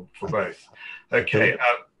both. Okay.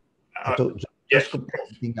 Yes.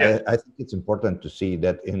 I think it's important to see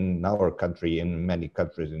that in our country, in many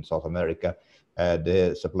countries in South America,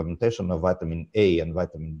 the supplementation of vitamin A and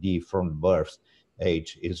vitamin D from birth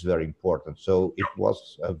age is very important. So it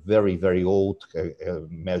was a very, very old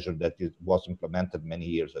measure that it was implemented many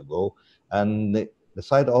years ago. And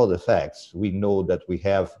beside all the facts, we know that we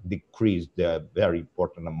have decreased the very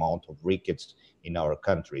important amount of rickets in our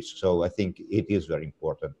countries. So I think it is very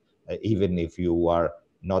important, even if you are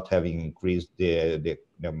not having increased the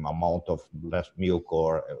amount of breast milk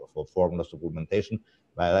or for formula supplementation.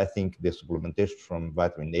 But I think the supplementation from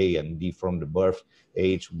vitamin A and D from the birth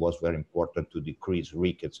age was very important to decrease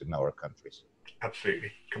rickets in our countries.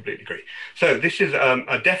 Absolutely, completely agree. So this is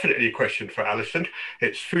definitely a question for Alison.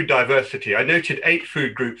 It's food diversity. I noted 8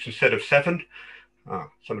 food groups instead of 7.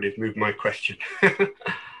 Oh, somebody's moved my question.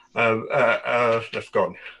 That's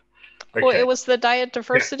gone. Okay. Well, it was the diet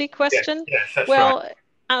diversity question? Yes, that's right.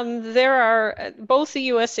 There are, both the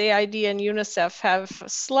USAID and UNICEF have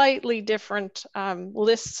slightly different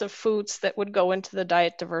lists of foods that would go into the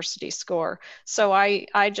diet diversity score. So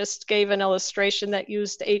I just gave an illustration that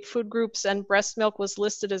used 8 food groups, and breast milk was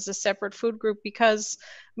listed as a separate food group because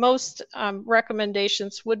most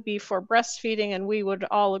recommendations would be for breastfeeding, and we would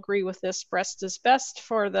all agree with this. Breast is best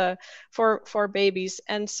for babies,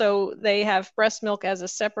 and so they have breast milk as a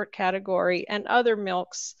separate category, and other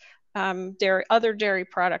milks, other dairy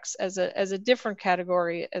products as a different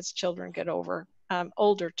category as children get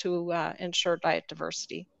older to ensure diet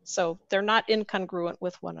diversity. So they're not incongruent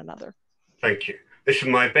with one another. Thank you. This is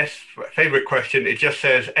my favorite question. It just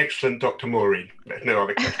says, excellent, Dr. Maureen. There's no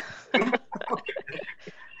other question.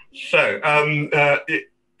 So I'm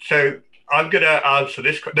going to answer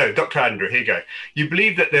this. No, Dr. Andrew, here you go. You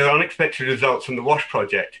believe that there are unexpected results from the WASH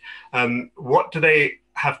project. What do they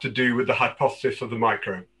have to do with the hypothesis of the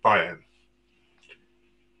microbiome?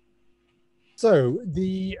 So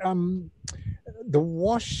the The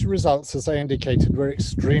WASH results, as I indicated, were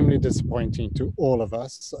extremely disappointing to all of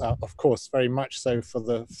us. Of course, very much so for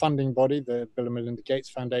the funding body, the Bill and Melinda Gates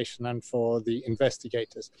Foundation, and for the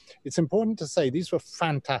investigators. It's important to say these were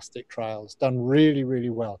fantastic trials, done really, really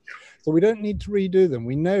well. So we don't need to redo them.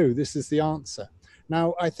 We know this is the answer.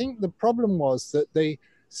 Now, I think the problem was that they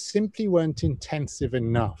simply weren't intensive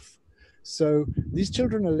enough. So these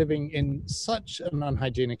children are living in such an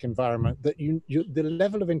unhygienic environment that the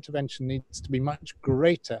level of intervention needs to be much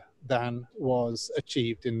greater than was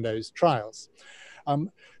achieved in those trials.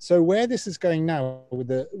 So where this is going now with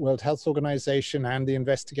the World Health Organization and the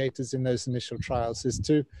investigators in those initial trials is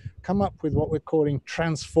to come up with what we're calling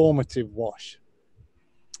transformative WASH,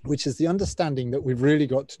 which is the understanding that we've really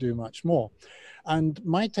got to do much more. And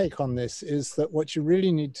my take on this is that what you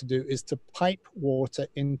really need to do is to pipe water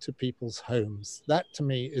into people's homes. That, to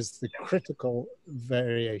me, is the critical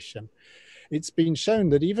variation. It's been shown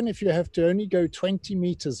that even if you have to only go 20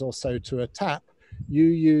 meters or so to a tap, you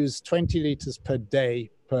use 20 liters per day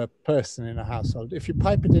per person in a household. If you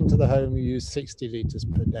pipe it into the home, you use 60 liters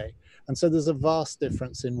per day. And so there's a vast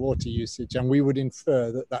difference in water usage, and we would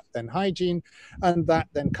infer that that then hygiene, and that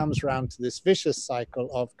then comes around to this vicious cycle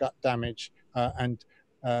of gut damage and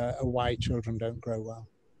why children don't grow well.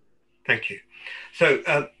 Thank you. So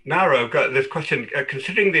Naura, I've got this question.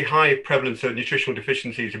 Considering the high prevalence of nutritional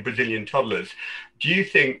deficiencies in Brazilian toddlers, do you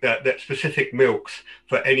think that specific milks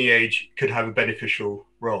for any age could have a beneficial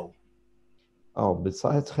role? Oh,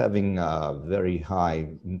 besides having a very high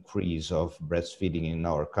increase of breastfeeding in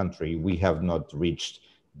our country, we have not reached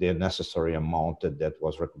the necessary amount that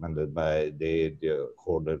was recommended by the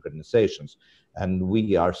core organizations. And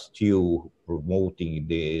we are still promoting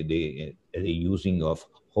the using of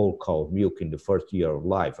whole cow milk in the first year of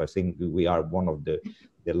life. I think we are one of the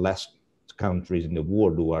last countries in the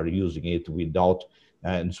world who are using it without,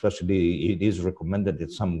 and especially it is recommended in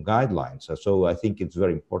some guidelines. So I think it's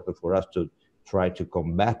very important for us to try to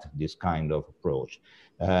combat this kind of approach.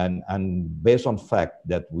 And based on fact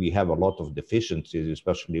that we have a lot of deficiencies,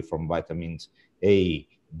 especially from vitamins A,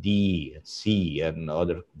 D, C, and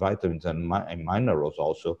other vitamins and minerals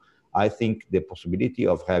also, I think the possibility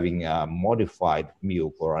of having a modified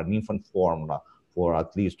milk or an infant formula for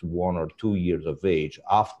at least 1 or 2 years of age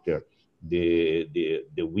after the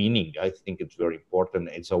weaning, I think it's very important.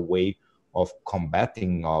 It's a way of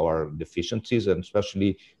combating our deficiencies, and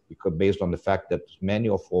especially because based on the fact that many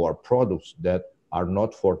of our products that are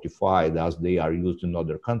not fortified as they are used in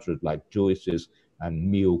other countries, like juices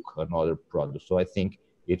and milk and other products. So I think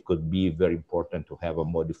it could be very important to have a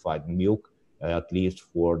modified milk, at least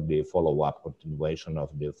for the follow-up continuation of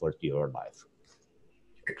the first year of life.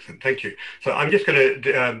 Excellent, thank you. So I'm just going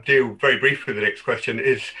to deal very briefly with the next question.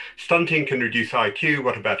 Is stunting can reduce IQ?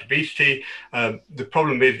 What about obesity? The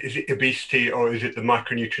problem is it obesity or is it the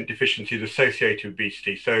micronutrient deficiencies associated with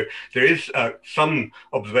obesity? So there is some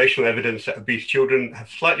observational evidence that obese children have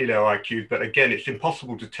slightly low IQs, but again, it's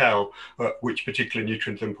impossible to tell which particular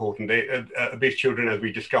nutrients are important. Obese children, as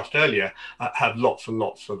we discussed earlier, have lots and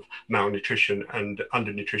lots of malnutrition and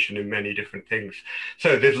undernutrition in many different things.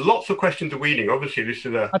 So there's lots of questions of weaning. Obviously, this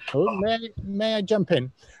is May I jump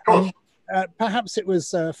in? Perhaps it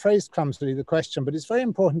was phrased clumsily, the question, but it's very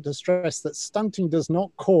important to stress that stunting does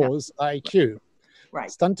not cause IQ.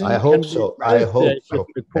 Right. Stunting I hope so. I hope so.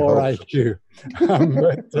 With poor IQ.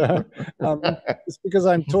 It's because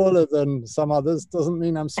I'm taller than some others doesn't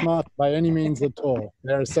mean I'm smart by any means at all.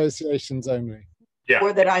 They're associations only. Yeah.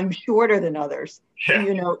 Or that I'm shorter than others. Yeah.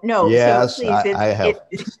 You know, no. Yes, so please, I have.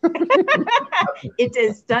 It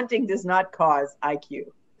is stunting does not cause IQ.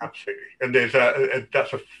 Absolutely, and there's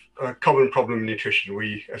that's a common problem in nutrition.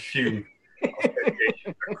 We assume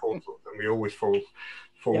association and causal, and we always fall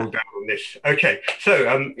down on this. Okay,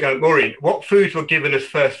 so Maureen, what foods were given as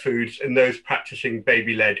first foods in those practicing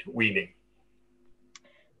baby-led weaning?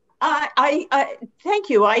 Thank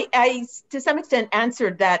you. I to some extent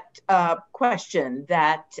answered that question,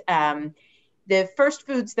 that the first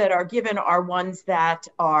foods that are given are ones that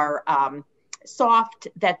are soft,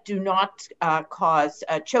 that do not cause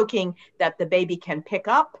choking, that the baby can pick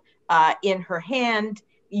up in her hand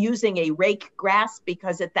using a rake grasp,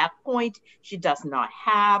 because at that point she does not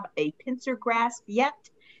have a pincer grasp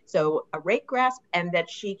yet. So a rake grasp, and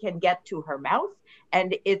that she can get to her mouth.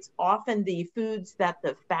 And it's often the foods that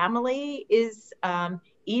the family is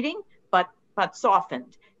eating, but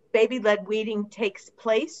softened. Baby-led weaning takes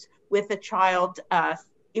place with a child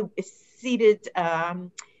seated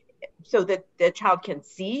so that the child can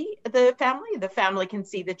see the family can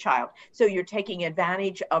see the child. So you're taking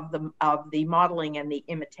advantage of the modeling and the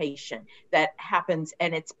imitation that happens,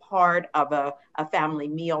 and it's part of a family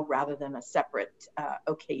meal rather than a separate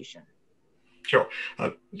occasion. Sure.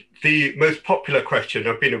 The most popular question,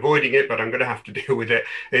 I've been avoiding it, but I'm going to have to deal with it,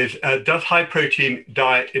 is does high protein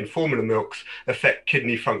diet in formula milks affect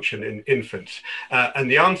kidney function in infants?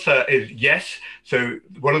 And the answer is yes. So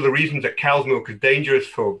one of the reasons that cow's milk is dangerous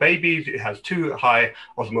for babies, it has too high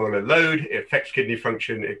osmolar load, it affects kidney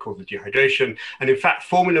function, it causes dehydration. And in fact,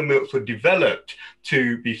 formula milks were developed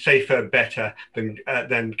to be safer, better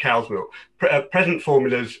than cow's milk. Present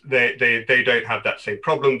formulas, they don't have that same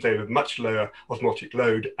problem. They have much lower osmotic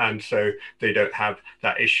load, and so they don't have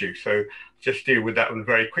that issue. So just deal with that one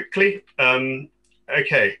very quickly.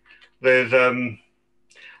 Okay, there's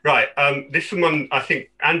this one, I think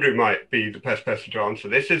Andrew might be the best person to answer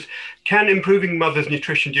this, is can improving mother's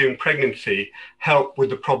nutrition during pregnancy help with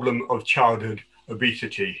the problem of childhood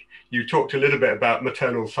obesity? You talked a little bit about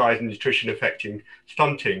maternal size and nutrition affecting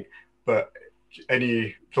stunting, but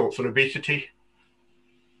any thoughts on obesity?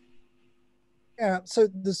 Yeah, so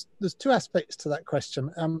there's two aspects to that question.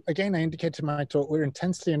 Again, I indicated in my talk, we're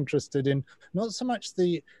intensely interested in not so much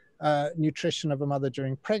the nutrition of a mother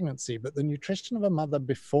during pregnancy, but the nutrition of a mother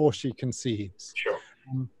before she conceives. Sure.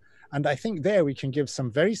 And I think there we can give some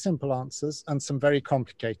very simple answers and some very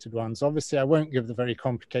complicated ones. Obviously, I won't give the very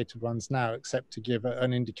complicated ones now, except to give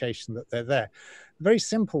an indication that they're there. The very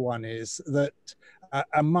simple one is that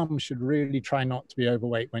a mum should really try not to be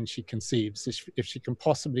overweight when she conceives. If she can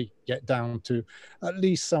possibly get down to at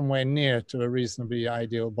least somewhere near to a reasonably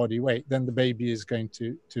ideal body weight, then the baby is going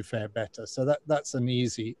to fare better. So that's an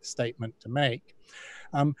easy statement to make.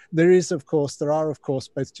 There are of course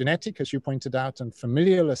both genetic, as you pointed out, and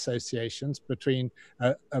familial associations between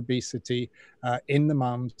obesity in the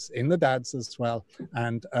mums, in the dads as well,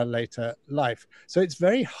 and later life. So it's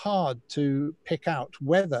very hard to pick out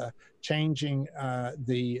whether changing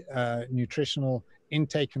the nutritional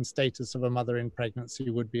intake and status of a mother in pregnancy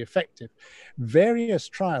would be effective. Various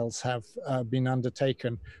trials have been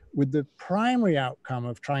undertaken with the primary outcome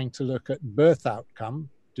of trying to look at birth outcome.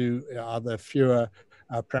 Are there fewer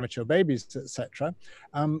premature babies, etc.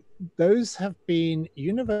 Those have been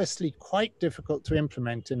universally quite difficult to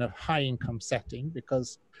implement in a high income setting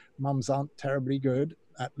because mums aren't terribly good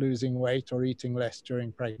at losing weight or eating less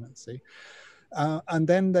during pregnancy. And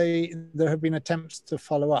then there have been attempts to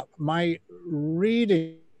follow up. My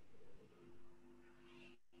reading...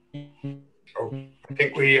 Oh, I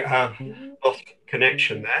think we have lost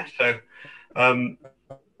connection there. So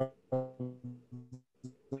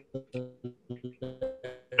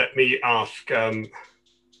let me ask,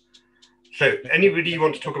 so anybody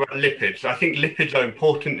want to talk about lipids? I think lipids are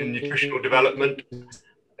important in nutritional development.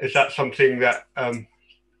 Is that something that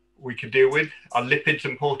we could deal with? Are lipids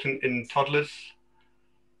important in toddlers?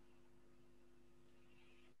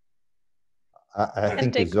 I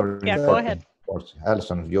think it's very important. Go ahead.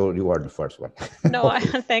 Alison, you are the first one. No,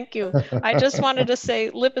 thank you. I just wanted to say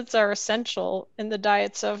lipids are essential in the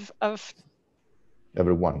diets of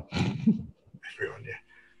everyone. Everyone, yeah.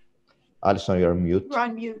 Alison, you're on mute. You're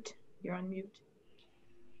on mute. You're on mute.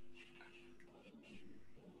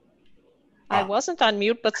 I wasn't on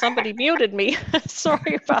mute, but somebody muted me.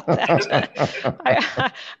 Sorry about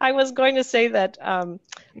that. I was going to say that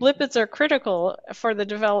lipids are critical for the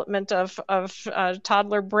development of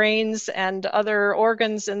toddler brains and other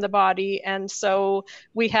organs in the body. And so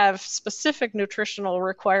we have specific nutritional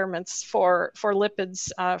requirements for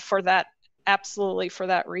lipids for that. Absolutely, for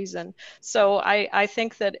that reason. So I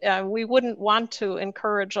think that we wouldn't want to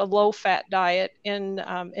encourage a low-fat diet in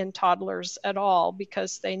toddlers at all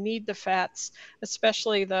because they need the fats,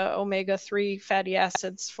 especially the omega-3 fatty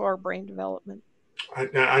acids for brain development.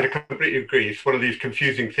 I completely agree. It's one of these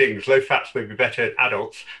confusing things. Low fats may be better in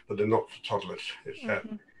adults, but they're not for toddlers. It's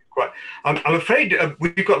quite. I'm afraid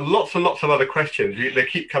we've got lots and lots of other questions. They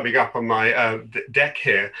keep coming up on my deck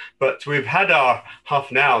here, but we've had our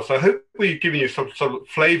half an hour. So I hope we've given you some sort of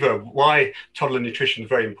flavor of why toddler nutrition is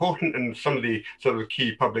very important and some of the sort of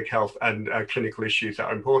key public health and clinical issues that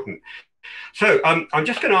are important. So I'm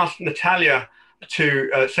just going to ask Natalia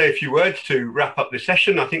to say a few words to wrap up this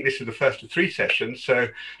session. I think this is the first of 3 sessions. So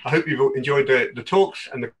I hope you've enjoyed the talks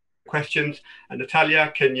and the questions. And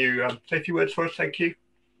Natalia, can you say a few words for us? Thank you.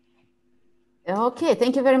 Okay,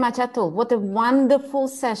 thank you very much, Atul. What a wonderful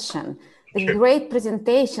session. great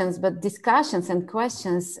presentations, but discussions and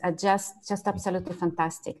questions are just absolutely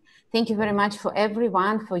fantastic. Thank you very much for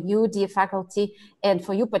everyone, for you, dear faculty, and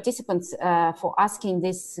for you participants for asking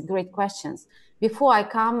these great questions. Before I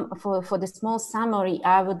come for the small summary,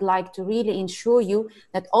 I would like to really ensure you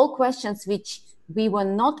that all questions which we were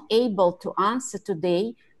not able to answer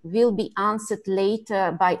today will be answered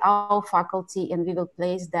later by our faculty, and we will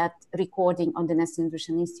place that recording on the Nestle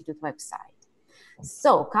Nutrition Institute website.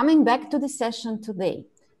 So coming back to the session today,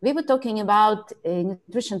 we were talking about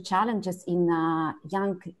nutrition challenges in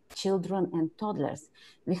young children and toddlers.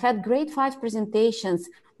 We had great 5 presentations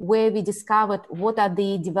where we discovered what are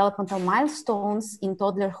the developmental milestones in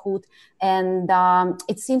toddlerhood. And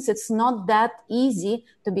it seems it's not that easy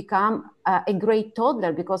to become a great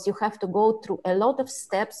toddler, because you have to go through a lot of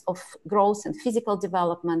steps of growth and physical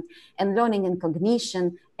development and learning and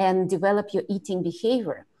cognition and develop your eating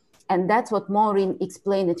behavior. And that's what Maureen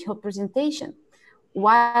explained at her presentation.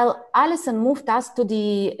 While Alison moved us to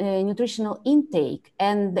the nutritional intake,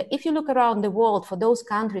 and if you look around the world for those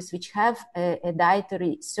countries which have a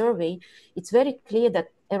dietary survey, it's very clear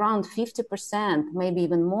that around 50%, maybe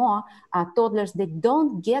even more, toddlers, they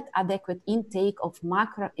don't get adequate intake of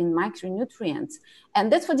macro and micronutrients. And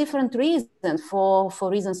that's for different reasons, for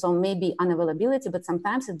reasons of maybe unavailability, but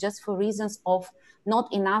sometimes it's just for reasons of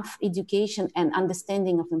not enough education and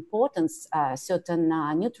understanding of importance certain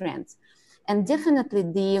nutrients. And definitely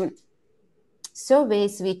the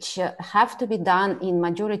surveys which have to be done in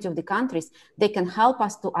majority of the countries, they can help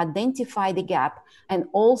us to identify the gap and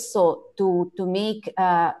also to make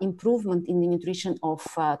improvement in the nutrition of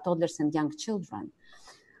toddlers and young children.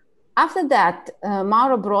 After that,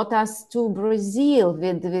 Mauro brought us to Brazil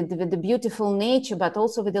with the beautiful nature, but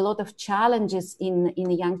also with a lot of challenges in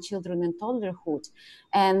young children and toddlerhood.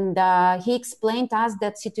 And he explained to us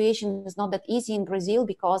that situation is not that easy in Brazil,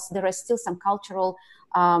 because there are still some cultural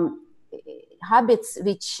habits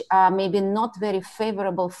which are maybe not very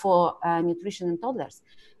favorable for nutrition in toddlers.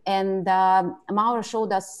 And Mauro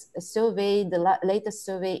showed us a survey, the latest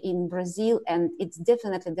survey in Brazil, and it's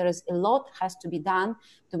definitely, there is a lot has to be done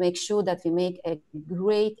to make sure that we make a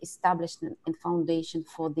great establishment and foundation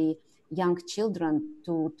for the young children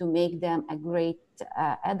to make them a great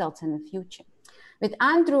adults in the future. With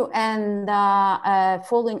Andrew and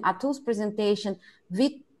following Atul's presentation,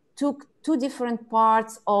 we took 2 different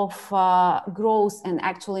parts of growth and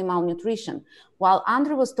actually malnutrition. While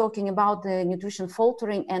Andrew was talking about the nutrition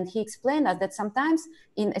faltering, and he explained us that sometimes,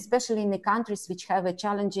 especially in the countries which have a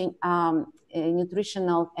challenging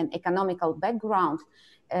nutritional and economical background,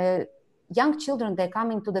 young children, they're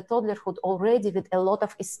coming to the toddlerhood already with a lot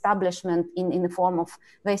of establishment in the form of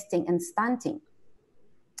wasting and stunting.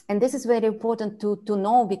 And this is very important to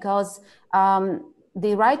know, because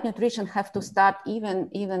the right nutrition have to start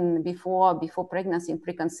even before pregnancy and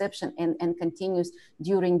preconception, and continues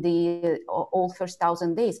during the all first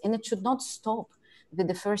 1,000 days. And it should not stop with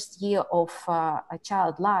the first year of a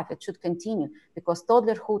child life. It should continue, because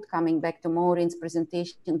toddlerhood, coming back to Maureen's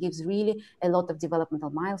presentation, gives really a lot of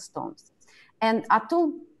developmental milestones. And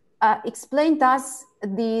Atul explained us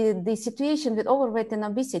the situation with overweight and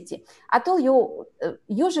obesity. Atul,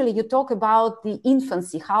 usually you talk about the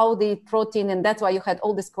infancy, how the protein, and that's why you had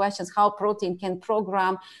all these questions, how protein can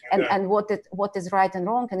program and what is right and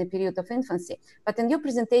wrong in the period of infancy. But in your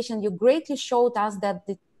presentation, you greatly showed us that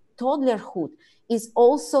the toddlerhood is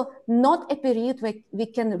also not a period where we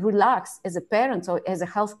can relax as a parent or as a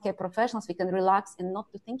healthcare professionals. We can relax and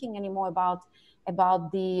not be thinking anymore about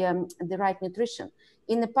the right nutrition.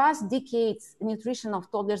 In the past decades, nutrition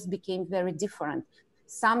of toddlers became very different.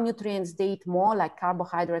 Some nutrients they eat more, like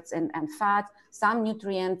carbohydrates and fat. Some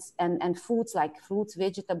nutrients and foods like fruits,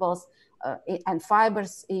 vegetables, and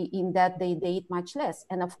fibers, in that they eat much less.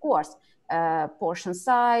 And of course, portion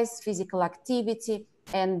size, physical activity,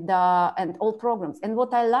 and all programs. And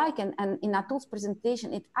what I like, and in Atul's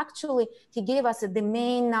presentation, it actually, he gave us the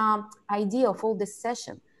main idea of all this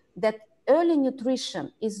session, that early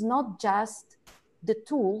nutrition is not just the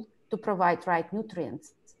tool to provide right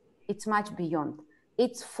nutrients. It's much beyond.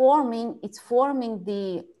 It's forming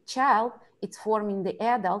the child, it's forming the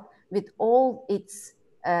adult with all its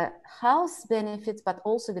health benefits, but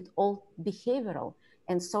also with all behavioral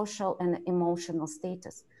and social and emotional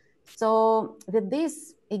status. So with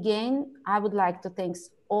this, again, I would like to thank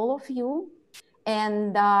all of you.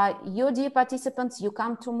 And you, dear participants, you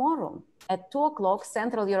come tomorrow at 2 o'clock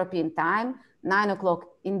Central European Time, 9 o'clock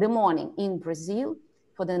in the morning in Brazil,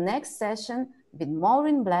 for the next session with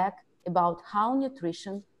Maureen Black about how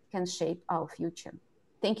nutrition can shape our future.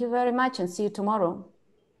 Thank you very much, and see you tomorrow.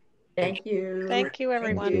 Thank you. Thank you,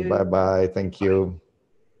 everyone. Bye-bye. Thank you.